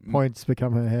 Points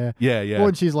become her hair. Yeah, yeah. Or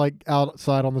when she's like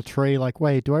outside on the tree, like,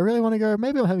 wait, do I really want to go?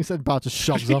 Maybe I'm having sex. Bart just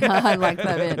shoves off. I like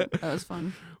that bit. That was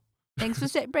fun. Thanks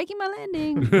for breaking my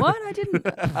landing. What? I didn't.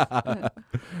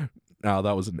 No,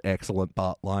 that was an excellent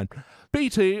Bart line.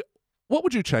 BT, what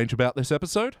would you change about this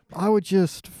episode? I would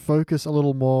just focus a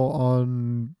little more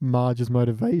on Marge's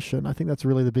motivation. I think that's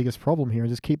really the biggest problem here,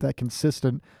 and just keep that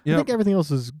consistent. Yep. I think everything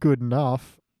else is good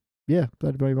enough. Yeah,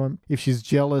 that'd be one. If she's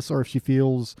jealous or if she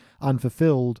feels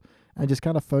unfulfilled, and just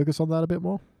kind of focus on that a bit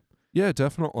more. Yeah,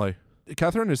 definitely.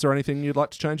 Catherine, is there anything you'd like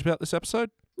to change about this episode?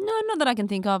 No, not that I can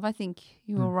think of. I think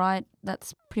you were right.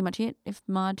 That's pretty much it. If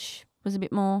Marge was a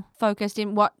bit more focused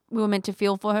in what we were meant to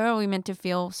feel for her, or we meant to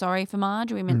feel sorry for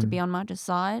Marge, or we meant to be on Marge's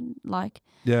side,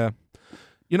 Yeah.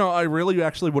 I really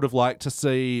actually would have liked to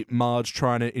see Marge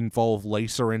trying to involve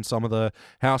Lisa in some of the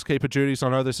housekeeper duties. I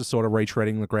know this is sort of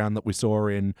retreading the ground that we saw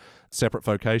in Separate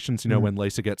Vocations, when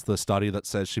Lisa gets the study that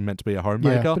says she's meant to be a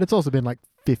homemaker. Yeah, but it's also been like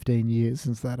 15 years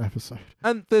since that episode.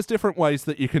 And there's different ways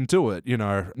that you can do it,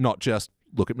 not just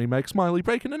look at me make smiley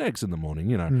bacon and eggs in the morning,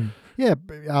 Yeah,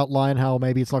 outline how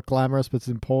maybe it's not glamorous, but it's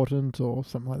important or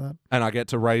something like that. And I get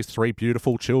to raise 3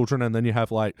 beautiful children, and then you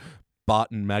have Bart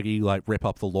and Maggie like rip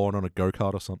up the lawn on a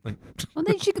go-kart or something. Well,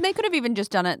 they could have even just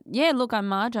done it. Yeah, look, I'm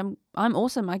Marge. I'm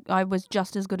awesome. I was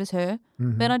just as good as her,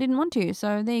 but I didn't want to.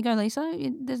 So there you go, Lisa.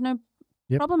 There's no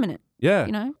problem in it. Yeah.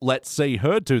 You know? Let's see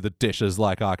her do the dishes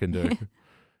like I can do.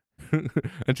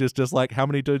 And she's just like, how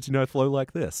many dudes you know flow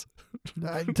like this?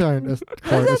 I don't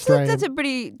quote Australian. That's a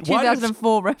pretty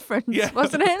 2004 reference,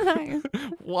 wasn't it?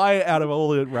 Like... Why out of all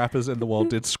the rappers in the world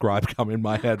did Scribe come in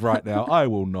my head right now? I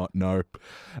will not know.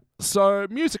 So,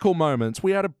 musical moments.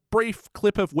 We had a brief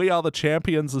clip of We Are the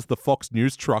Champions as the Fox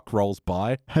News truck rolls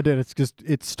by. And then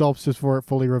it stops just before it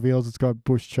fully reveals it's got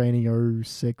Bush Cheney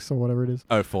 06 or whatever it is.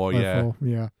 04, yeah.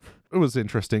 Yeah. It was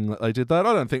interesting that they did that.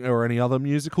 I don't think there were any other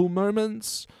musical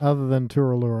moments. Other than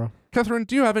Turalura. Catherine,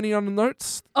 do you have any other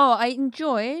notes? Oh, I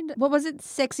enjoyed, what was it?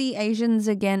 Sexy Asians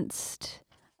against...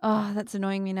 Oh, that's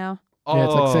annoying me now. Yeah,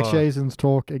 it's like sexy Asians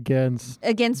talk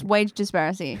against wage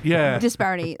disparity. Yeah.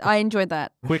 Disparity. I enjoyed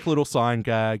that. Quick little sign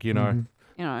gag, you know. Mm-hmm.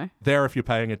 You know. There if you're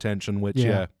paying attention, which,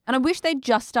 yeah. And I wish they'd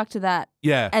just stuck to that.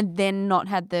 Yeah. And then not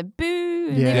had the boo,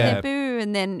 and then the boo,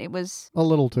 and then it was... a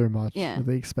little too much at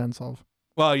the expense of.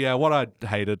 Well, yeah, what I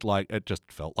hated, like, it just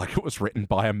felt like it was written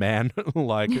by a man.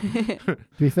 Like, to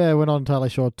be fair, we're not entirely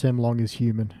sure Tim Long is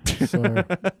human. So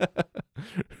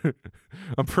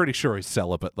I'm pretty sure he's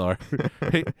celibate, though.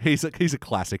 He's a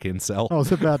classic incel. I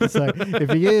was about to say,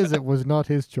 if he is, it was not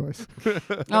his choice.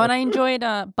 Oh, and I enjoyed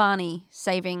Barney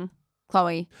saving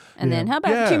Chloe. And then, how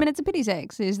about 2 minutes of pity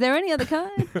sex? Is there any other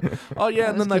kind? Oh, yeah,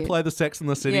 and then cute. they play the Sex and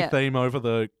the City theme over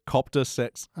the copter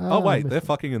sex. Oh, wait, they're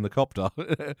fucking in the copter.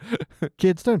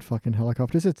 Kids, don't fuck in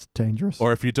helicopters. It's dangerous.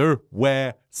 Or if you do,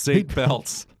 wear seat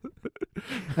belts.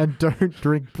 And don't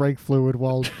drink brake fluid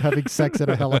while having sex in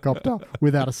a helicopter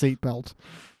without a seatbelt.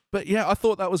 But yeah, I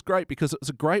thought that was great because it was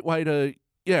a great way to...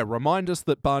 remind us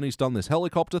that Barney's done this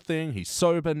helicopter thing. He's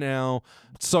sober now,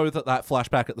 so that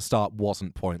flashback at the start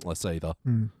wasn't pointless either.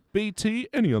 BT,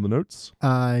 any other notes?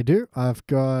 I do. I've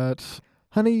got...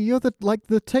 Honey, you're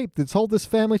the tape that's hold this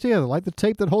family together, like the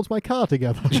tape that holds my car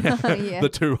together. The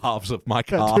two halves of my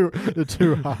car. The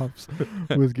two halves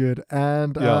was good.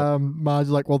 And Marge's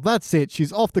like, well, that's it.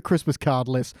 She's off the Christmas card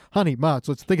list. Honey, Marge,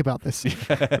 let's think about this.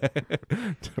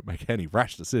 Don't make any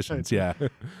rash decisions,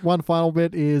 One final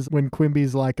bit is when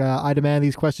Quimby's like, I demand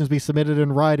these questions be submitted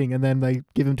in writing, and then they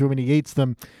give him to him and he eats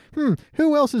them.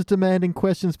 Who else is demanding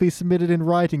questions be submitted in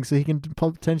writing so he can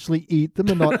potentially eat them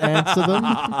and not answer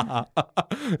them?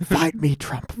 Fight me,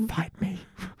 Trump. Fight me.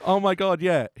 Oh my God,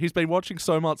 yeah. He's been watching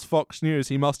so much Fox News,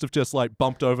 he must have just like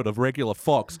bumped over to regular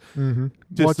Fox.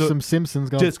 Watch some Simpsons.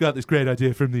 Just got this great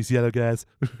idea from these yellow guys.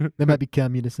 They might be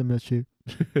communists, I'm not sure.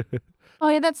 Oh,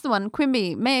 yeah, that's the one.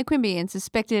 Quimby, Mayor Quimby and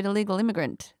suspected illegal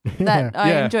immigrant.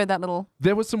 I enjoyed that little...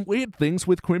 There were some weird things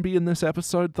with Quimby in this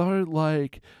episode, though,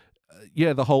 like...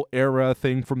 the whole error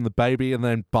thing from the baby, and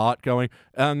then Bart going,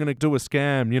 I'm going to do a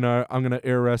scam, I'm going to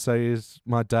error say he's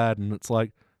my dad. And it's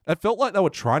like, it felt like they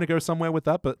were trying to go somewhere with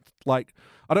that, but like,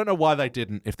 I don't know why they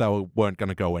didn't if they weren't going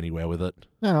to go anywhere with it.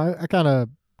 No, I kind of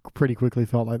pretty quickly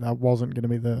felt like that wasn't going to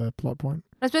be the plot point.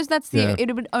 I suppose that's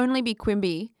it would only be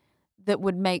Quimby that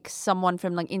would make someone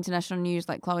from like international news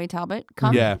like Chloe Talbot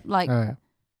come. Yeah. Like,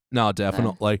 No,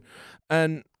 definitely.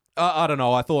 And I don't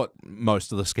know. I thought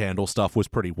most of the scandal stuff was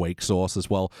pretty weak sauce as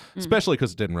well, especially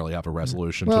because it didn't really have a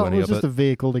resolution to any of it. Well, it was just a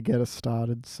vehicle to get us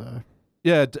started, so...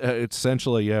 Yeah, it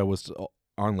essentially, it was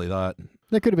only that.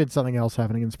 There could have been something else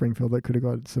happening in Springfield that could have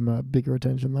got some bigger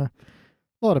attention, though.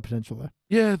 A lot of potential there.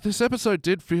 Yeah, this episode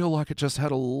did feel like it just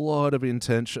had a lot of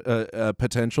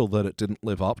potential that it didn't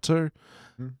live up to.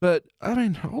 But, I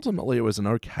mean, ultimately it was an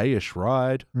okay-ish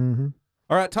ride. All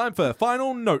right, time for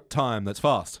Final Note time. That's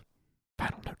fast.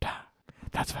 Final Note time.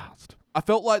 That's fast. I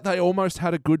felt like they almost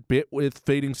had a good bit with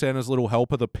feeding Santa's little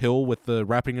helper the pill with the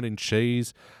wrapping it in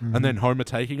cheese and then Homer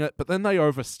taking it, but then they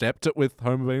overstepped it with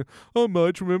Homer being, oh,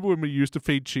 Marge, remember when we used to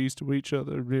feed cheese to each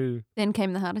other? Then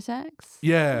came the heart attacks.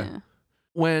 Yeah.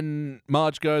 When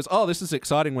Marge goes, oh, this is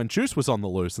exciting when Juice was on the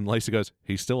loose, and Lisa goes,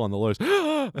 he's still on the loose.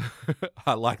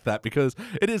 I like that because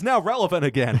it is now relevant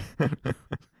again.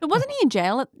 But wasn't he in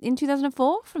jail in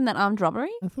 2004 from that armed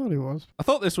robbery? I thought he was. I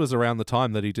thought this was around the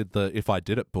time that he did the If I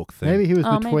Did It book thing. Maybe he was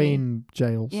between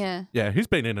jails. Yeah. Yeah, he's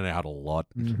been in and out a lot.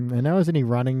 And now isn't he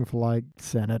running for, like,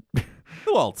 Senate? The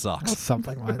world sucks. Or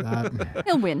something like that.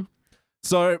 He'll win.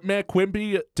 So Mayor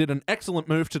Quimby did an excellent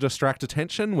move to distract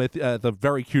attention with the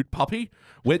very cute puppy,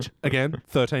 which, again,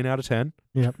 13 out of 10.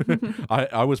 Yep.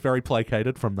 I was very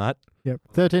placated from that. Yep.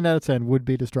 13 out of 10 would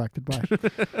be distracted by.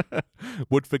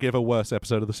 Would forgive a worse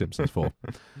episode of The Simpsons for.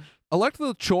 I liked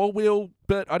the chore wheel,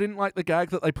 but I didn't like the gag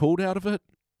that they pulled out of it.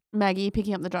 Maggie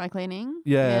picking up the dry cleaning.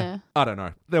 Yeah. I don't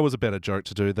know. There was a better joke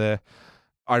to do there.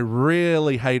 I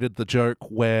really hated the joke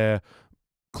where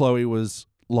Chloe was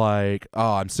like,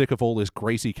 oh, I'm sick of all this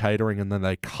greasy catering, and then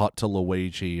they cut to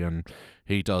Luigi and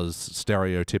he does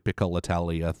stereotypical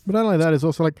Italia. But not only that, it's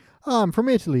also like, oh, I'm from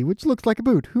Italy, which looks like a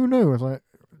boot. Who knows? Like,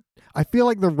 I feel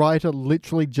like the writer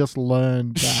literally just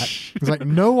learned that. It's like,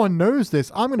 no one knows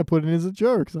this. I'm going to put it in as a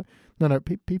joke. It's like, no,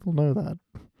 people know that.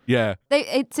 Yeah.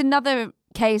 It's another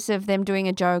case of them doing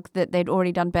a joke that they'd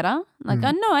already done better. Like,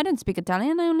 oh, no, I don't speak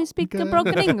Italian. I only speak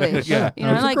broken English. Yeah. You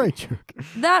know, It's like, a great joke.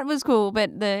 that was cool,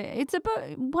 but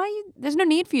there's no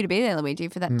need for you to be there, Luigi,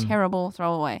 for that terrible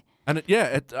throwaway. And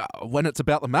when it's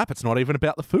about the map, it's not even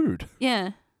about the food.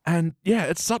 Yeah. And yeah,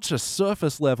 it's such a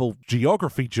surface level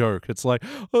geography joke. It's like,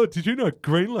 oh, did you know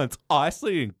Greenland's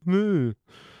icing?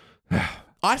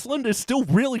 Iceland is still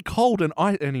really cold and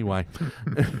anyway.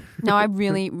 No, I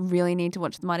really, really need to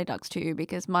watch The Mighty Ducks 2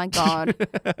 because, my God,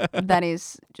 that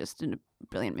is just a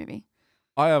brilliant movie.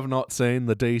 I have not seen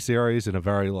the D series in a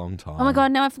very long time. Oh my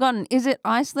God, now I've forgotten. Is it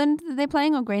Iceland that they're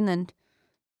playing or Greenland?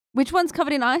 Which one's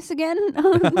covered in ice again?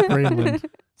 Greenland.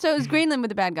 So it was Greenland with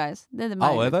the bad guys. They're the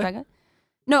bad are they? guys.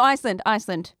 No, Iceland.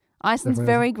 Iceland's Definitely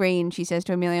very green, she says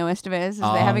to Emilio Estevez as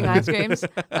they're having ice creams.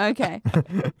 Okay.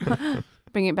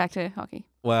 Bring it back to hockey.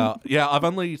 Well, yeah,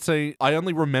 I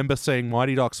only remember seeing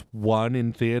Mighty Ducks 1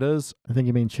 in theaters. I think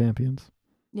you mean Champions.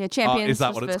 Yeah, Champions. Is that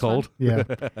was what the it's first one. called?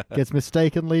 Yeah. Gets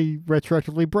mistakenly,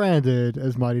 retroactively branded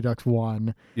as Mighty Ducks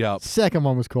 1. Yeah. Second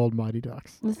one was called Mighty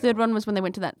Ducks. The third one was when they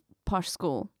went to that posh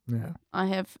school. Yeah. I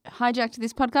have hijacked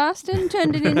this podcast and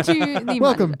turned it into the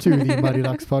Welcome to the Mighty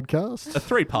Ducks podcast. A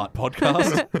 3-part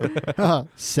podcast.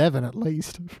 7 at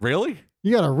least. Really?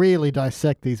 You got to really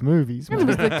dissect these movies, It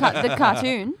was man. the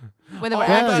cartoon where there were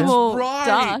that's actual right.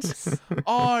 ducks.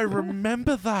 Oh, I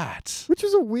remember that. Which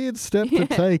is a weird step to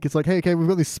take. It's like, hey, okay, we've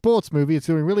got this sports movie. It's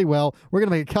doing really well. We're going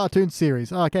to make a cartoon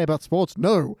series. Oh, okay, about sports?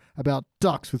 No, about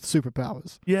ducks with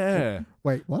superpowers. Yeah.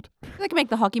 Wait, what? They can make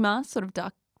the hockey mask sort of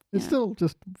duck. It's Yeah. still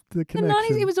just the The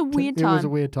connection. 90s, it was a weird It was a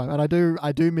time. weird time. And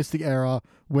I do miss the era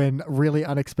when really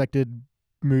unexpected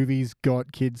movies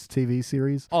got kids' TV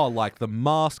series. Oh, like The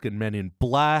Mask and Men in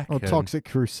Black. Or and- Toxic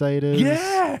Crusaders.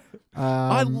 Yeah.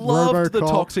 I loved the RoboCop.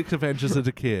 Toxic Avengers as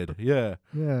a kid. Yeah.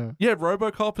 Yeah. Yeah,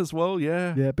 RoboCop as well,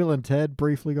 yeah. Yeah, Bill and Ted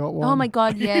briefly got one. Oh my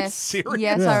God, Are you yes. serious?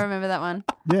 Yes, Yeah. I remember that one.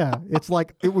 Yeah, it's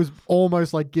like, it was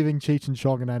almost like giving Cheech and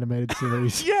Chong an animated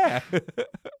series. Yeah.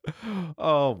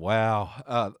 Oh,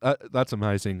 wow. That's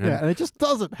amazing. And Yeah, and it just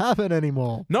doesn't happen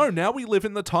anymore. no, now we live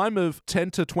in the time of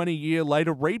 10 to 20 year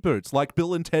later reboots, like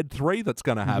Bill and Ted 3 that's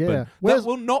going to happen. Yeah. That Where's-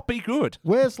 will not be good.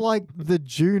 Where's like the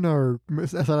Juno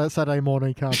Saturday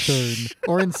morning cartoon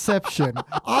or Inception?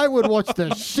 I would watch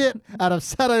the shit out of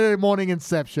Saturday morning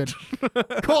Inception.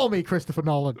 Call me Christopher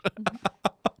Nolan.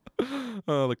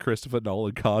 Oh, the Christopher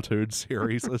Nolan cartoon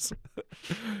series is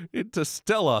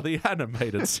Interstellar, the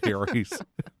animated series.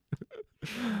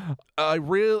 I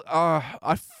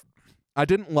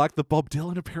didn't like the Bob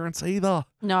Dylan appearance either.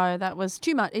 No, that was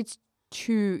too much. It's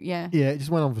too, yeah. Yeah, it just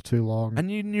went on for too long. And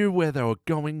you knew where they were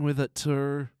going with it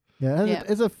too. Yeah, Yeah.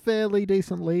 it's a fairly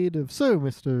decent lead of, so,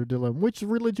 Mr. Dylan, which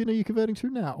religion are you converting to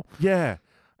now? Yeah.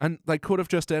 And they could have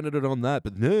just ended it on that,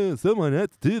 but no, someone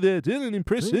had to do their Dylan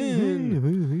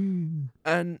impression.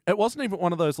 And it wasn't even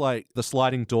one of those, like, the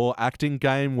sliding door acting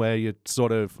game where you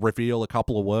sort of reveal a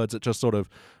couple of words. It just sort of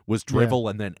was drivel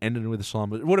and then ended with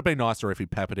some. It would have been nicer if he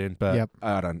peppered in, but Yep.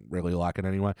 I don't really like it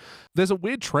anyway. There's a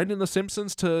weird trend in The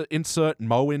Simpsons to insert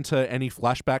Moe into any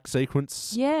flashback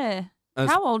sequence. Yeah.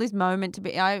 As- How old is Mo meant to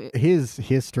be? His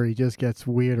history just gets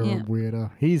weirder Yeah. and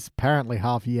weirder. He's apparently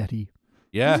half Yeti.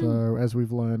 Yeah. So, as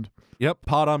we've learned. Yep,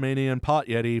 part Armenian, part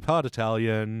Yeti, part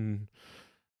Italian.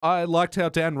 I liked how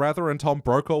Dan Rather and Tom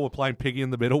Brokaw were playing Piggy in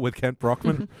the Middle with Kent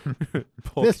Brockman.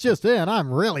 This just in,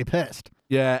 I'm really pissed.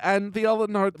 Yeah, and the other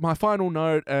note, my final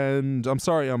note, and I'm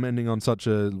sorry I'm ending on such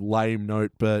a lame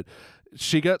note, but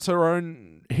she gets her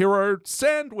own hero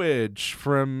sandwich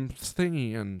from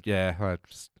Thingy, and yeah,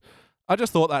 I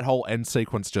just thought that whole end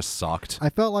sequence just sucked. I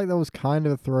felt like that was kind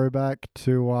of a throwback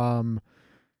to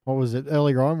what was it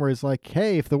earlier on, where it's like,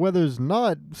 hey, if the weather's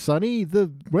not sunny,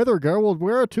 the weather girl will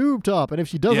wear a tube top, and if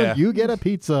she doesn't, Yeah. you get a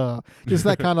pizza. Just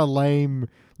that kind of lame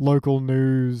local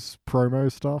news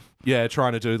promo stuff. Yeah,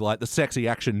 trying to do like the sexy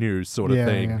action news sort of Yeah,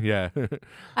 thing. Yeah.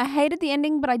 I hated the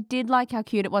ending, but I did like how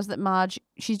cute it was that Marge,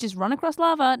 she's just run across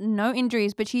lava, no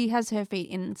injuries, but she has her feet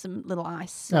in some little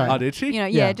ice. So, Oh, Oh, did she? you know,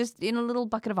 Yeah. just in a little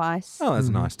bucket of ice. Oh, that's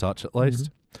a nice touch at least.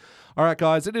 All right,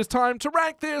 guys, it is time to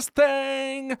rank this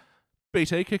thing.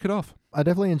 BT, kick it off. I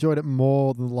definitely enjoyed it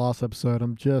more than the last episode.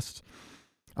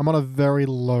 I'm on a very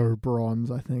low bronze,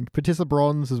 I think. Patissa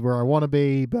bronze is where I want to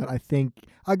be, but I think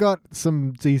I got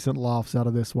some decent laughs out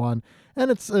of this one. And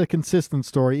it's a consistent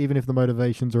story, even if the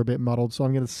motivations are a bit muddled, so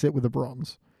I'm going to sit with a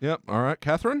bronze. Yep. All right,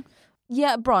 Catherine?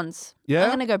 Yeah, bronze. Yeah? I'm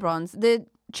going to go bronze. The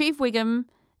Chief Wiggum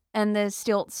and the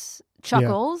Stilts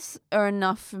chuckles are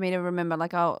enough for me to remember,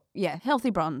 like, oh, yeah, healthy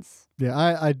bronze. Yeah,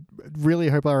 I really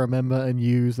hope I remember and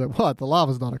use that, the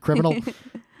lava's not a criminal.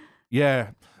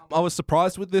 Yeah. I was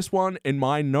surprised with this one. In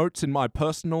my notes, in my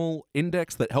personal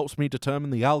index that helps me determine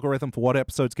the algorithm for what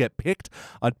episodes get picked,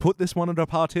 I'd put this one at a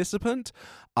participant.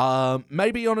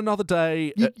 Maybe on another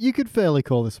day. You could fairly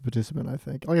call this a participant, I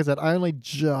think. Like I said, I only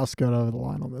just got over the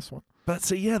line on this one. But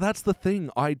see, yeah, that's the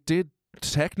thing. I did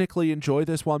technically enjoy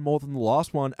this one more than the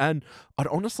last one, and I'd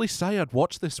honestly say I'd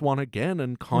watch this one again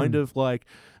and kind of like,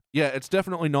 yeah, it's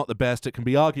definitely not the best. It can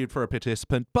be argued for a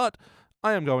participant, but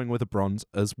I am going with a bronze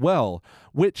as well,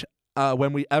 which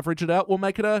when we average it out, we'll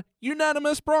make it a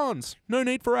unanimous bronze. No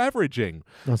need for averaging.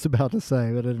 I was about to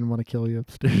say, but I didn't want to kill you,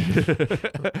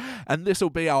 Steve. And this will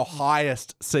be our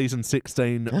highest season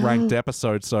 16 ranked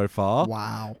episode so far.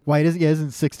 Wow. Wait,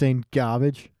 isn't 16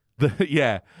 garbage?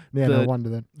 Yeah, no wonder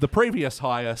then. The previous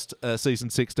highest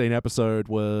season 16 episode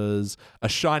was A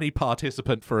Shiny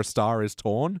Participant for a Star is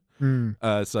Torn.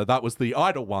 So that was the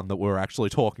idle one that we were actually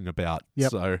talking about.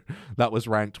 Yep. So that was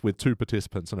ranked with 2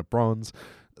 participants and a bronze.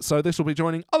 So this will be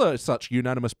joining other such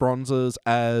unanimous bronzes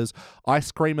as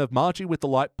Ice Cream of Margie with the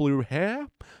light blue hair,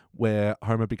 where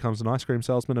Homer becomes an ice cream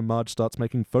salesman and Marge starts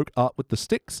making folk art with the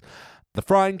sticks. The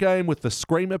Frying Game with the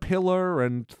Screamer Pillar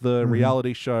and the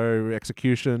reality show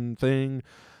execution thing.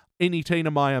 Eeny Teeny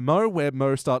Maya Mo, where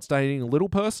Mo starts dating a little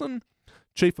person.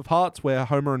 Chief of Hearts, where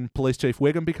Homer and Police Chief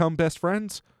Wiggum become best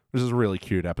friends. This is a really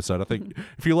cute episode. I think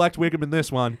if you liked Wiggum in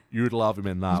this one, you'd love him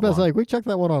in that I was about to say, can we check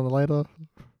that one on later?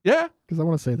 Yeah? Because I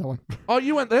want to see that one. Oh,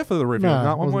 you weren't there for the review on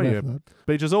that one, were you? For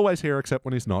Beach is always here except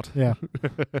when he's not. Yeah.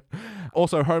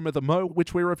 Also Homer the Mo,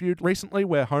 which we reviewed recently,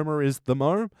 where Homer is the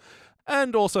Mo.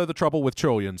 And also The Trouble with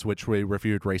Trillions, which we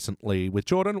reviewed recently with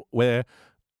Jordan, where,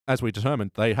 as we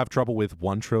determined, they have trouble with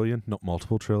 1 trillion, not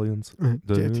multiple trillions.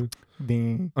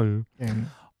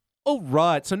 All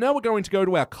right, so now we're going to go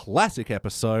to our classic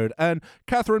episode. And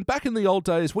Catherine, back in the old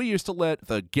days, we used to let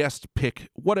the guest pick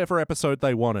whatever episode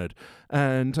they wanted.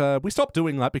 And we stopped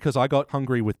doing that because I got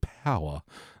hungry with power.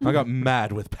 I got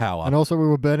mad with power. And also we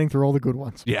were burning through all the good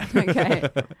ones. Yeah. Okay.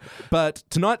 But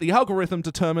tonight, the algorithm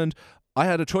determined I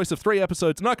had a choice of 3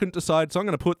 episodes and I couldn't decide, so I'm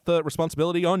going to put the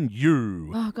responsibility on you.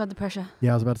 Oh, God, the pressure.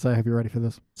 Yeah, I was about to say, I hope you're ready for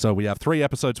this. So we have 3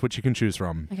 episodes which you can choose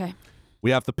from. Okay.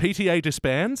 We have The PTA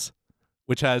Disbands,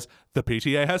 which has The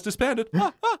PTA Has Disbanded.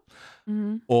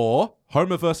 Or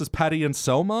Homer versus Patty and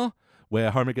Selma,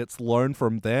 where Homer gets loan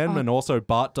from them, and also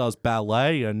Bart does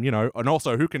ballet, and, you know, and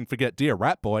also who can forget Dear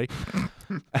Rat Boy?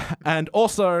 And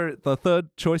also the third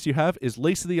choice you have is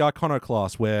Lisa the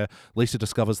Iconoclast, where Lisa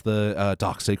discovers the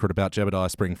dark secret about Jebediah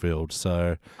Springfield.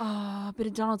 So, a bit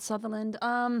of Donald Sutherland.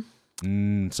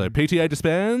 so PTA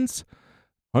Disbands,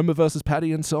 Homer versus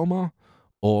Patty and Selma,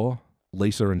 or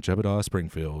Lisa and Jebediah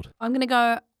Springfield. I'm going to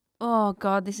go, oh,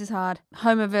 God, this is hard.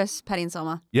 Homer versus Patty and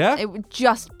Selma. Yeah? It would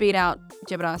just beat out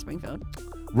Jebediah Springfield.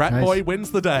 Rat Boy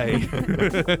wins the day.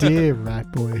 Dear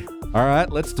Rat Boy. All right,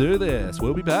 let's do this.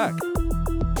 We'll be back.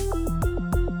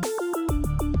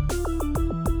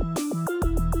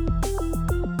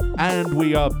 And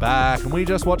we are back, and we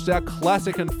just watched our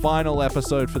classic and final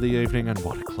episode for the evening, and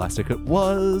what a classic it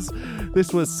was.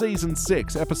 This was Season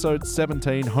 6, Episode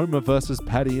 17, Homer vs.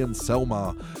 Patty and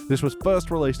Selma. This was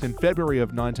first released in February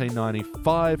of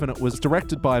 1995, and it was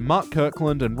directed by Mark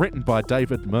Kirkland and written by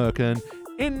David Merkin.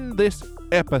 In this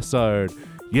episode,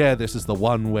 yeah, this is the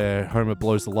one where Homer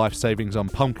blows the life savings on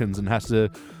pumpkins and has to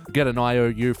get an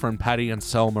IOU from Patty and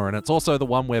Selma. And it's also the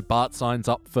one where Bart signs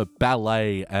up for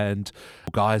ballet. And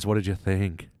guys, what did you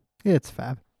think? It's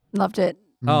fab. Loved it.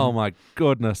 Oh my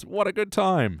goodness, what a good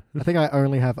time. I think I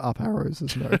only have up arrows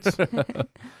as notes.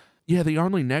 Yeah, the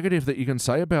only negative that you can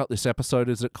say about this episode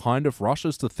is it kind of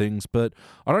rushes to things, but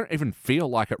I don't even feel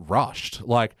like it rushed.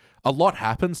 Like, a lot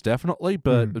happens, definitely,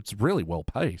 but it's really well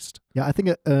paced. Yeah, I think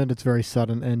it earned its very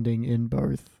sudden ending in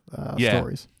both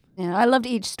stories. Yeah, I loved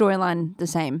each storyline the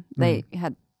same. They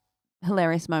had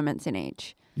hilarious moments in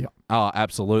each. Yeah. Oh,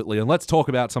 absolutely. And let's talk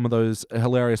about some of those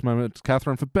hilarious moments.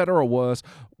 Catherine, for better or worse,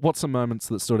 what's some moments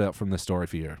that stood out from this story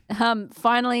for you?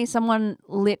 Finally, someone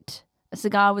lit a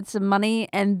cigar with some money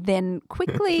and then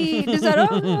quickly decided,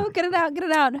 oh, get it out, get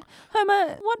it out.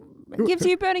 Homer, what gives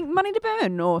you money to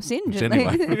burn or singe?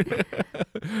 Anyway.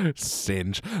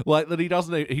 Singe. Like that he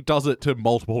does it to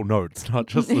multiple notes, not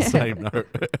just the same note.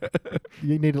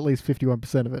 You need at least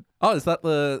 51% of it. Oh, is that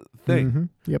the thing?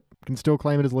 Mm-hmm. Yep. Can still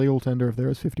claim it as legal tender if there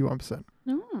is 51%.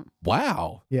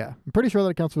 Wow. Yeah. I'm pretty sure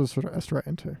that counts as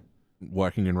Australian too.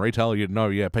 Working in retail, you'd know,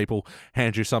 people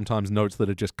hand you sometimes notes that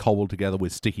are just cobbled together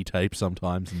with sticky tape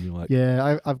sometimes, and you're like...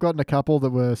 Yeah, I've gotten a couple that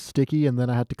were sticky, and then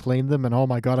I had to clean them, and oh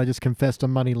my God, I just confessed to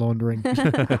money laundering.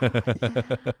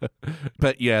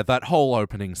 But yeah, that whole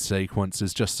opening sequence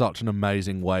is just such an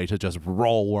amazing way to just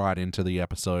roll right into the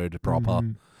episode proper.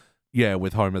 Mm-hmm. Yeah,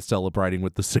 with Homer celebrating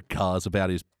with the cigars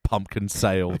about his pumpkin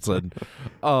sales and...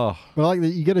 oh. But I like that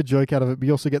you get a joke out of it, but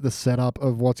you also get the setup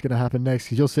of what's going to happen next,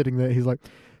 because you're sitting there, he's like...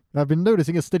 I've been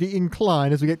noticing a steady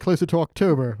incline as we get closer to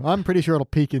October. I'm pretty sure it'll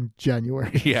peak in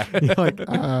January. Yeah. You're like,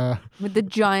 With the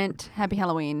giant Happy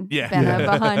Halloween Yeah.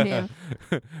 banner behind him.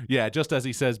 Yeah, just as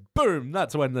he says, boom,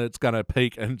 that's when it's going to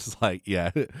peak. And it's like,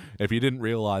 yeah, if you didn't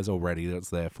realize already, that's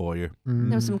there for you.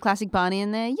 There was some classic Barney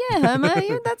in there. Yeah,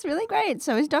 Homer, that's really great.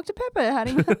 So is Dr. Pepper. How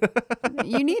do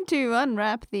you need to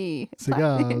unwrap the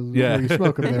cigars. Yeah. You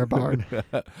smoke them there, Bard.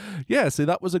 Yeah, see,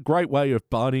 that was a great way of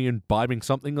Barney imbibing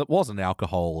something that wasn't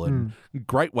alcohol, and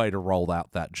great way to roll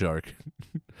out that joke.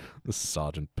 The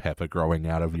Sergeant Pepper growing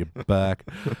out of your back.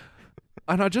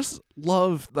 And I just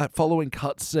love that following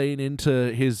cutscene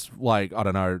into his, like, I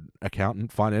don't know,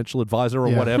 accountant, financial advisor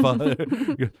or whatever.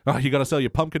 You got to sell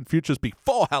your pumpkin futures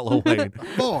before Halloween.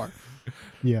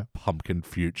 Yeah. Pumpkin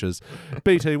futures.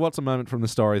 BT, what's a moment from the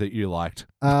story that you liked?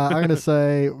 I'm going to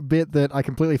say a bit that I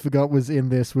completely forgot was in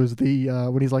this was the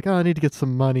when he's like, I need to get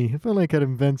some money. If only I could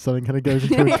invent something, kind of goes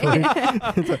into a dream.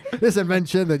 It's like, this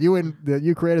invention that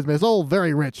you created is all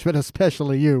very rich, but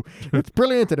especially you. It's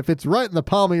brilliant, and it fits right in the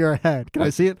palm of your hand. Can I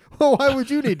see it? Oh, why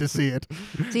would you need to see it?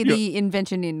 See the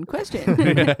invention in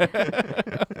question.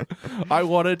 I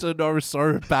wanted to know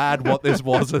so bad what this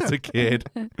was as a kid.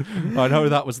 I know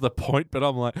that was the point, but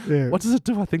I'm like, what does it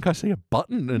do? I think I see a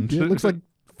button. And it looks like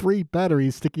 3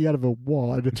 batteries sticking out of a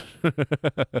wad. It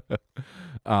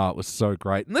was so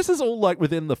great. And this is all like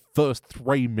within the first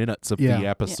 3 minutes of the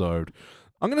episode.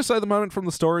 I'm going to say the moment from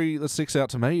the story that sticks out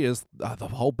to me is the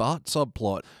whole Bart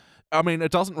subplot. I mean,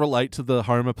 it doesn't relate to the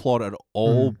Homer plot at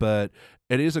all, but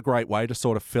it is a great way to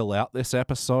sort of fill out this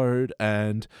episode,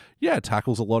 and it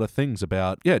tackles a lot of things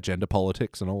about gender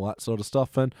politics and all that sort of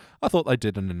stuff, and I thought they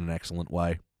did it in an excellent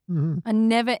way. I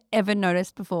never ever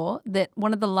noticed before that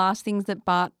one of the last things that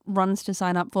Bart runs to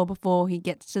sign up for before he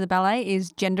gets to the ballet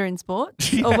is gender in sport.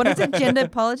 Or what is it? Gender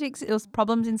politics or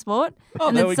problems in sport.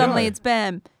 And then suddenly it's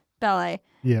bam, ballet.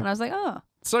 Yeah. And I was like, oh.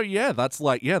 So that's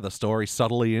like, the story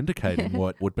subtly indicating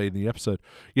what would be in the episode.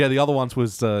 Yeah, the other ones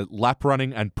was lap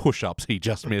running and push-ups he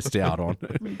just missed out on.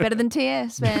 Better than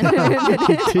TS, man.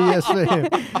 TS, man.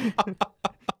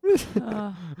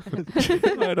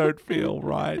 I don't feel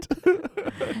right.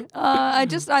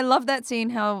 I love that scene,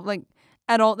 how like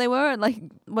adult they were, and like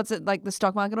what's it, like the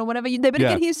stock market or whatever, they better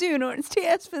get here soon or it's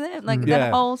TS for them. Like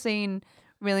that whole scene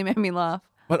really made me laugh.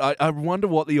 But I wonder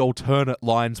what the alternate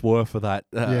lines were for that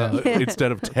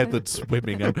instead of tethered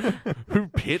swimming. And who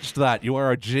pitched that? You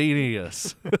are a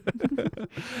genius.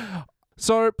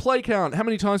 So, play count. How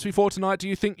many times before tonight do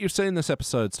you think you've seen this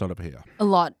episode, Stop Here? A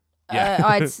lot.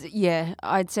 Yeah.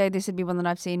 I'd say this would be one that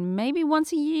I've seen maybe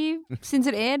once a year since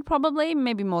it aired, probably.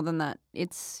 Maybe more than that.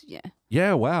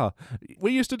 Yeah, wow.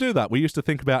 We used to do that. We used to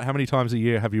think about how many times a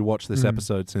year have you watched this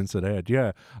episode since it aired.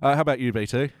 Yeah. How about you,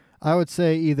 BT? I would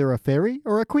say either a fairy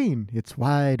or a queen. It's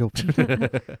wide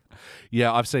open.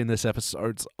 Yeah, I've seen this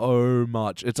episode so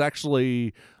much. It's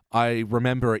actually, I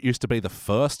remember it used to be the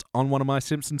first on one of my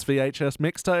Simpsons VHS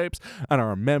mixtapes, and I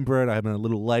remember it. I had a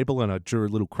little label, and I drew a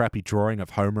little crappy drawing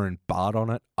of Homer and Bart on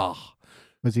it. Oh.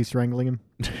 Was he strangling him?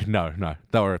 No.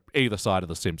 They were either side of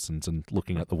the Simpsons and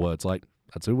looking at the words like,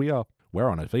 that's who we are. We're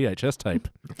on a VHS tape.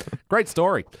 Great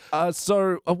story.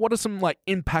 So what are some like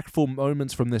impactful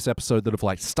moments from this episode that have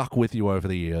like stuck with you over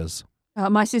the years?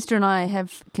 My sister and I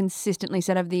have consistently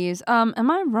said over the years,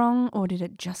 am I wrong or did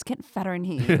it just get fatter in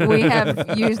here? We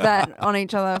have used that on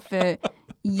each other for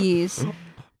years.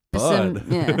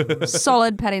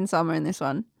 Solid Patty and Selma in this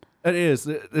one. It is.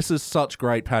 This is such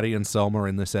great Patty and Selma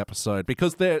in this episode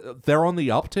because they're on the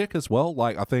uptick as well.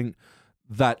 Like I think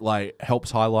that like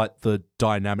helps highlight the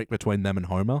dynamic between them and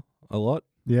Homer a lot.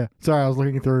 Yeah. Sorry, I was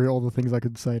looking through all the things I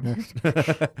could say next.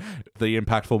 The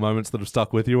impactful moments that have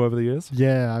stuck with you over the years?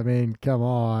 Yeah, I mean, come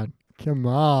on. Where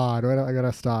do I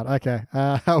gotta start? Okay.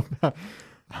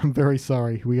 I'm very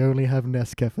sorry. We only have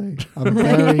Nescafe. I'm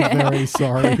very, very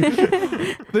sorry.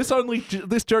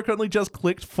 This joke only just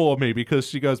clicked for me because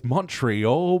she goes,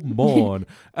 Montreal Morn.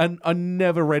 And I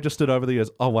never registered over the years,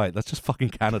 oh, wait, that's just fucking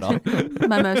Canada.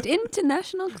 My most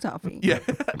international coffee. Yeah.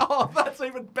 Oh, that's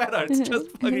even better. It's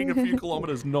just fucking a few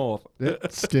kilometers north.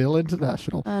 It's still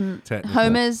international.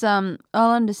 Homer's, I'll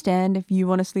understand if you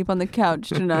want to sleep on the couch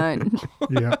tonight.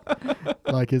 Yeah.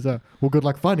 Like well, good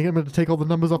luck finding it. I'm going to take all the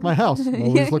numbers off my house.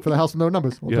 We'll just look for the house with no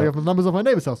numbers. We'll take off the numbers off my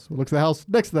neighbor's house. We'll look for the house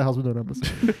next to the house with no numbers.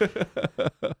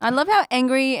 I love how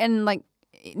angry and like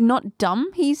not dumb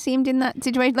he seemed in that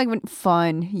situation. Like, went,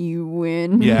 fine, you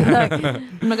win. Yeah. Like,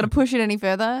 I'm not going to push it any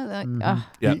further. Like,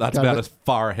 Yeah, that's about as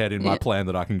far ahead in my plan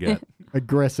that I can get.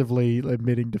 Aggressively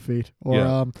admitting defeat. Or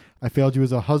Yeah. I failed you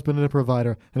as a husband and a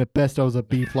provider, and at best I was a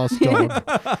B+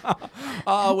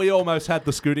 dog. We almost had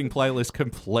the scooting playlist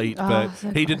complete, but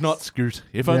so he did close. not scoot.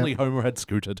 If only Homer had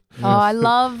scooted. Oh, I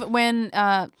love when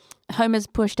Homer's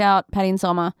pushed out Patty and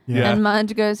Selma, Yeah. and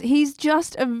Marge goes, he's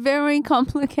just a very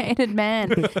complicated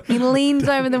man. He leans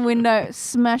over the window,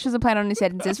 smashes a plate on his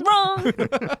head and says, wrong.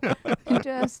 And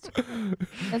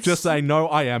Just saying, no,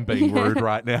 I am being rude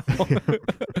right now.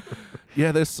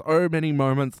 Yeah, there's so many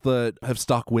moments that have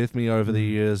stuck with me over the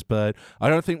years, but I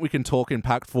don't think we can talk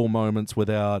impactful moments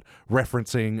without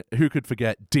referencing, who could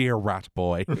forget, Dear Rat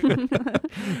Boy.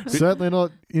 Certainly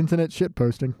not internet shit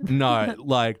posting. No,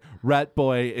 like, Rat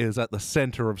Boy is at the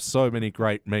center of so many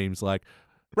great memes, like,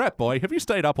 Rat Boy, have you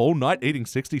stayed up all night eating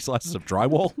 60 slices of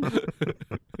drywall?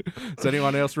 Does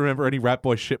anyone else remember any Rat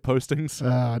Boy shit postings?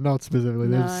 Not specifically.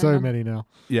 No, There's so no. many now.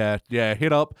 Yeah,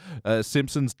 hit up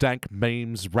Simpsons dank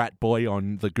memes, Rat Boy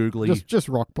on the googly. Just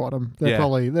rock bottom. They're Yeah.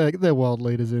 probably they're world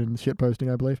leaders in shit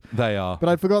posting, I believe. They are. But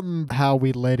I'd forgotten how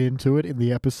we led into it in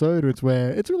the episode. It's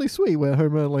really sweet where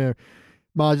Homer,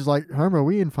 Marge is like, Homer, are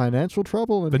we in financial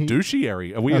trouble? And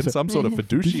Fiduciary. Are we in some sort of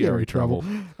fiduciary trouble?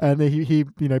 And then he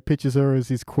pitches her as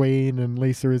his queen and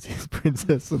Lisa as his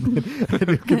princess, and then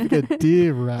he can get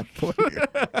Dear Rat Boy.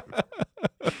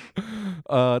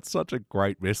 It's such a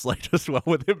great mislead as well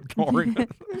with him drawing it.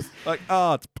 Like,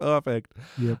 it's perfect.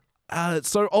 Yep.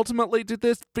 So ultimately, did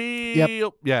this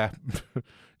feel... Yep.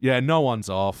 Yeah, no one's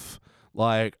off.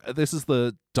 Like, this is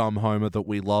the dumb Homer that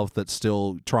we love that's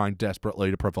still trying desperately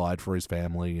to provide for his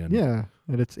family. And Yeah,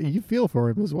 and you feel for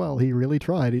him as well. He really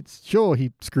tried. It's sure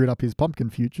he screwed up his pumpkin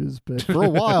futures, but for a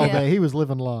while there, he was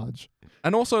living large.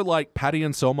 And also, like, Patty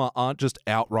and Selma aren't just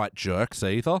outright jerks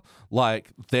either. Like,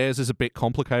 theirs is a bit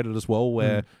complicated as well,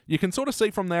 where you can sort of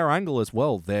see from their angle as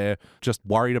well. They're just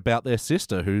worried about their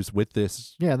sister who's with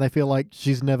this. Yeah, and they feel like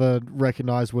she's never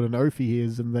recognized what an oaf he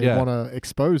is, and they want to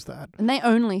expose that. And they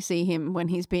only see him when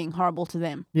he's being horrible to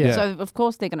them. Yeah. So, of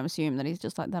course, they're going to assume that he's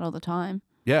just like that all the time.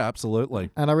 Yeah, absolutely.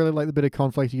 And I really like the bit of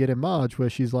conflict you get in Marge where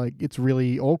she's like, it's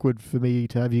really awkward for me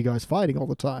to have you guys fighting all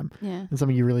the time. Yeah. And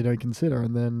something you really don't consider.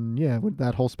 And then, with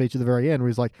that whole speech at the very end where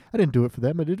he's like, I didn't do it for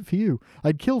them. I did it for you.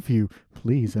 I'd kill for you.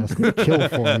 Please ask me to kill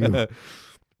for you.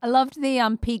 I loved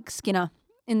the Peak Skinner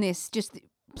in this, just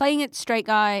playing it straight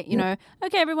guy, you know,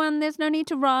 okay, everyone, there's no need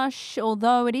to rush,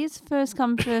 although it is first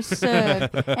come, first serve,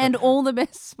 and all the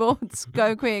best sports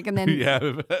go quick, and then...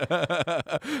 Yeah.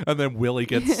 And then Willie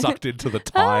gets sucked into the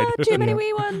tide. Too many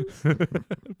wee ones.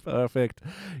 Perfect.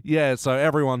 Yeah, so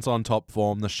everyone's on top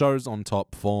form. The show's on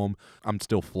top form. I'm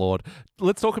still floored.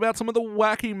 Let's talk about some of the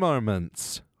wacky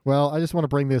moments. Well, I just want to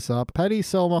bring this up. Patty,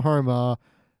 Selma, Homer,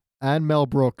 and Mel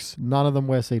Brooks, none of them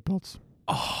wear seatbelts.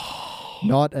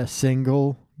 Not a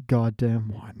single goddamn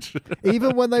one.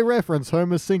 Even when they reference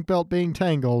Homer's sink belt being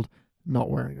tangled, not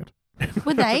wearing it.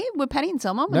 Were Patty and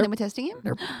Selma when they were testing him?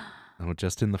 Nope. Oh,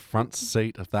 just in the front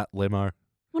seat of that limo.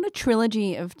 What a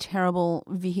trilogy of terrible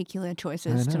vehicular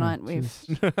choices tonight.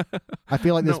 I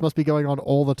feel like this must be going on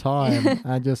all the time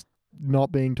and just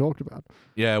not being talked about.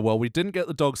 Yeah, well, we didn't get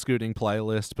the dog scooting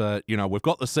playlist, but, we've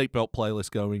got the seatbelt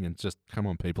playlist going, and just come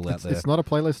on, people out there. It's not a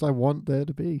playlist I want there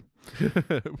to be.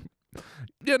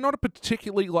 Yeah, not a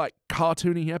particularly,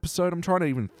 cartoony episode. I'm trying to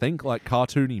even think,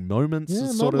 cartoony moments.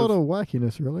 Yeah, not a lot of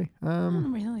wackiness, really.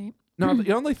 Not really. No,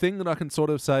 the only thing that I can sort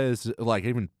of say is,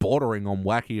 even bordering on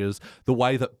wacky is the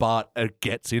way that Bart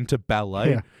gets into ballet.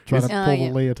 Yeah, trying to pull the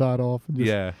leotard off. And just,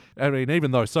 Yeah. I mean,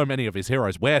 even though so many of his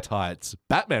heroes wear tights,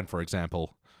 Batman, for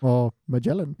example. Or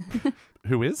Magellan.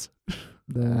 Who is?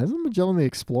 Isn't Magellan the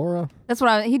explorer? That's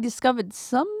what he discovered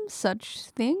some such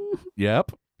thing.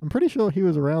 Yep. I'm pretty sure he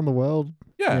was around the world.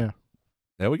 Yeah.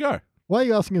 There we go. Why are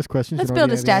you asking us questions? Let's You build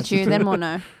don't a know the answers statue, to? then we'll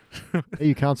know.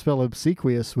 You can't spell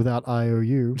obsequious without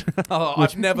IOU.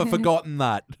 I've never forgotten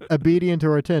that. Obedient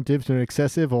or attentive to an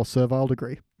excessive or servile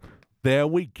degree. There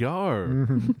we go.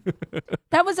 Mhm.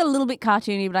 That was a little bit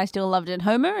cartoony, but I still loved it.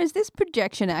 Homer, is this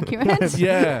projection accurate?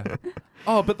 Yeah.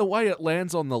 Oh, but the way it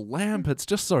lands on the lamp, it's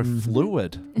just so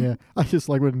fluid. Yeah, I just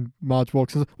like when Marge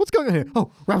walks in. What's going on here?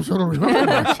 Oh,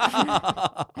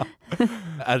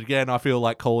 Again, I feel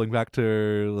like calling back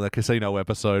to the casino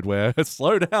episode where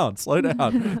slow down,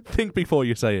 think before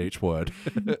you say each word.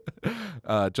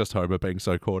 Just Homer being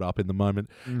so caught up in the moment.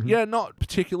 Yeah, not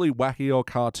particularly wacky or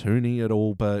cartoony at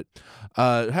all, but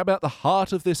how about the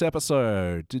heart of this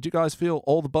episode? Did you guys feel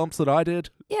all the bumps that I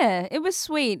did? Yeah, it was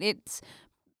sweet. It's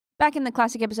back in the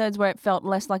classic episodes where it felt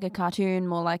less like a cartoon,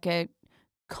 more like a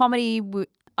comedy.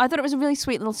 I thought it was a really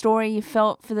sweet little story. You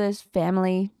felt for this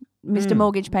family, Mr.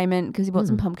 Mortgage Payment, because he bought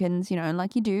some pumpkins, and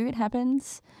like you do, it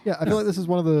happens. Yeah, I feel like this is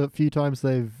one of the few times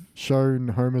they've shown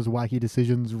Homer's wacky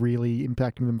decisions really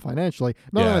impacting them financially.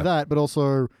 Not only that, but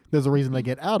also there's a reason they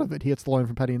get out of it. He gets the loan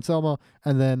from Patty and Selma,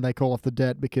 and then they call off the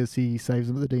debt because he saves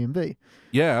them at the DMV.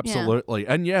 Yeah, absolutely.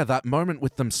 And that moment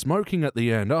with them smoking at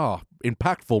the end,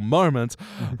 impactful moments.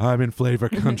 I'm in flavor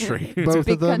country. Both It's a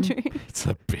big of them. country. It's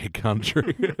a big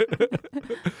country.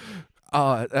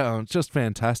 Just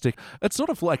fantastic. It's sort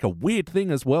of like a weird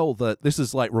thing as well that this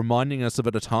is like reminding us of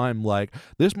at a time like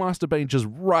this must have been just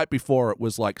right before it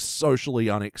was like socially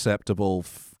unacceptable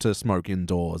to smoke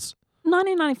indoors.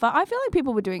 1995. I feel like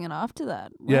people were doing it after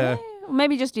that. Yeah. Or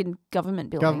maybe just in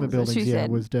government buildings. Government as buildings, she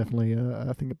said. was definitely,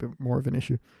 I think, a bit more of an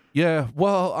issue. Yeah,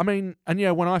 well, I mean, and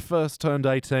when I first turned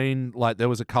 18, like there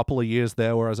was a couple of years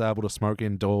there where I was able to smoke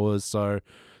indoors, so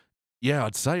yeah,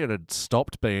 I'd say it had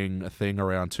stopped being a thing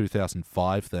around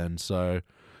 2005 then, so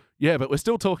yeah, but we're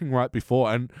still talking right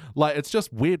before, and like it's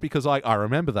just weird because I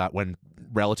remember that when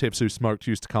relatives who smoked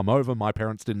used to come over, my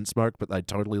parents didn't smoke, but they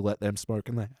totally let them smoke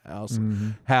in the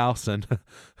house, and I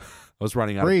was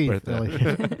running out Breathe, of breath there.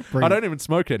 Ellie. Breathe. I don't even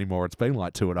smoke anymore. It's been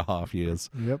like 2.5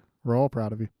 years. Yep, we're all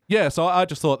proud of you. Yeah, so I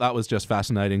just thought that was just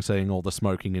fascinating seeing all the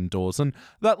smoking indoors, and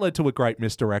that led to a great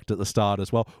misdirect at the start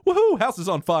as well. Woohoo, house is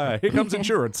on fire. Here comes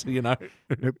insurance, Nope,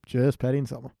 just Patty and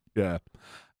Selma. Yeah.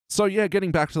 So yeah,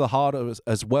 getting back to the heart of it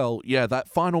as well, yeah, that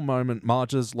final moment,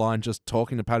 Marge's line just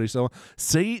talking to Patty Selma.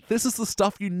 See, this is the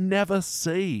stuff you never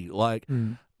see. Like,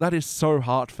 that is so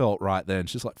heartfelt right there. And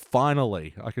she's like,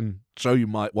 finally, I can show you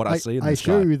what I see in this I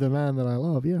show guy. you the man that I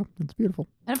love. Yeah, it's beautiful.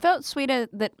 And it felt sweeter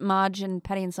that Marge and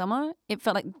Patty and Selma, it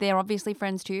felt like they're obviously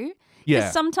friends too. Yeah.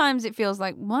 Because sometimes it feels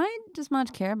like, why does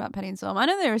Marge care about Patty and Selma? I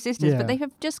know they're her sisters, but they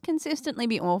have just consistently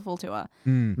been awful to her.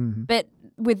 But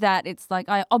with that, it's like,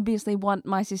 I obviously want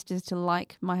my sisters to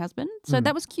like my husband. So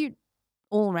that was cute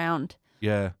all round.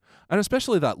 Yeah. And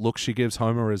especially that look she gives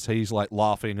Homer as he's like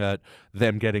laughing at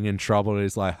them getting in trouble.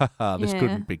 He's like, haha, this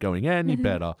couldn't be going any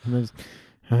better.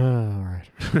 All right.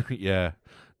 Yeah.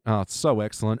 Oh, it's so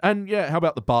excellent. And yeah, how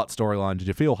about the Bart storyline? Did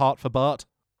you feel heart for Bart?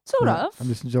 Sort of. I'm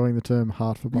just enjoying the term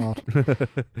heart for Bart.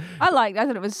 I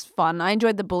thought it was fun. I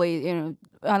enjoyed the bully.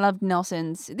 I loved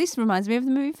Nelson's. This reminds me of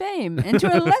the movie Fame, and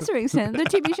to a lesser extent, the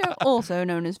TV show also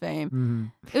known as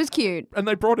Fame. It was cute. And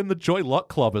they brought in the Joy Luck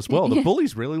Club as well. The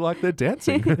bullies really like their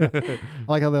dancing. I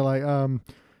like how they're like,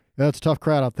 yeah, it's a tough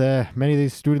crowd out there. Many of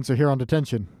these students are here on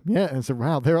detention. Yeah, and so,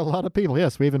 wow, there are a lot of people.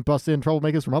 Yes, we even bust in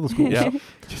troublemakers from other schools. Yeah.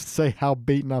 Just to say how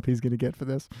beaten up he's going to get for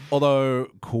this. Although,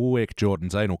 quick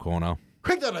Jordan's anal corner.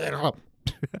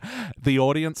 The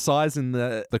audience size in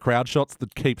the crowd shots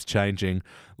that keeps changing.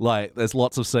 Like, there's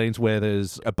lots of scenes where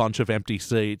there's a bunch of empty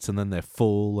seats and then they're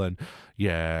full, and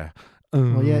yeah.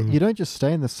 Well, yeah, you don't just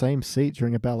stay in the same seat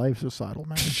during a ballet recital,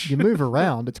 man. You move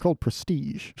around. It's called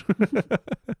prestige.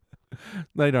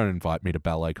 They don't invite me to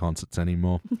ballet concerts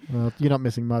anymore. Well, you're not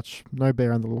missing much. No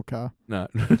bear in the little car. No.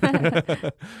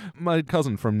 My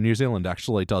cousin from New Zealand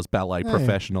actually does ballet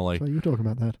professionally. So you're talking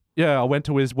about that. Yeah, I went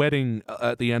to his wedding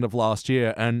at the end of last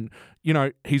year, and,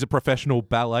 he's a professional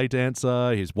ballet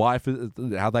dancer. His wife,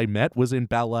 how they met was in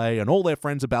ballet, and all their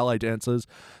friends are ballet dancers.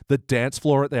 The dance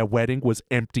floor at their wedding was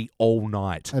empty all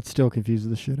night. That still confuses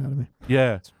the shit out of me.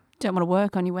 Yeah. Don't want to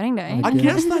work on your wedding day. I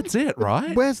guess that's it,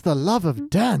 right? Where's the love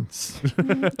of dance?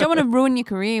 Don't want to ruin your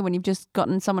career when you've just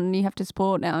gotten someone you have to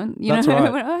support now. That's right.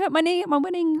 I hurt my knee at my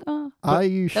wedding. Oh. Are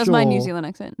you sure? That was my New Zealand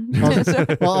accent.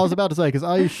 Well, I was about to say, because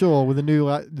are you sure with a New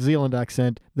Zealand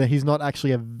accent that he's not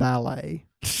actually a valet?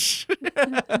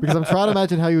 Because I'm trying to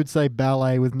imagine how you would say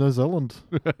ballet with New Zealand.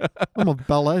 I'm a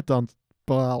ballet dancer.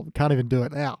 Well, can't even do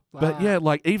it now. But yeah,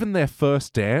 like even their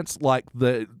first dance, like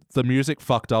the music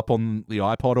fucked up on the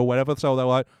iPod or whatever, so they're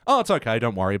like, oh, it's okay,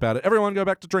 don't worry about it. Everyone go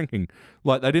back to drinking.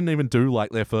 Like they didn't even do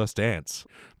like their first dance.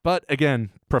 But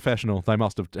again, professional. They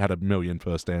must have had a million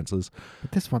first dances.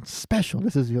 But this one's special.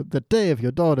 This is the day of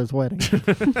your daughter's wedding.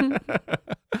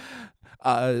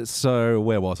 So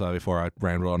where was I before I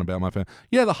rambled on about my family?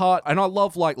 Yeah, the heart. And I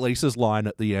love like Lisa's line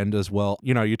at the end as well.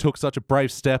 You know, you took such a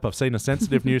brave step. I've seen a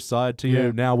sensitive new side to you.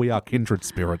 Yeah. Now we are kindred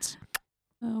spirits.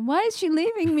 Why is she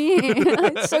leaving me?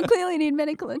 I so clearly need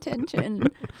medical attention.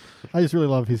 I just really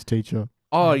love his teacher.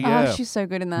 Oh, yeah. Oh, she's so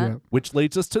good in that. Yeah. Which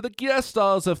leads us to the guest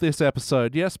stars of this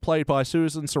episode. Yes, played by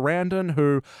Susan Sarandon,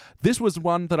 who this was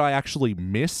one that I actually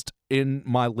missed in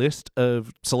my list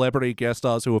of celebrity guest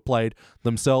stars who have played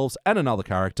themselves and another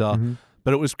character. Mm-hmm.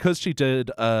 But it was because she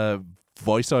did a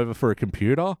voiceover for a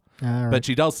computer. Right. But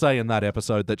she does say in that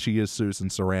episode that she is Susan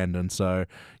Sarandon. So,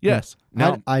 yes.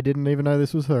 Now, I didn't even know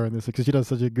this was her in this because she does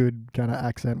such a good kind of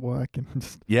accent work and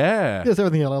just yeah. yes,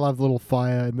 everything. I love the little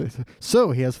fire in this.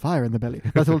 So he has fire in the belly.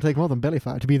 That will take more than belly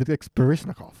fire to be the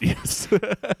ex-Baryshnikov. Yes.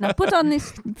 Now put on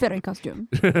this fairy costume.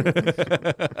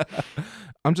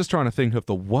 I'm just trying to think of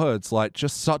the words, like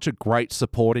just such a great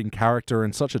supporting character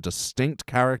and such a distinct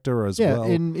character as well.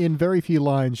 Yeah, in very few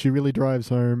lines, she really drives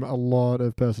home a lot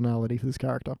of personality for this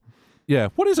character. Yeah,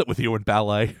 what is it with you and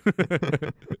ballet?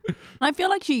 I feel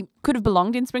like she could have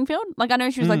belonged in Springfield. Like, I know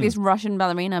she was like this Russian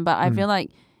ballerina, but I feel like,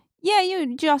 yeah,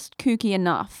 you're just kooky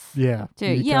enough. Yeah.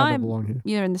 I belong here.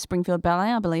 You're in the Springfield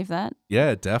Ballet, I believe that.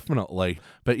 Yeah, definitely.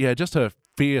 But yeah, just her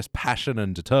fierce passion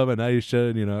and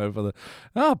determination, you know, for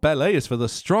the ballet is for the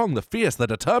strong, the fierce, the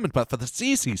determined, but for the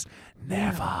sissies,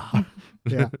 never.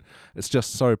 Yeah. It's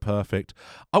just so perfect.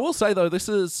 I will say though, this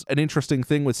is an interesting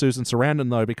thing with Susan Sarandon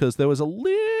though, because there was a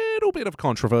little bit of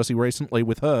controversy recently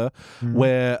with her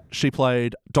where she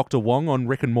played Dr. Wong on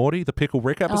Rick and Morty, the Pickle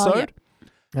Rick episode.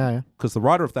 Yeah. Because the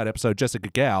writer of that episode, Jessica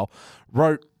Gao,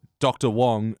 wrote Dr.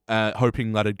 Wong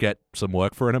hoping that it'd get some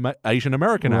work for an Asian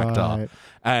American actor.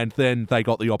 And then they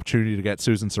got the opportunity to get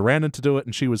Susan Sarandon to do it,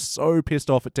 and she was so pissed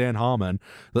off at Dan Harmon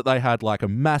that they had like a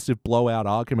massive blowout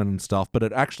argument and stuff, but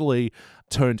it actually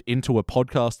turned into a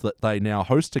podcast that they now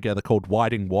host together called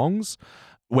Whiting Wongs,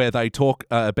 where they talk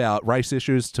about race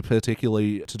issues,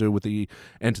 particularly to do with the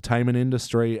entertainment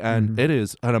industry, and it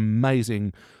is an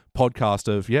amazing podcast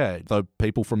of, the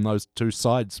people from those two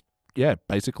sides,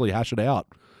 basically hash it out.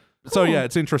 Cool. So,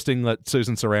 it's interesting that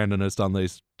Susan Sarandon has done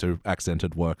these two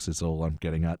accented works is all I'm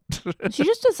getting at. She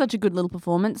just does such a good little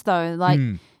performance, though. Like,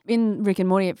 in Rick and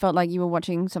Morty, it felt like you were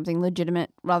watching something legitimate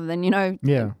rather than,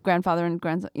 grandfather and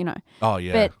grandson, Oh,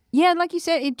 yeah. But, like you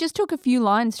said, it just took a few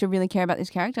lines to really care about this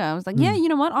character. I was like, you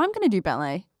know what? I'm going to do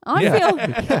ballet.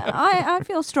 I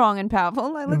feel strong and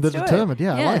powerful. Like, let's do determined. it.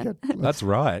 I like it. That's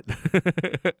right.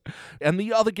 And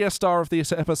the other guest star of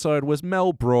this episode was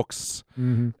Mel Brooks.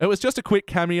 It was just a quick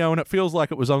cameo, and it feels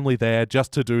like it was only there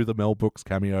just to do the Mel Brooks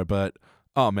cameo, but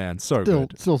oh man,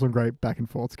 good. Still some great back and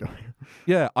forths going.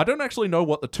 Yeah, I don't actually know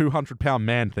what the 200-pound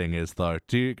man thing is, though.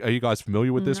 Are you guys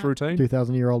familiar with this routine?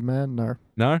 2,000-year-old man? No.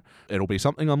 No? It'll be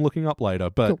something I'm looking up later,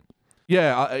 but... Cool.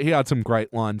 Yeah, he had some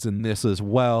great lines in this as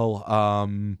well.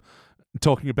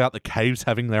 Talking about the caves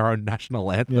having their own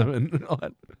national anthem and all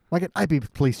that. Like, I be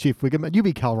police chief Wiggum, you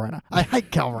be Cal Reiner. I hate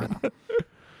Cal Reiner.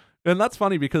 And that's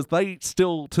funny because they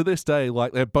still, to this day,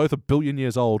 like they're both 1 billion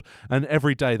years old, and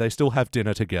every day they still have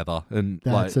dinner together. And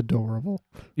that's adorable.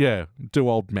 Yeah, do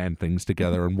old man things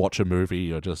together and watch a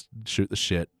movie or just shoot the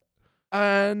shit.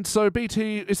 And so,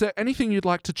 BT, is there anything you'd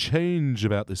like to change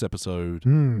about this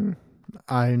episode?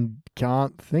 I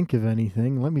can't think of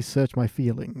anything. Let me search my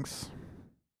feelings.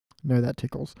 No, that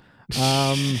tickles.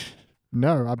 No,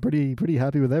 I'm pretty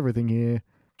happy with everything here.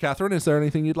 Catherine, is there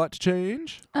anything you'd like to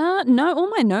change? No, all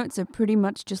my notes are pretty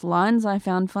much just lines I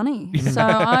found funny. So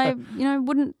I,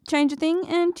 wouldn't change a thing.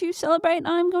 And to celebrate,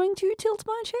 I'm going to tilt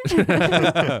my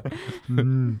chair.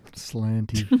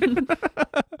 Slanty.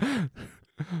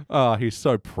 Oh, he's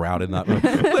so proud in that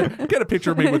room. Get a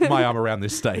picture of me with my arm around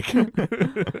this steak.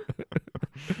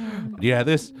 Yeah,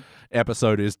 this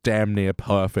episode is damn near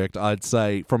perfect. I'd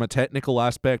say from a technical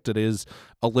aspect, it is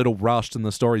a little rushed and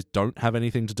the stories don't have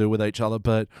anything to do with each other,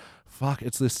 but fuck,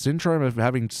 it's this syndrome of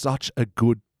having such a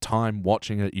good time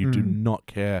watching it. You do not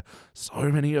care.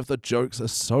 So many of the jokes are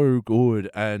so good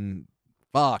and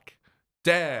fuck,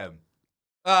 damn.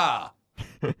 So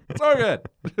good.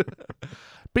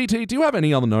 BT, do you have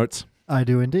any other notes? I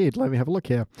do indeed. Let me have a look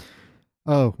here.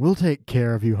 Oh, we'll take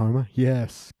care of you, Homer.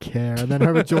 Yes, care. And then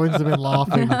Homer joins them in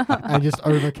laughing and just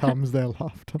overcomes their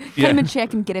laughter. Cut him a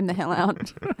check and get him the hell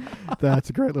out. That's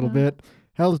a great little bit.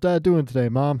 How's Dad doing today,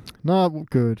 Mom? Not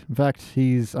good. In fact,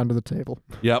 he's under the table.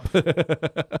 Yep.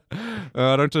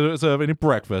 I don't serve any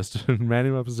breakfast. Man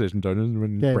in my position, don't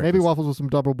breakfast. Maybe waffles with some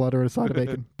double butter and a side of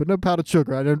bacon. But no powdered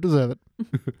sugar. I don't deserve it.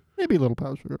 Maybe a little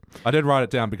powdered sugar. I did write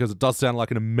it down because it does sound like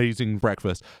an amazing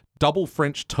breakfast. Double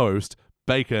French toast,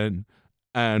 bacon,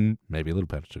 and maybe a little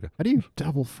powdered sugar. How do you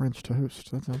double French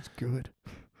toast? That sounds good.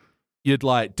 You'd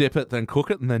like dip it, then cook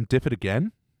it, and then dip it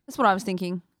again. That's what I was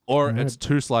thinking. Or Right. it's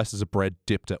 2 slices of bread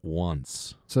dipped at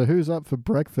once. So who's up for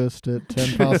breakfast at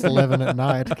 10 past 11 at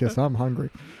night? Because I'm hungry.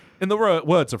 In the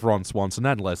words of Ron Swanson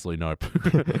and Leslie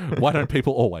Knope, why don't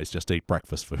people always just eat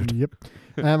breakfast food? Yep.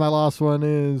 And my last one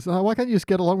is, why can't you just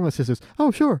get along with my sisters? Oh,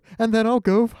 sure. And then I'll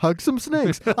go hug some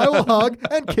snakes. I will hug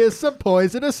and kiss some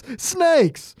poisonous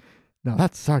snakes. No,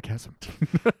 that's sarcasm.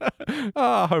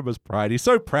 Homer's pride. He's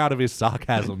so proud of his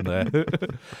sarcasm there.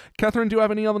 Catherine, do you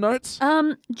have any other notes?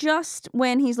 Just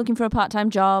when he's looking for a part-time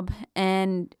job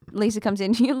and Lisa comes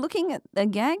in, you're looking at the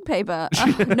gag paper.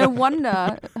 No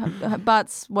wonder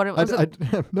Bart's what it was.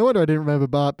 No wonder I didn't remember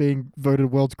Bart being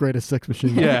voted world's greatest sex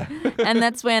machine. Yeah. And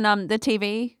that's when the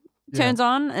TV turns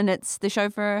on and it's the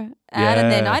chauffeur ad,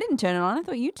 and then I didn't turn it on. I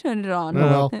thought you turned it on. Oh,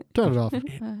 well, turn it off.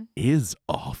 Is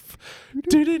off.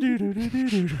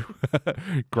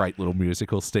 Great little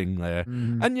musical sting there.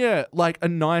 And yeah, like a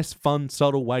nice, fun,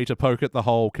 subtle way to poke at the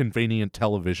whole convenient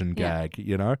television gag,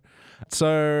 you know?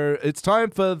 So it's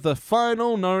time for the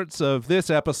final notes of this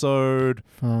episode.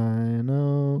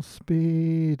 Final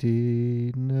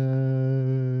speedy notes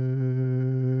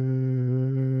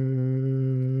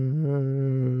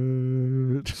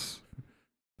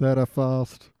that are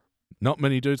fast. Not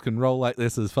many dudes can roll like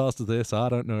this as fast as this. I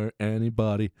don't know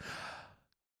anybody.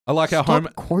 I like how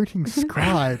Stop quoting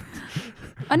Scribe.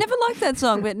 I never liked that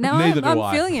song, but now Neither do I'm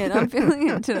I. feeling it. I'm feeling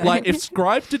it today. Like, if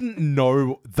Scribe didn't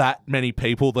know that many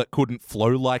people that couldn't flow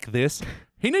like this,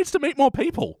 he needs to meet more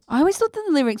people. I always thought that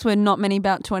the lyrics were not many,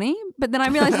 about 20, but then I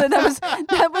realized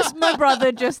that was my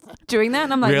brother just doing that,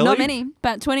 and I'm like, Really? not many,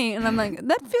 about 20, and I'm like,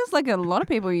 that feels like a lot of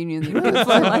people you knew that could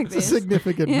flow like It's a this.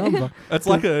 significant number. It's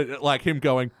like him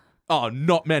going, oh,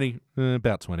 not many,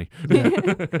 about 20.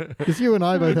 Because you and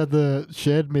I both had the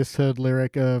shared misheard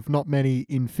lyric of not many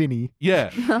infini. Yeah,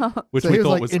 which So we he was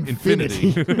thought like was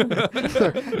infinity. infinity.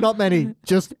 So, not many,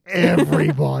 just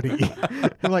everybody.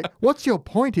 I'm like, what's your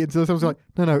point here? So someone's like,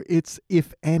 no, it's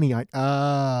if any.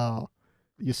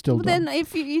 You're still Well, dumb. then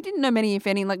if you didn't know many, if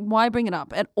any, like, why bring it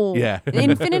up at all? Yeah.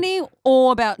 Infinity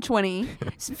or about 20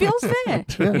 feels fair.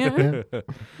 You know?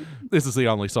 This is the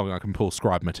only song I can pull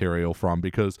Scribe material from,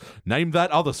 because name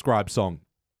that other Scribe song.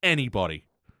 Anybody.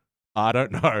 I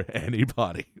don't know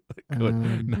anybody that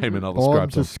could name another Born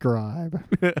Scribe to song. scribe.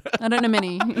 I don't know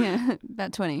many. Yeah,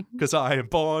 about 20. Because I am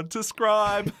born to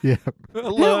scribe. Yeah.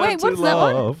 Learn wait, to what's that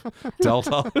one? love.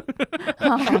 Delta.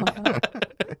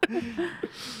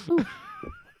 Ooh.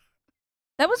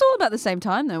 That was all about the same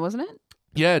time, though, wasn't it?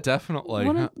 Yeah, definitely.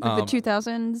 Like the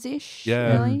 2000s-ish,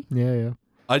 yeah. really? Yeah.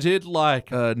 I did like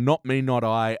Not Me, Not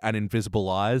I and Invisible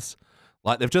Eyes.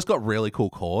 Like, they've just got really cool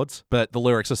chords, but the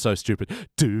lyrics are so stupid.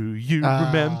 Do you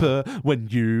remember when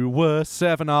you were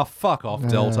 7? Oh, fuck off,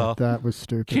 Delta. That was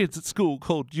stupid. Kids at school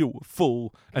called you a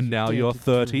fool, and now you're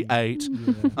 38.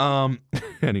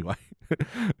 Anyway.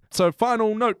 So,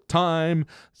 final note time.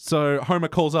 So, Homer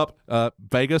calls up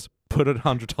Vegas, put it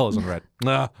 $100 on red.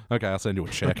 Okay, I'll send you a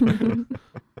check.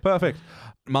 Perfect.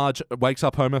 Marge wakes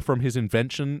up Homer from his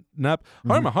invention nap.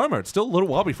 Homer, it's still a little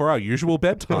while before our usual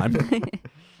bedtime.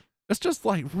 It's just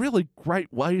like really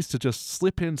great ways to just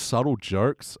slip in subtle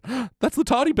jokes. That's the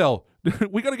tardy bell.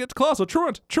 We got to get to class, or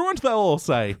truant, they'll all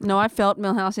say. No, I felt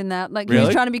Milhouse in that. Like, he Really?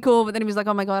 was trying to be cool, but then he was like,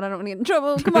 oh my God, I don't want to get in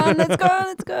trouble. Come on, let's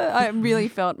go. I really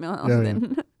felt Milhouse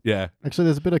then. Yeah. Actually,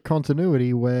 there's a bit of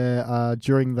continuity where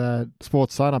during that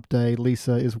sports sign-up day,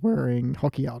 Lisa is wearing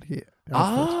hockey out here.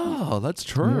 Oh, that's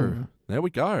true. There we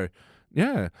go.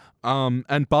 Yeah.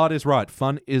 And Bart is right.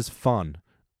 Fun is fun.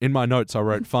 In my notes, I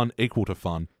wrote fun equal to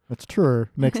fun. That's true.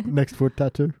 Next foot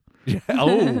tattoo. Yeah.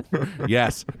 Oh,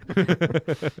 yes.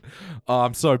 Oh,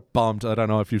 I'm so bummed. I don't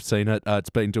know if you've seen it. It's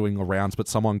been doing the rounds, but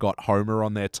someone got Homer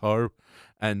on their toe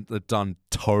and they've done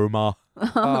Toma.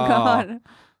 Oh, God.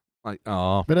 Like,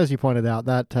 oh. But as you pointed out,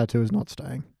 that tattoo is not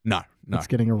staying. No. It's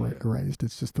getting erased.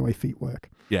 It's just the way feet work.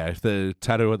 Yeah, if the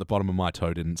tattoo at the bottom of my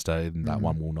toe didn't stay, then that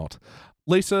one will not.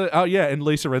 Lisa, and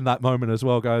Lisa in that moment as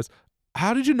well goes,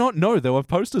 how did you not know there were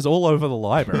posters all over the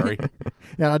library?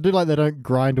 Yeah, I do like they don't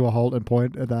grind to a halt and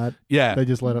point at that. Yeah. They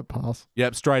just let it pass.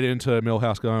 Yep, straight into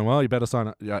Milhouse going, well, you better sign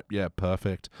up. Yeah,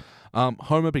 perfect.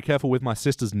 Homer, be careful with my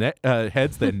sister's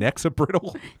heads. Their necks are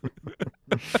brittle.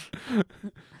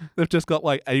 They've just got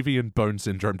like avian bone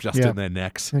syndrome just in their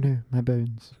necks. Oh no, my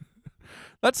bones.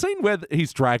 That scene where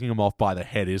he's dragging them off by the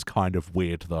head is kind of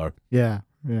weird, though. Yeah.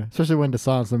 Especially when to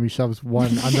silence them, he shoves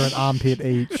one under an armpit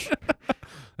each.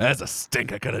 There's a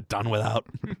stinker could have done without.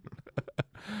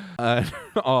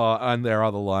 And their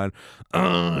other line,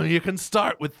 you can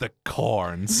start with the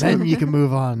corns. Then you can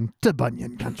move on to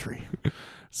Bunyan Country.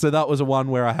 So that was a one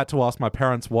where I had to ask my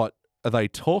parents what are they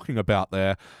talking about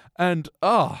there. And,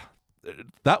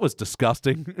 that was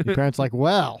disgusting. Your parents like,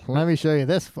 well, let me show you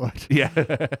this foot. Yeah.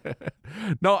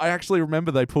 No, I actually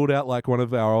remember they pulled out like one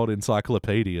of our old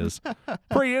encyclopedias.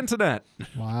 Pre-internet.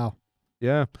 Wow.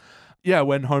 Yeah. Yeah,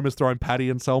 when Homer's throwing Patty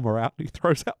and Selma out, he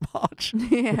throws out Marge.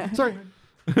 Yeah. Sorry.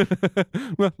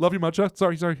 Well, love you, Marge.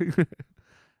 Sorry.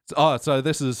 So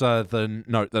this is the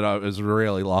note that I was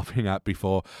really laughing at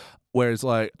before, where it's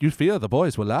like, you fear the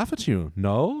boys will laugh at you,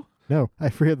 no? No, I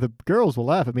fear the girls will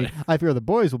laugh at me. I fear the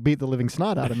boys will beat the living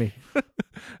snot out of me.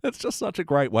 It's just such a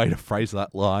great way to phrase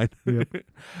that line. Yep.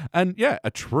 And yeah,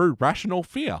 a true rational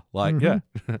fear. Like, yeah.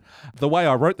 The way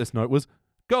I wrote this note was,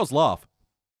 girls laugh,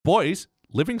 boys,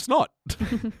 living snot.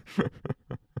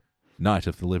 Night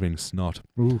of the living snot.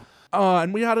 Ooh.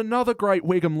 And we had another great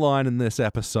Wiggum line in this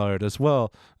episode as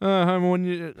well. Homer, when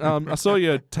you, I saw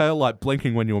your tail light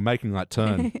blinking when you were making that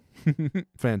turn.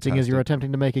 Fantastic. Seeing as you're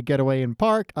attempting to make a getaway in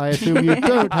park, I assume you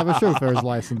don't have a chauffeur's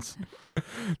license.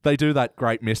 They do that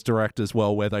great misdirect as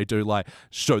well, where they do like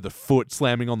show the foot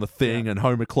slamming on the thing and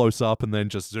Homer close up and then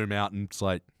just zoom out and it's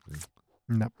like,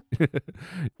 Nope.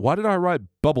 why did I write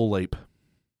bubble leap?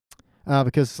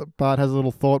 Because Bart has a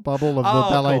little thought bubble of the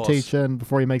Of ballet course. teacher and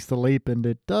before he makes the leap, and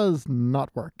it does not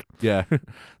work. Yeah.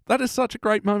 That is such a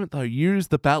great moment, though. Use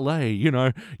the ballet,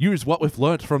 use what we've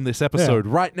learnt from this episode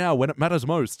right now when it matters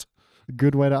most.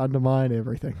 Good way to undermine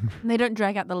everything. They don't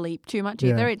drag out the leap too much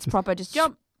Yeah. either. It's proper, just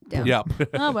jump down. Yep.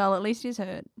 Oh, well, at least he's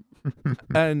hurt.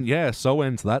 And yeah, so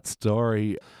ends that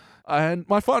story. And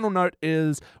my final note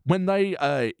is when they,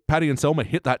 Patty and Selma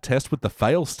hit that test with the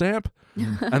fail stamp,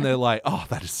 and they're like, oh,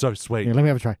 that is so sweet. Yeah, let me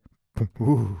have a try.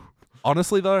 Ooh.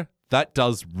 Honestly, though, that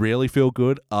does really feel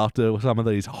good after some of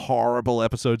these horrible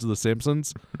episodes of The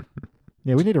Simpsons.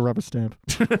 Yeah, we need a rubber stamp.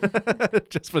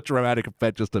 Just for dramatic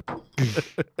effect, just to...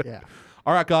 Yeah.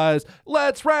 All right, guys,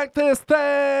 let's rank this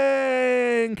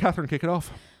thing. Catherine, kick it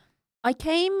off. I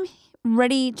came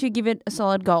ready to give it a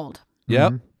solid gold.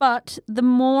 Yep. But the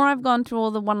more I've gone through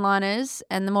all the one-liners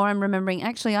and the more I'm remembering,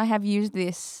 actually, I have used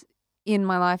this in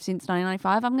my life since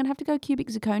 1995. I'm going to have to go cubic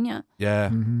zirconia Yeah.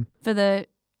 for the...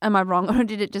 Am I wrong, or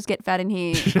did it just get fat in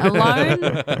here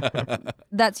alone?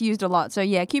 That's used a lot. So,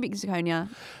 yeah, cubic zirconia.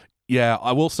 Yeah,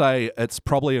 I will say it's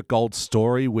probably a gold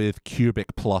story with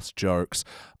cubic plus jokes.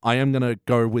 I am going to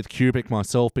go with cubic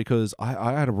myself because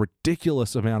I had a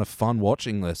ridiculous amount of fun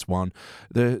watching this one.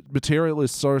 The material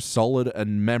is so solid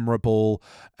and memorable,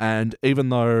 and even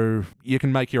though you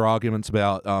can make your arguments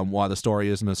about why the story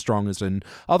isn't as strong as in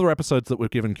other episodes that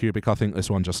we've given cubic, I think this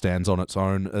one just stands on its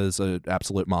own as an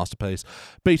absolute masterpiece.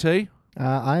 BT?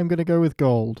 I am going to go with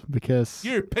gold because...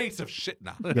 You piece of shit.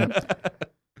 No. Yeah.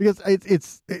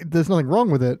 Because there's nothing wrong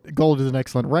with it. Gold is an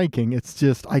excellent ranking. It's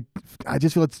just I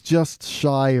just feel it's just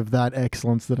shy of that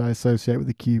excellence that I associate with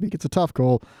the cubic. It's a tough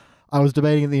call. I was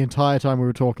debating it the entire time we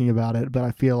were talking about it, but I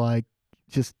feel like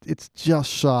it's just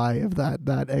shy of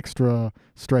that extra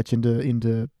stretch into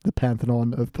the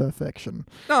pantheon of perfection.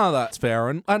 No, that's fair.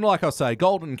 And like I say,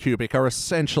 gold and cubic are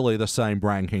essentially the same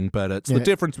ranking, but it's the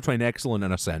difference between excellent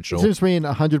and essential. It's between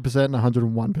 100% and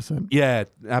 101%. Yeah,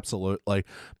 absolutely.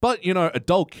 But, a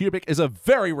dull cubic is a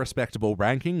very respectable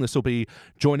ranking. This will be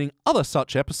joining other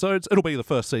such episodes. It'll be the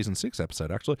first season 6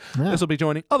 episode, actually. Yeah. This will be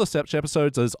joining other such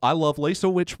episodes as I Love Lisa,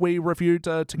 which we reviewed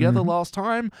together last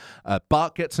time.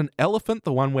 Bart Gets an Elephant,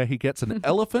 the one where he gets an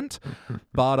elephant.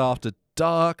 Bart After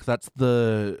Dark, that's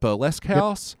the burlesque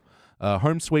house.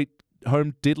 Home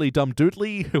Diddly Dum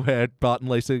Doodly, where Bart and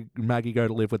Lisa and Maggie go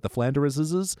to live with the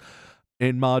Flanderses.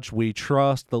 In Marge We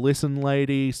Trust, The Listen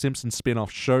Lady, Simpsons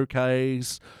spin-off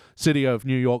Showcase, City of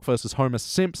New York versus Homer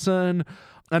Simpson,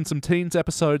 and some teens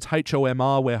episodes,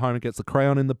 HOMR, where Homer gets the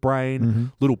crayon in the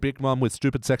brain, Little Big Mom with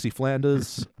Stupid Sexy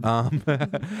Flanders,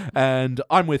 and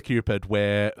I'm With Cupid,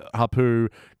 where Hapu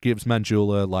gives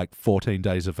Manjula like 14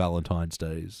 days of Valentine's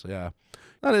Days. Yeah,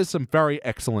 that is some very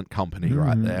excellent company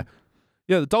right there.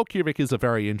 Yeah, the Dull Cubic is a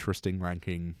very interesting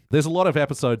ranking. There's a lot of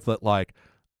episodes that like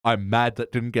I'm mad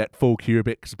that didn't get full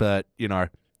cubics, but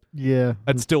Yeah.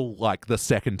 it's still like the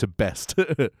second to best.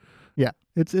 Yeah.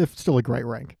 It's still a great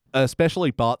rank.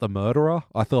 Especially Bart the Murderer.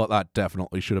 I thought that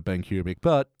definitely should have been cubic,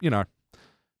 but not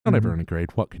everyone agreed.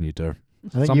 What can you do?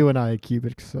 I think you and I are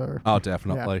cubic, so... Oh,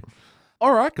 definitely. Yeah.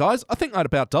 All right, guys. I think that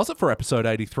about does it for episode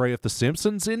 83 of The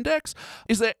Simpsons Index.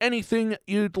 Is there anything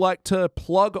you'd like to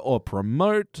plug or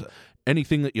promote?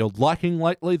 anything that you're liking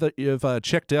lately that you've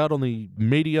checked out on the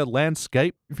media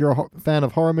landscape? If you're a fan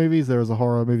of horror movies, there is a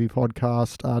horror movie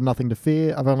podcast, Nothing to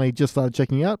Fear. I've only just started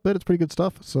checking it out, but it's pretty good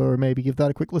stuff, so maybe give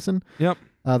that a quick listen. Yep.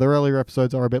 The earlier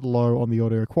episodes are a bit low on the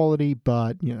audio quality,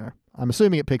 but, you know, I'm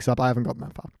assuming it picks up. I haven't gotten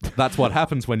that far. That's what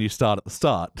happens when you start at the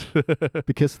start.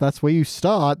 Because that's where you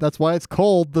start. That's why it's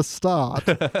called The Start.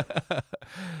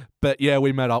 But yeah,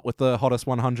 we met up with the Hottest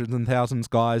 100s and Thousands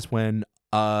guys when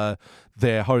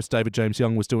their host, David James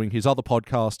Young, was doing his other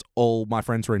podcast, All My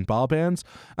Friends Are in Bar Bands.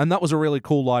 And that was a really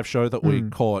cool live show that we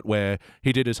caught where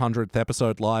he did his 100th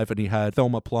episode live and he had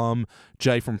Thelma Plum,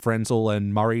 Jay from Frenzel,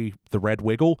 and Murray the Red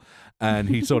Wiggle. And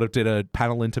he sort of did a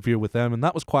panel interview with them, and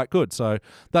that was quite good. So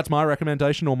that's my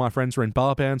recommendation. All My Friends Are in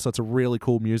Bar Bands. That's a really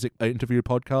cool music interview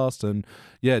podcast. And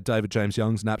yeah, David James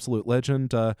Young's an absolute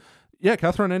legend. Yeah,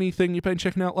 Catherine, anything you've been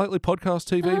checking out lately? Podcast,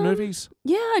 TV, movies?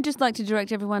 Yeah, I'd just like to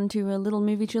direct everyone to a little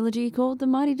movie trilogy called The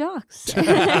Mighty Ducks.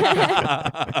 Emilio!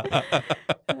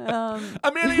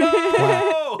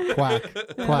 Quack,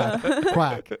 quack,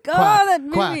 quack, God, that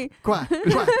movie. quack,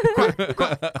 quack, quack,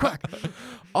 quack, quack.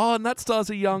 Oh, and that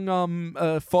stars a young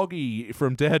Foggy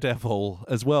from Daredevil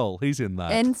as well. He's in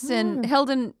that. Ensign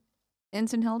Heldon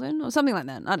or something like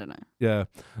that. I don't know. Yeah.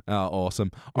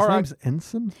 Awesome. His name's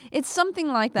Ensign? It's something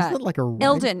like that. Isn't it like a rank?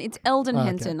 Eldon. It's Eldon okay.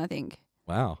 Henson, I think.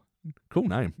 Wow. Cool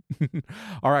name.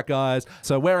 All right, guys.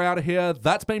 So we're out of here.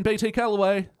 That's been BT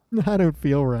Calloway. I don't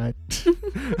feel right.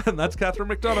 And that's Catherine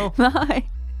McDonald. Bye.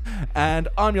 And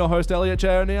I'm your host, Elliot J.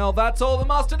 O'Neill. That's all the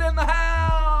mustard in the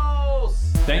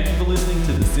house. Thank you for listening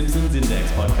to the Simpsons Index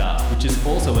podcast, which is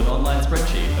also an online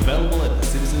spreadsheet available at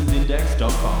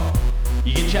thesimpsonsindex.com.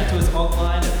 You can chat to us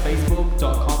online at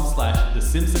facebook.com/The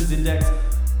Simpsons Index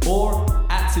or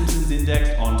at Simpsons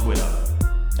Index on Twitter.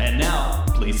 And now,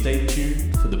 please stay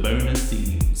tuned for the bonus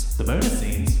scenes. The bonus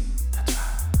scenes? That's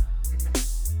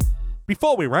right.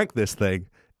 Before we rank this thing,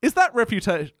 is that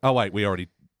reputation... Oh, wait, we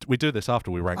do this after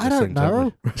we rank this thing. I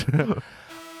don't know.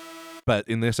 But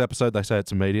in this episode, they say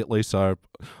it's immediately, so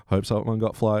hope someone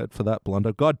got flyed for that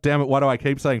blunder. God damn it, why do I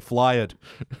keep saying flyed?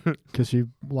 Because you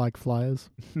like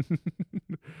flyers.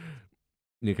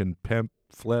 You can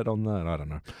pamphlet on that, I don't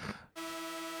know.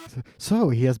 So,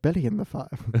 he has Betty in the five.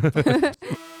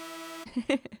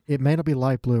 It may not be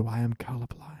light blue. I am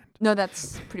colorblind. No,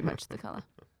 that's pretty much the colour.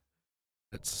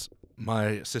 It's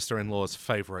my sister-in-law's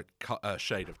favourite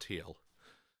shade of teal.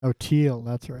 Oh, teal.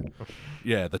 That's right.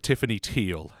 Yeah, the Tiffany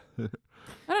teal. I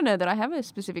don't know that I have a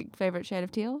specific favourite shade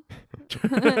of teal.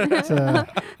 It's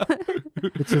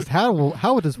just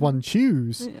how does one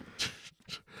choose?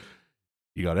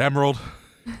 You got emerald.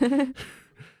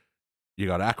 You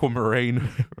got aquamarine.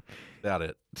 About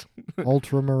it.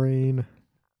 Ultramarine.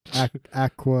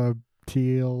 Aqua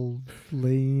teal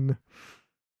lean.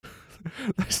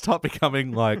 They start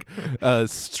becoming like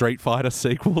Street Fighter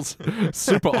sequels.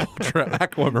 Super Ultra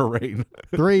Aquamarine.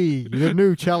 3. The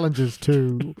new challenges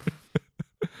 2.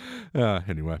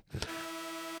 Anyway.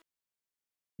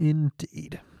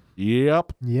 Indeed.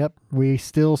 Yep. We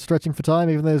still stretching for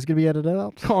time, even though it's going to be edited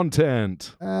out.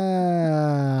 Content.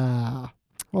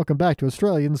 Welcome back to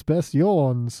Australians' Best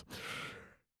Yawns.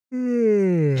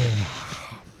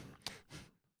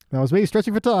 That was me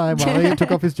stretching for time while Elliot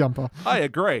took off his jumper. I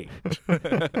agree.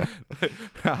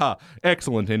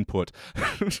 Excellent input.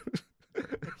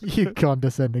 You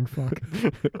condescending fuck.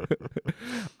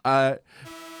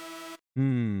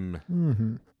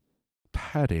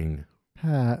 Padding.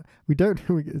 We don't.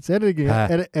 It's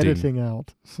editing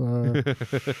out. So.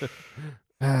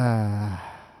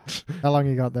 How long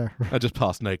you got there? I just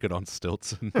passed naked on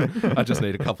stilts, and I just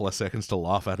need a couple of seconds to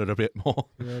laugh at it a bit more.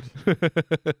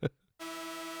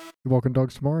 You walking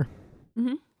dogs tomorrow?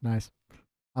 Mm-hmm. Nice.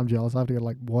 I'm jealous. I have to go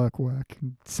to work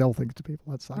and sell things to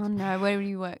people. That sucks. Oh no, where do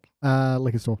you work?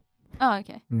 Liquor store. Oh,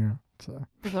 okay. Yeah. So.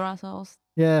 People are assholes.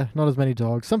 Yeah, not as many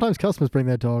dogs. Sometimes customers bring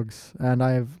their dogs, and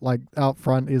I have out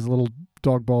front is a little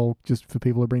dog bowl just for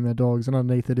people who bring their dogs, and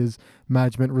underneath it is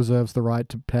management reserves the right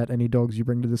to pet any dogs you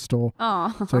bring to the store.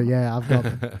 Oh. So yeah, I've got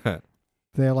them.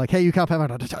 They're like, hey, you can't pet my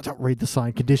dog. Don't read the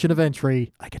sign. Condition of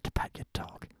entry. I get to pet your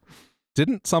dog.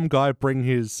 Didn't some guy bring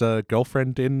his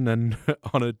girlfriend in and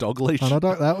on a dog leash? On a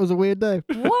dog? That was a weird day.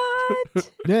 What?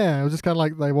 Yeah, it was just kind of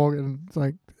like they walk in. It's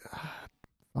like,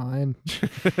 fine.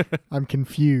 I'm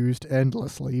confused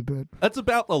endlessly, but That's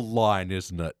about the line,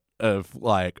 isn't it? Of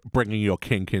bringing your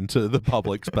kink into the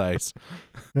public space.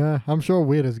 yeah, I'm sure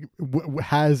weird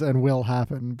has and will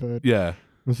happen, but Yeah.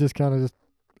 it's just kind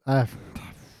of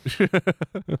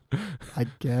I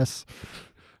guess.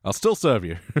 I'll still serve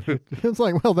you. It's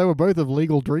like, well, they were both of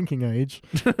legal drinking age.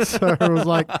 So it was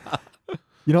like,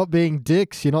 You're not being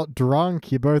dicks. You're not drunk.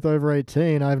 You're both over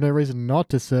 18. I have no reason not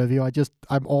to serve you.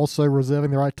 I'm also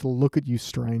reserving the right to look at you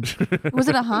strange. Was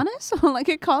it a harness or like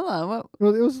a collar? What?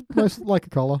 Well, it was most like a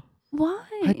collar. Why?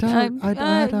 I don't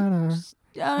know.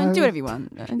 Do whatever you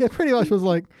want. Yeah, pretty much was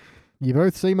like, you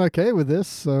both seem okay with this,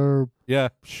 so Yeah.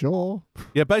 sure.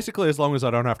 Yeah, basically, as long as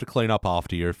I don't have to clean up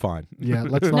after you, fine. Yeah,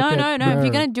 let's not No. If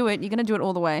you're going to do it, you're going to do it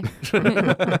all the way.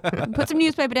 Put some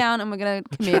newspaper down and we're going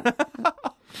to commit.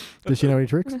 Does she know any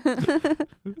tricks?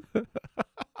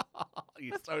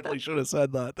 You totally should have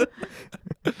said that.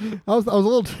 I was a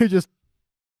little too just...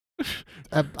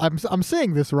 I'm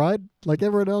seeing this, right? Like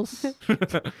everyone else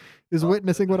is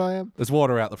witnessing what I am. There's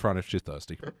water out the front if she's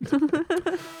thirsty.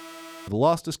 The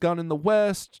lastest gun in the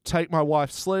West, Take My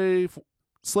Wife's Sleeve.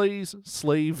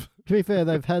 To be fair,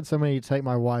 they've had so many Take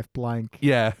My Wife blank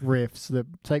Yeah, riffs that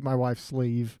Take My Wife's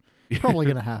Sleeve probably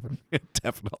going to happen.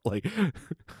 definitely.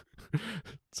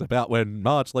 It's about when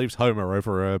Marge leaves Homer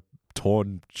over a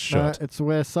torn shirt. It's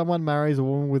where someone marries a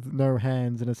woman with no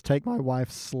hands and it's Take My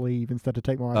Wife's Sleeve instead of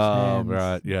Take My Wife's hands.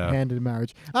 Right, yeah. Hand in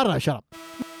marriage. I don't know, shut up.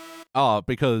 Oh,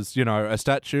 because, a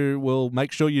statue will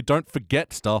make sure you don't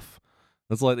forget stuff.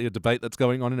 That's like the debate that's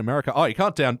going on in America. Oh, you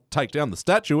can't take down the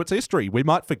statue. It's history. We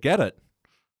might forget it.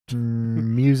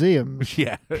 Museums.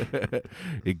 Yeah,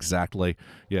 exactly.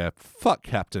 Yeah, fuck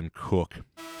Captain Cook.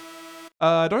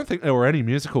 I don't think there were any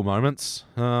musical moments.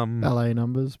 Ballet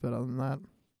numbers, but other than that.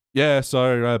 Yeah,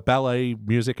 so ballet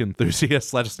music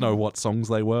enthusiasts, let us know what songs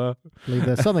they were. I believe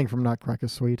there's something from Nutcracker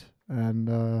Suite and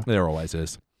There always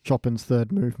is. Chopin's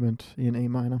third movement in E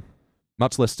minor.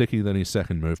 Much less sticky than his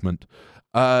second movement.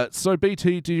 So,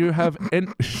 BT, do you have any...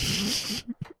 Keep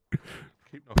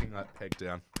knocking that peg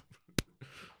down.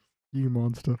 You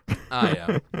monster. Ah,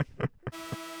 yeah.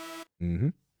 Mm-hmm.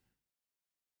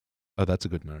 Oh, that's a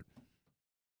good note.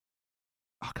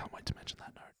 I can't wait to mention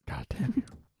that note. God damn you.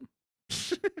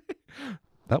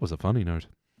 That was a funny note.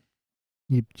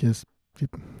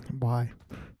 Why?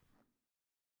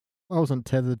 I wasn't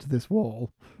tethered to this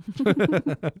wall.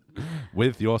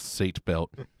 With your seatbelt.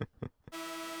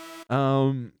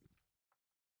 Why'd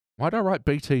I write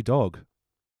BT dog?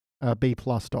 B+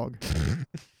 dog.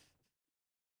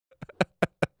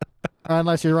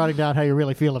 Unless you're writing down how you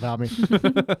really feel about me.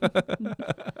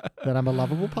 Then I'm a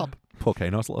lovable pup. Por que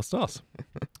nos lost us.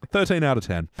 13 out of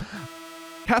 10.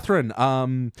 Catherine,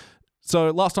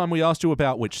 so last time we asked you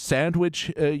about which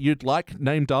sandwich you'd like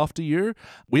named after you.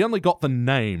 We only got the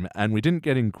name and we didn't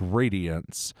get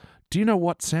ingredients. Do you know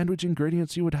what sandwich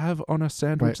ingredients you would have on a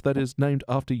sandwich that is named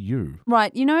after you?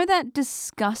 Right. You know that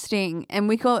disgusting, and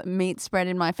we call it meat spread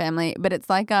in my family, but it's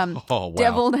like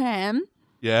deviled ham.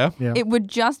 Yeah. It would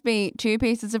just be 2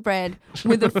 pieces of bread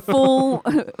with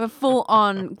a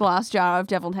full-on glass jar of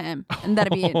deviled ham, and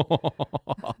that'd be it.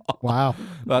 Wow.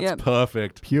 That's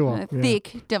perfect. Pure.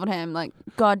 Thick deviled ham. Like,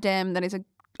 goddamn, that is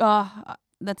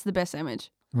that's the best sandwich.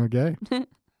 Okay.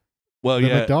 Well, The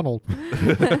yeah. McDonald.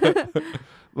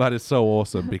 That is so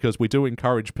awesome because we do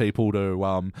encourage people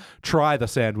to try the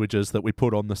sandwiches that we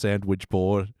put on the sandwich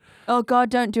board. Oh, God,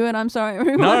 don't do it. I'm sorry,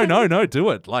 everyone. No, do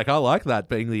it. Like, I like that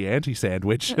being the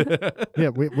anti-sandwich. Yeah,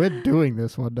 we're doing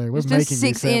this one day. We're It's making just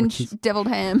these 6-inch sandwiches. deviled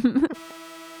ham.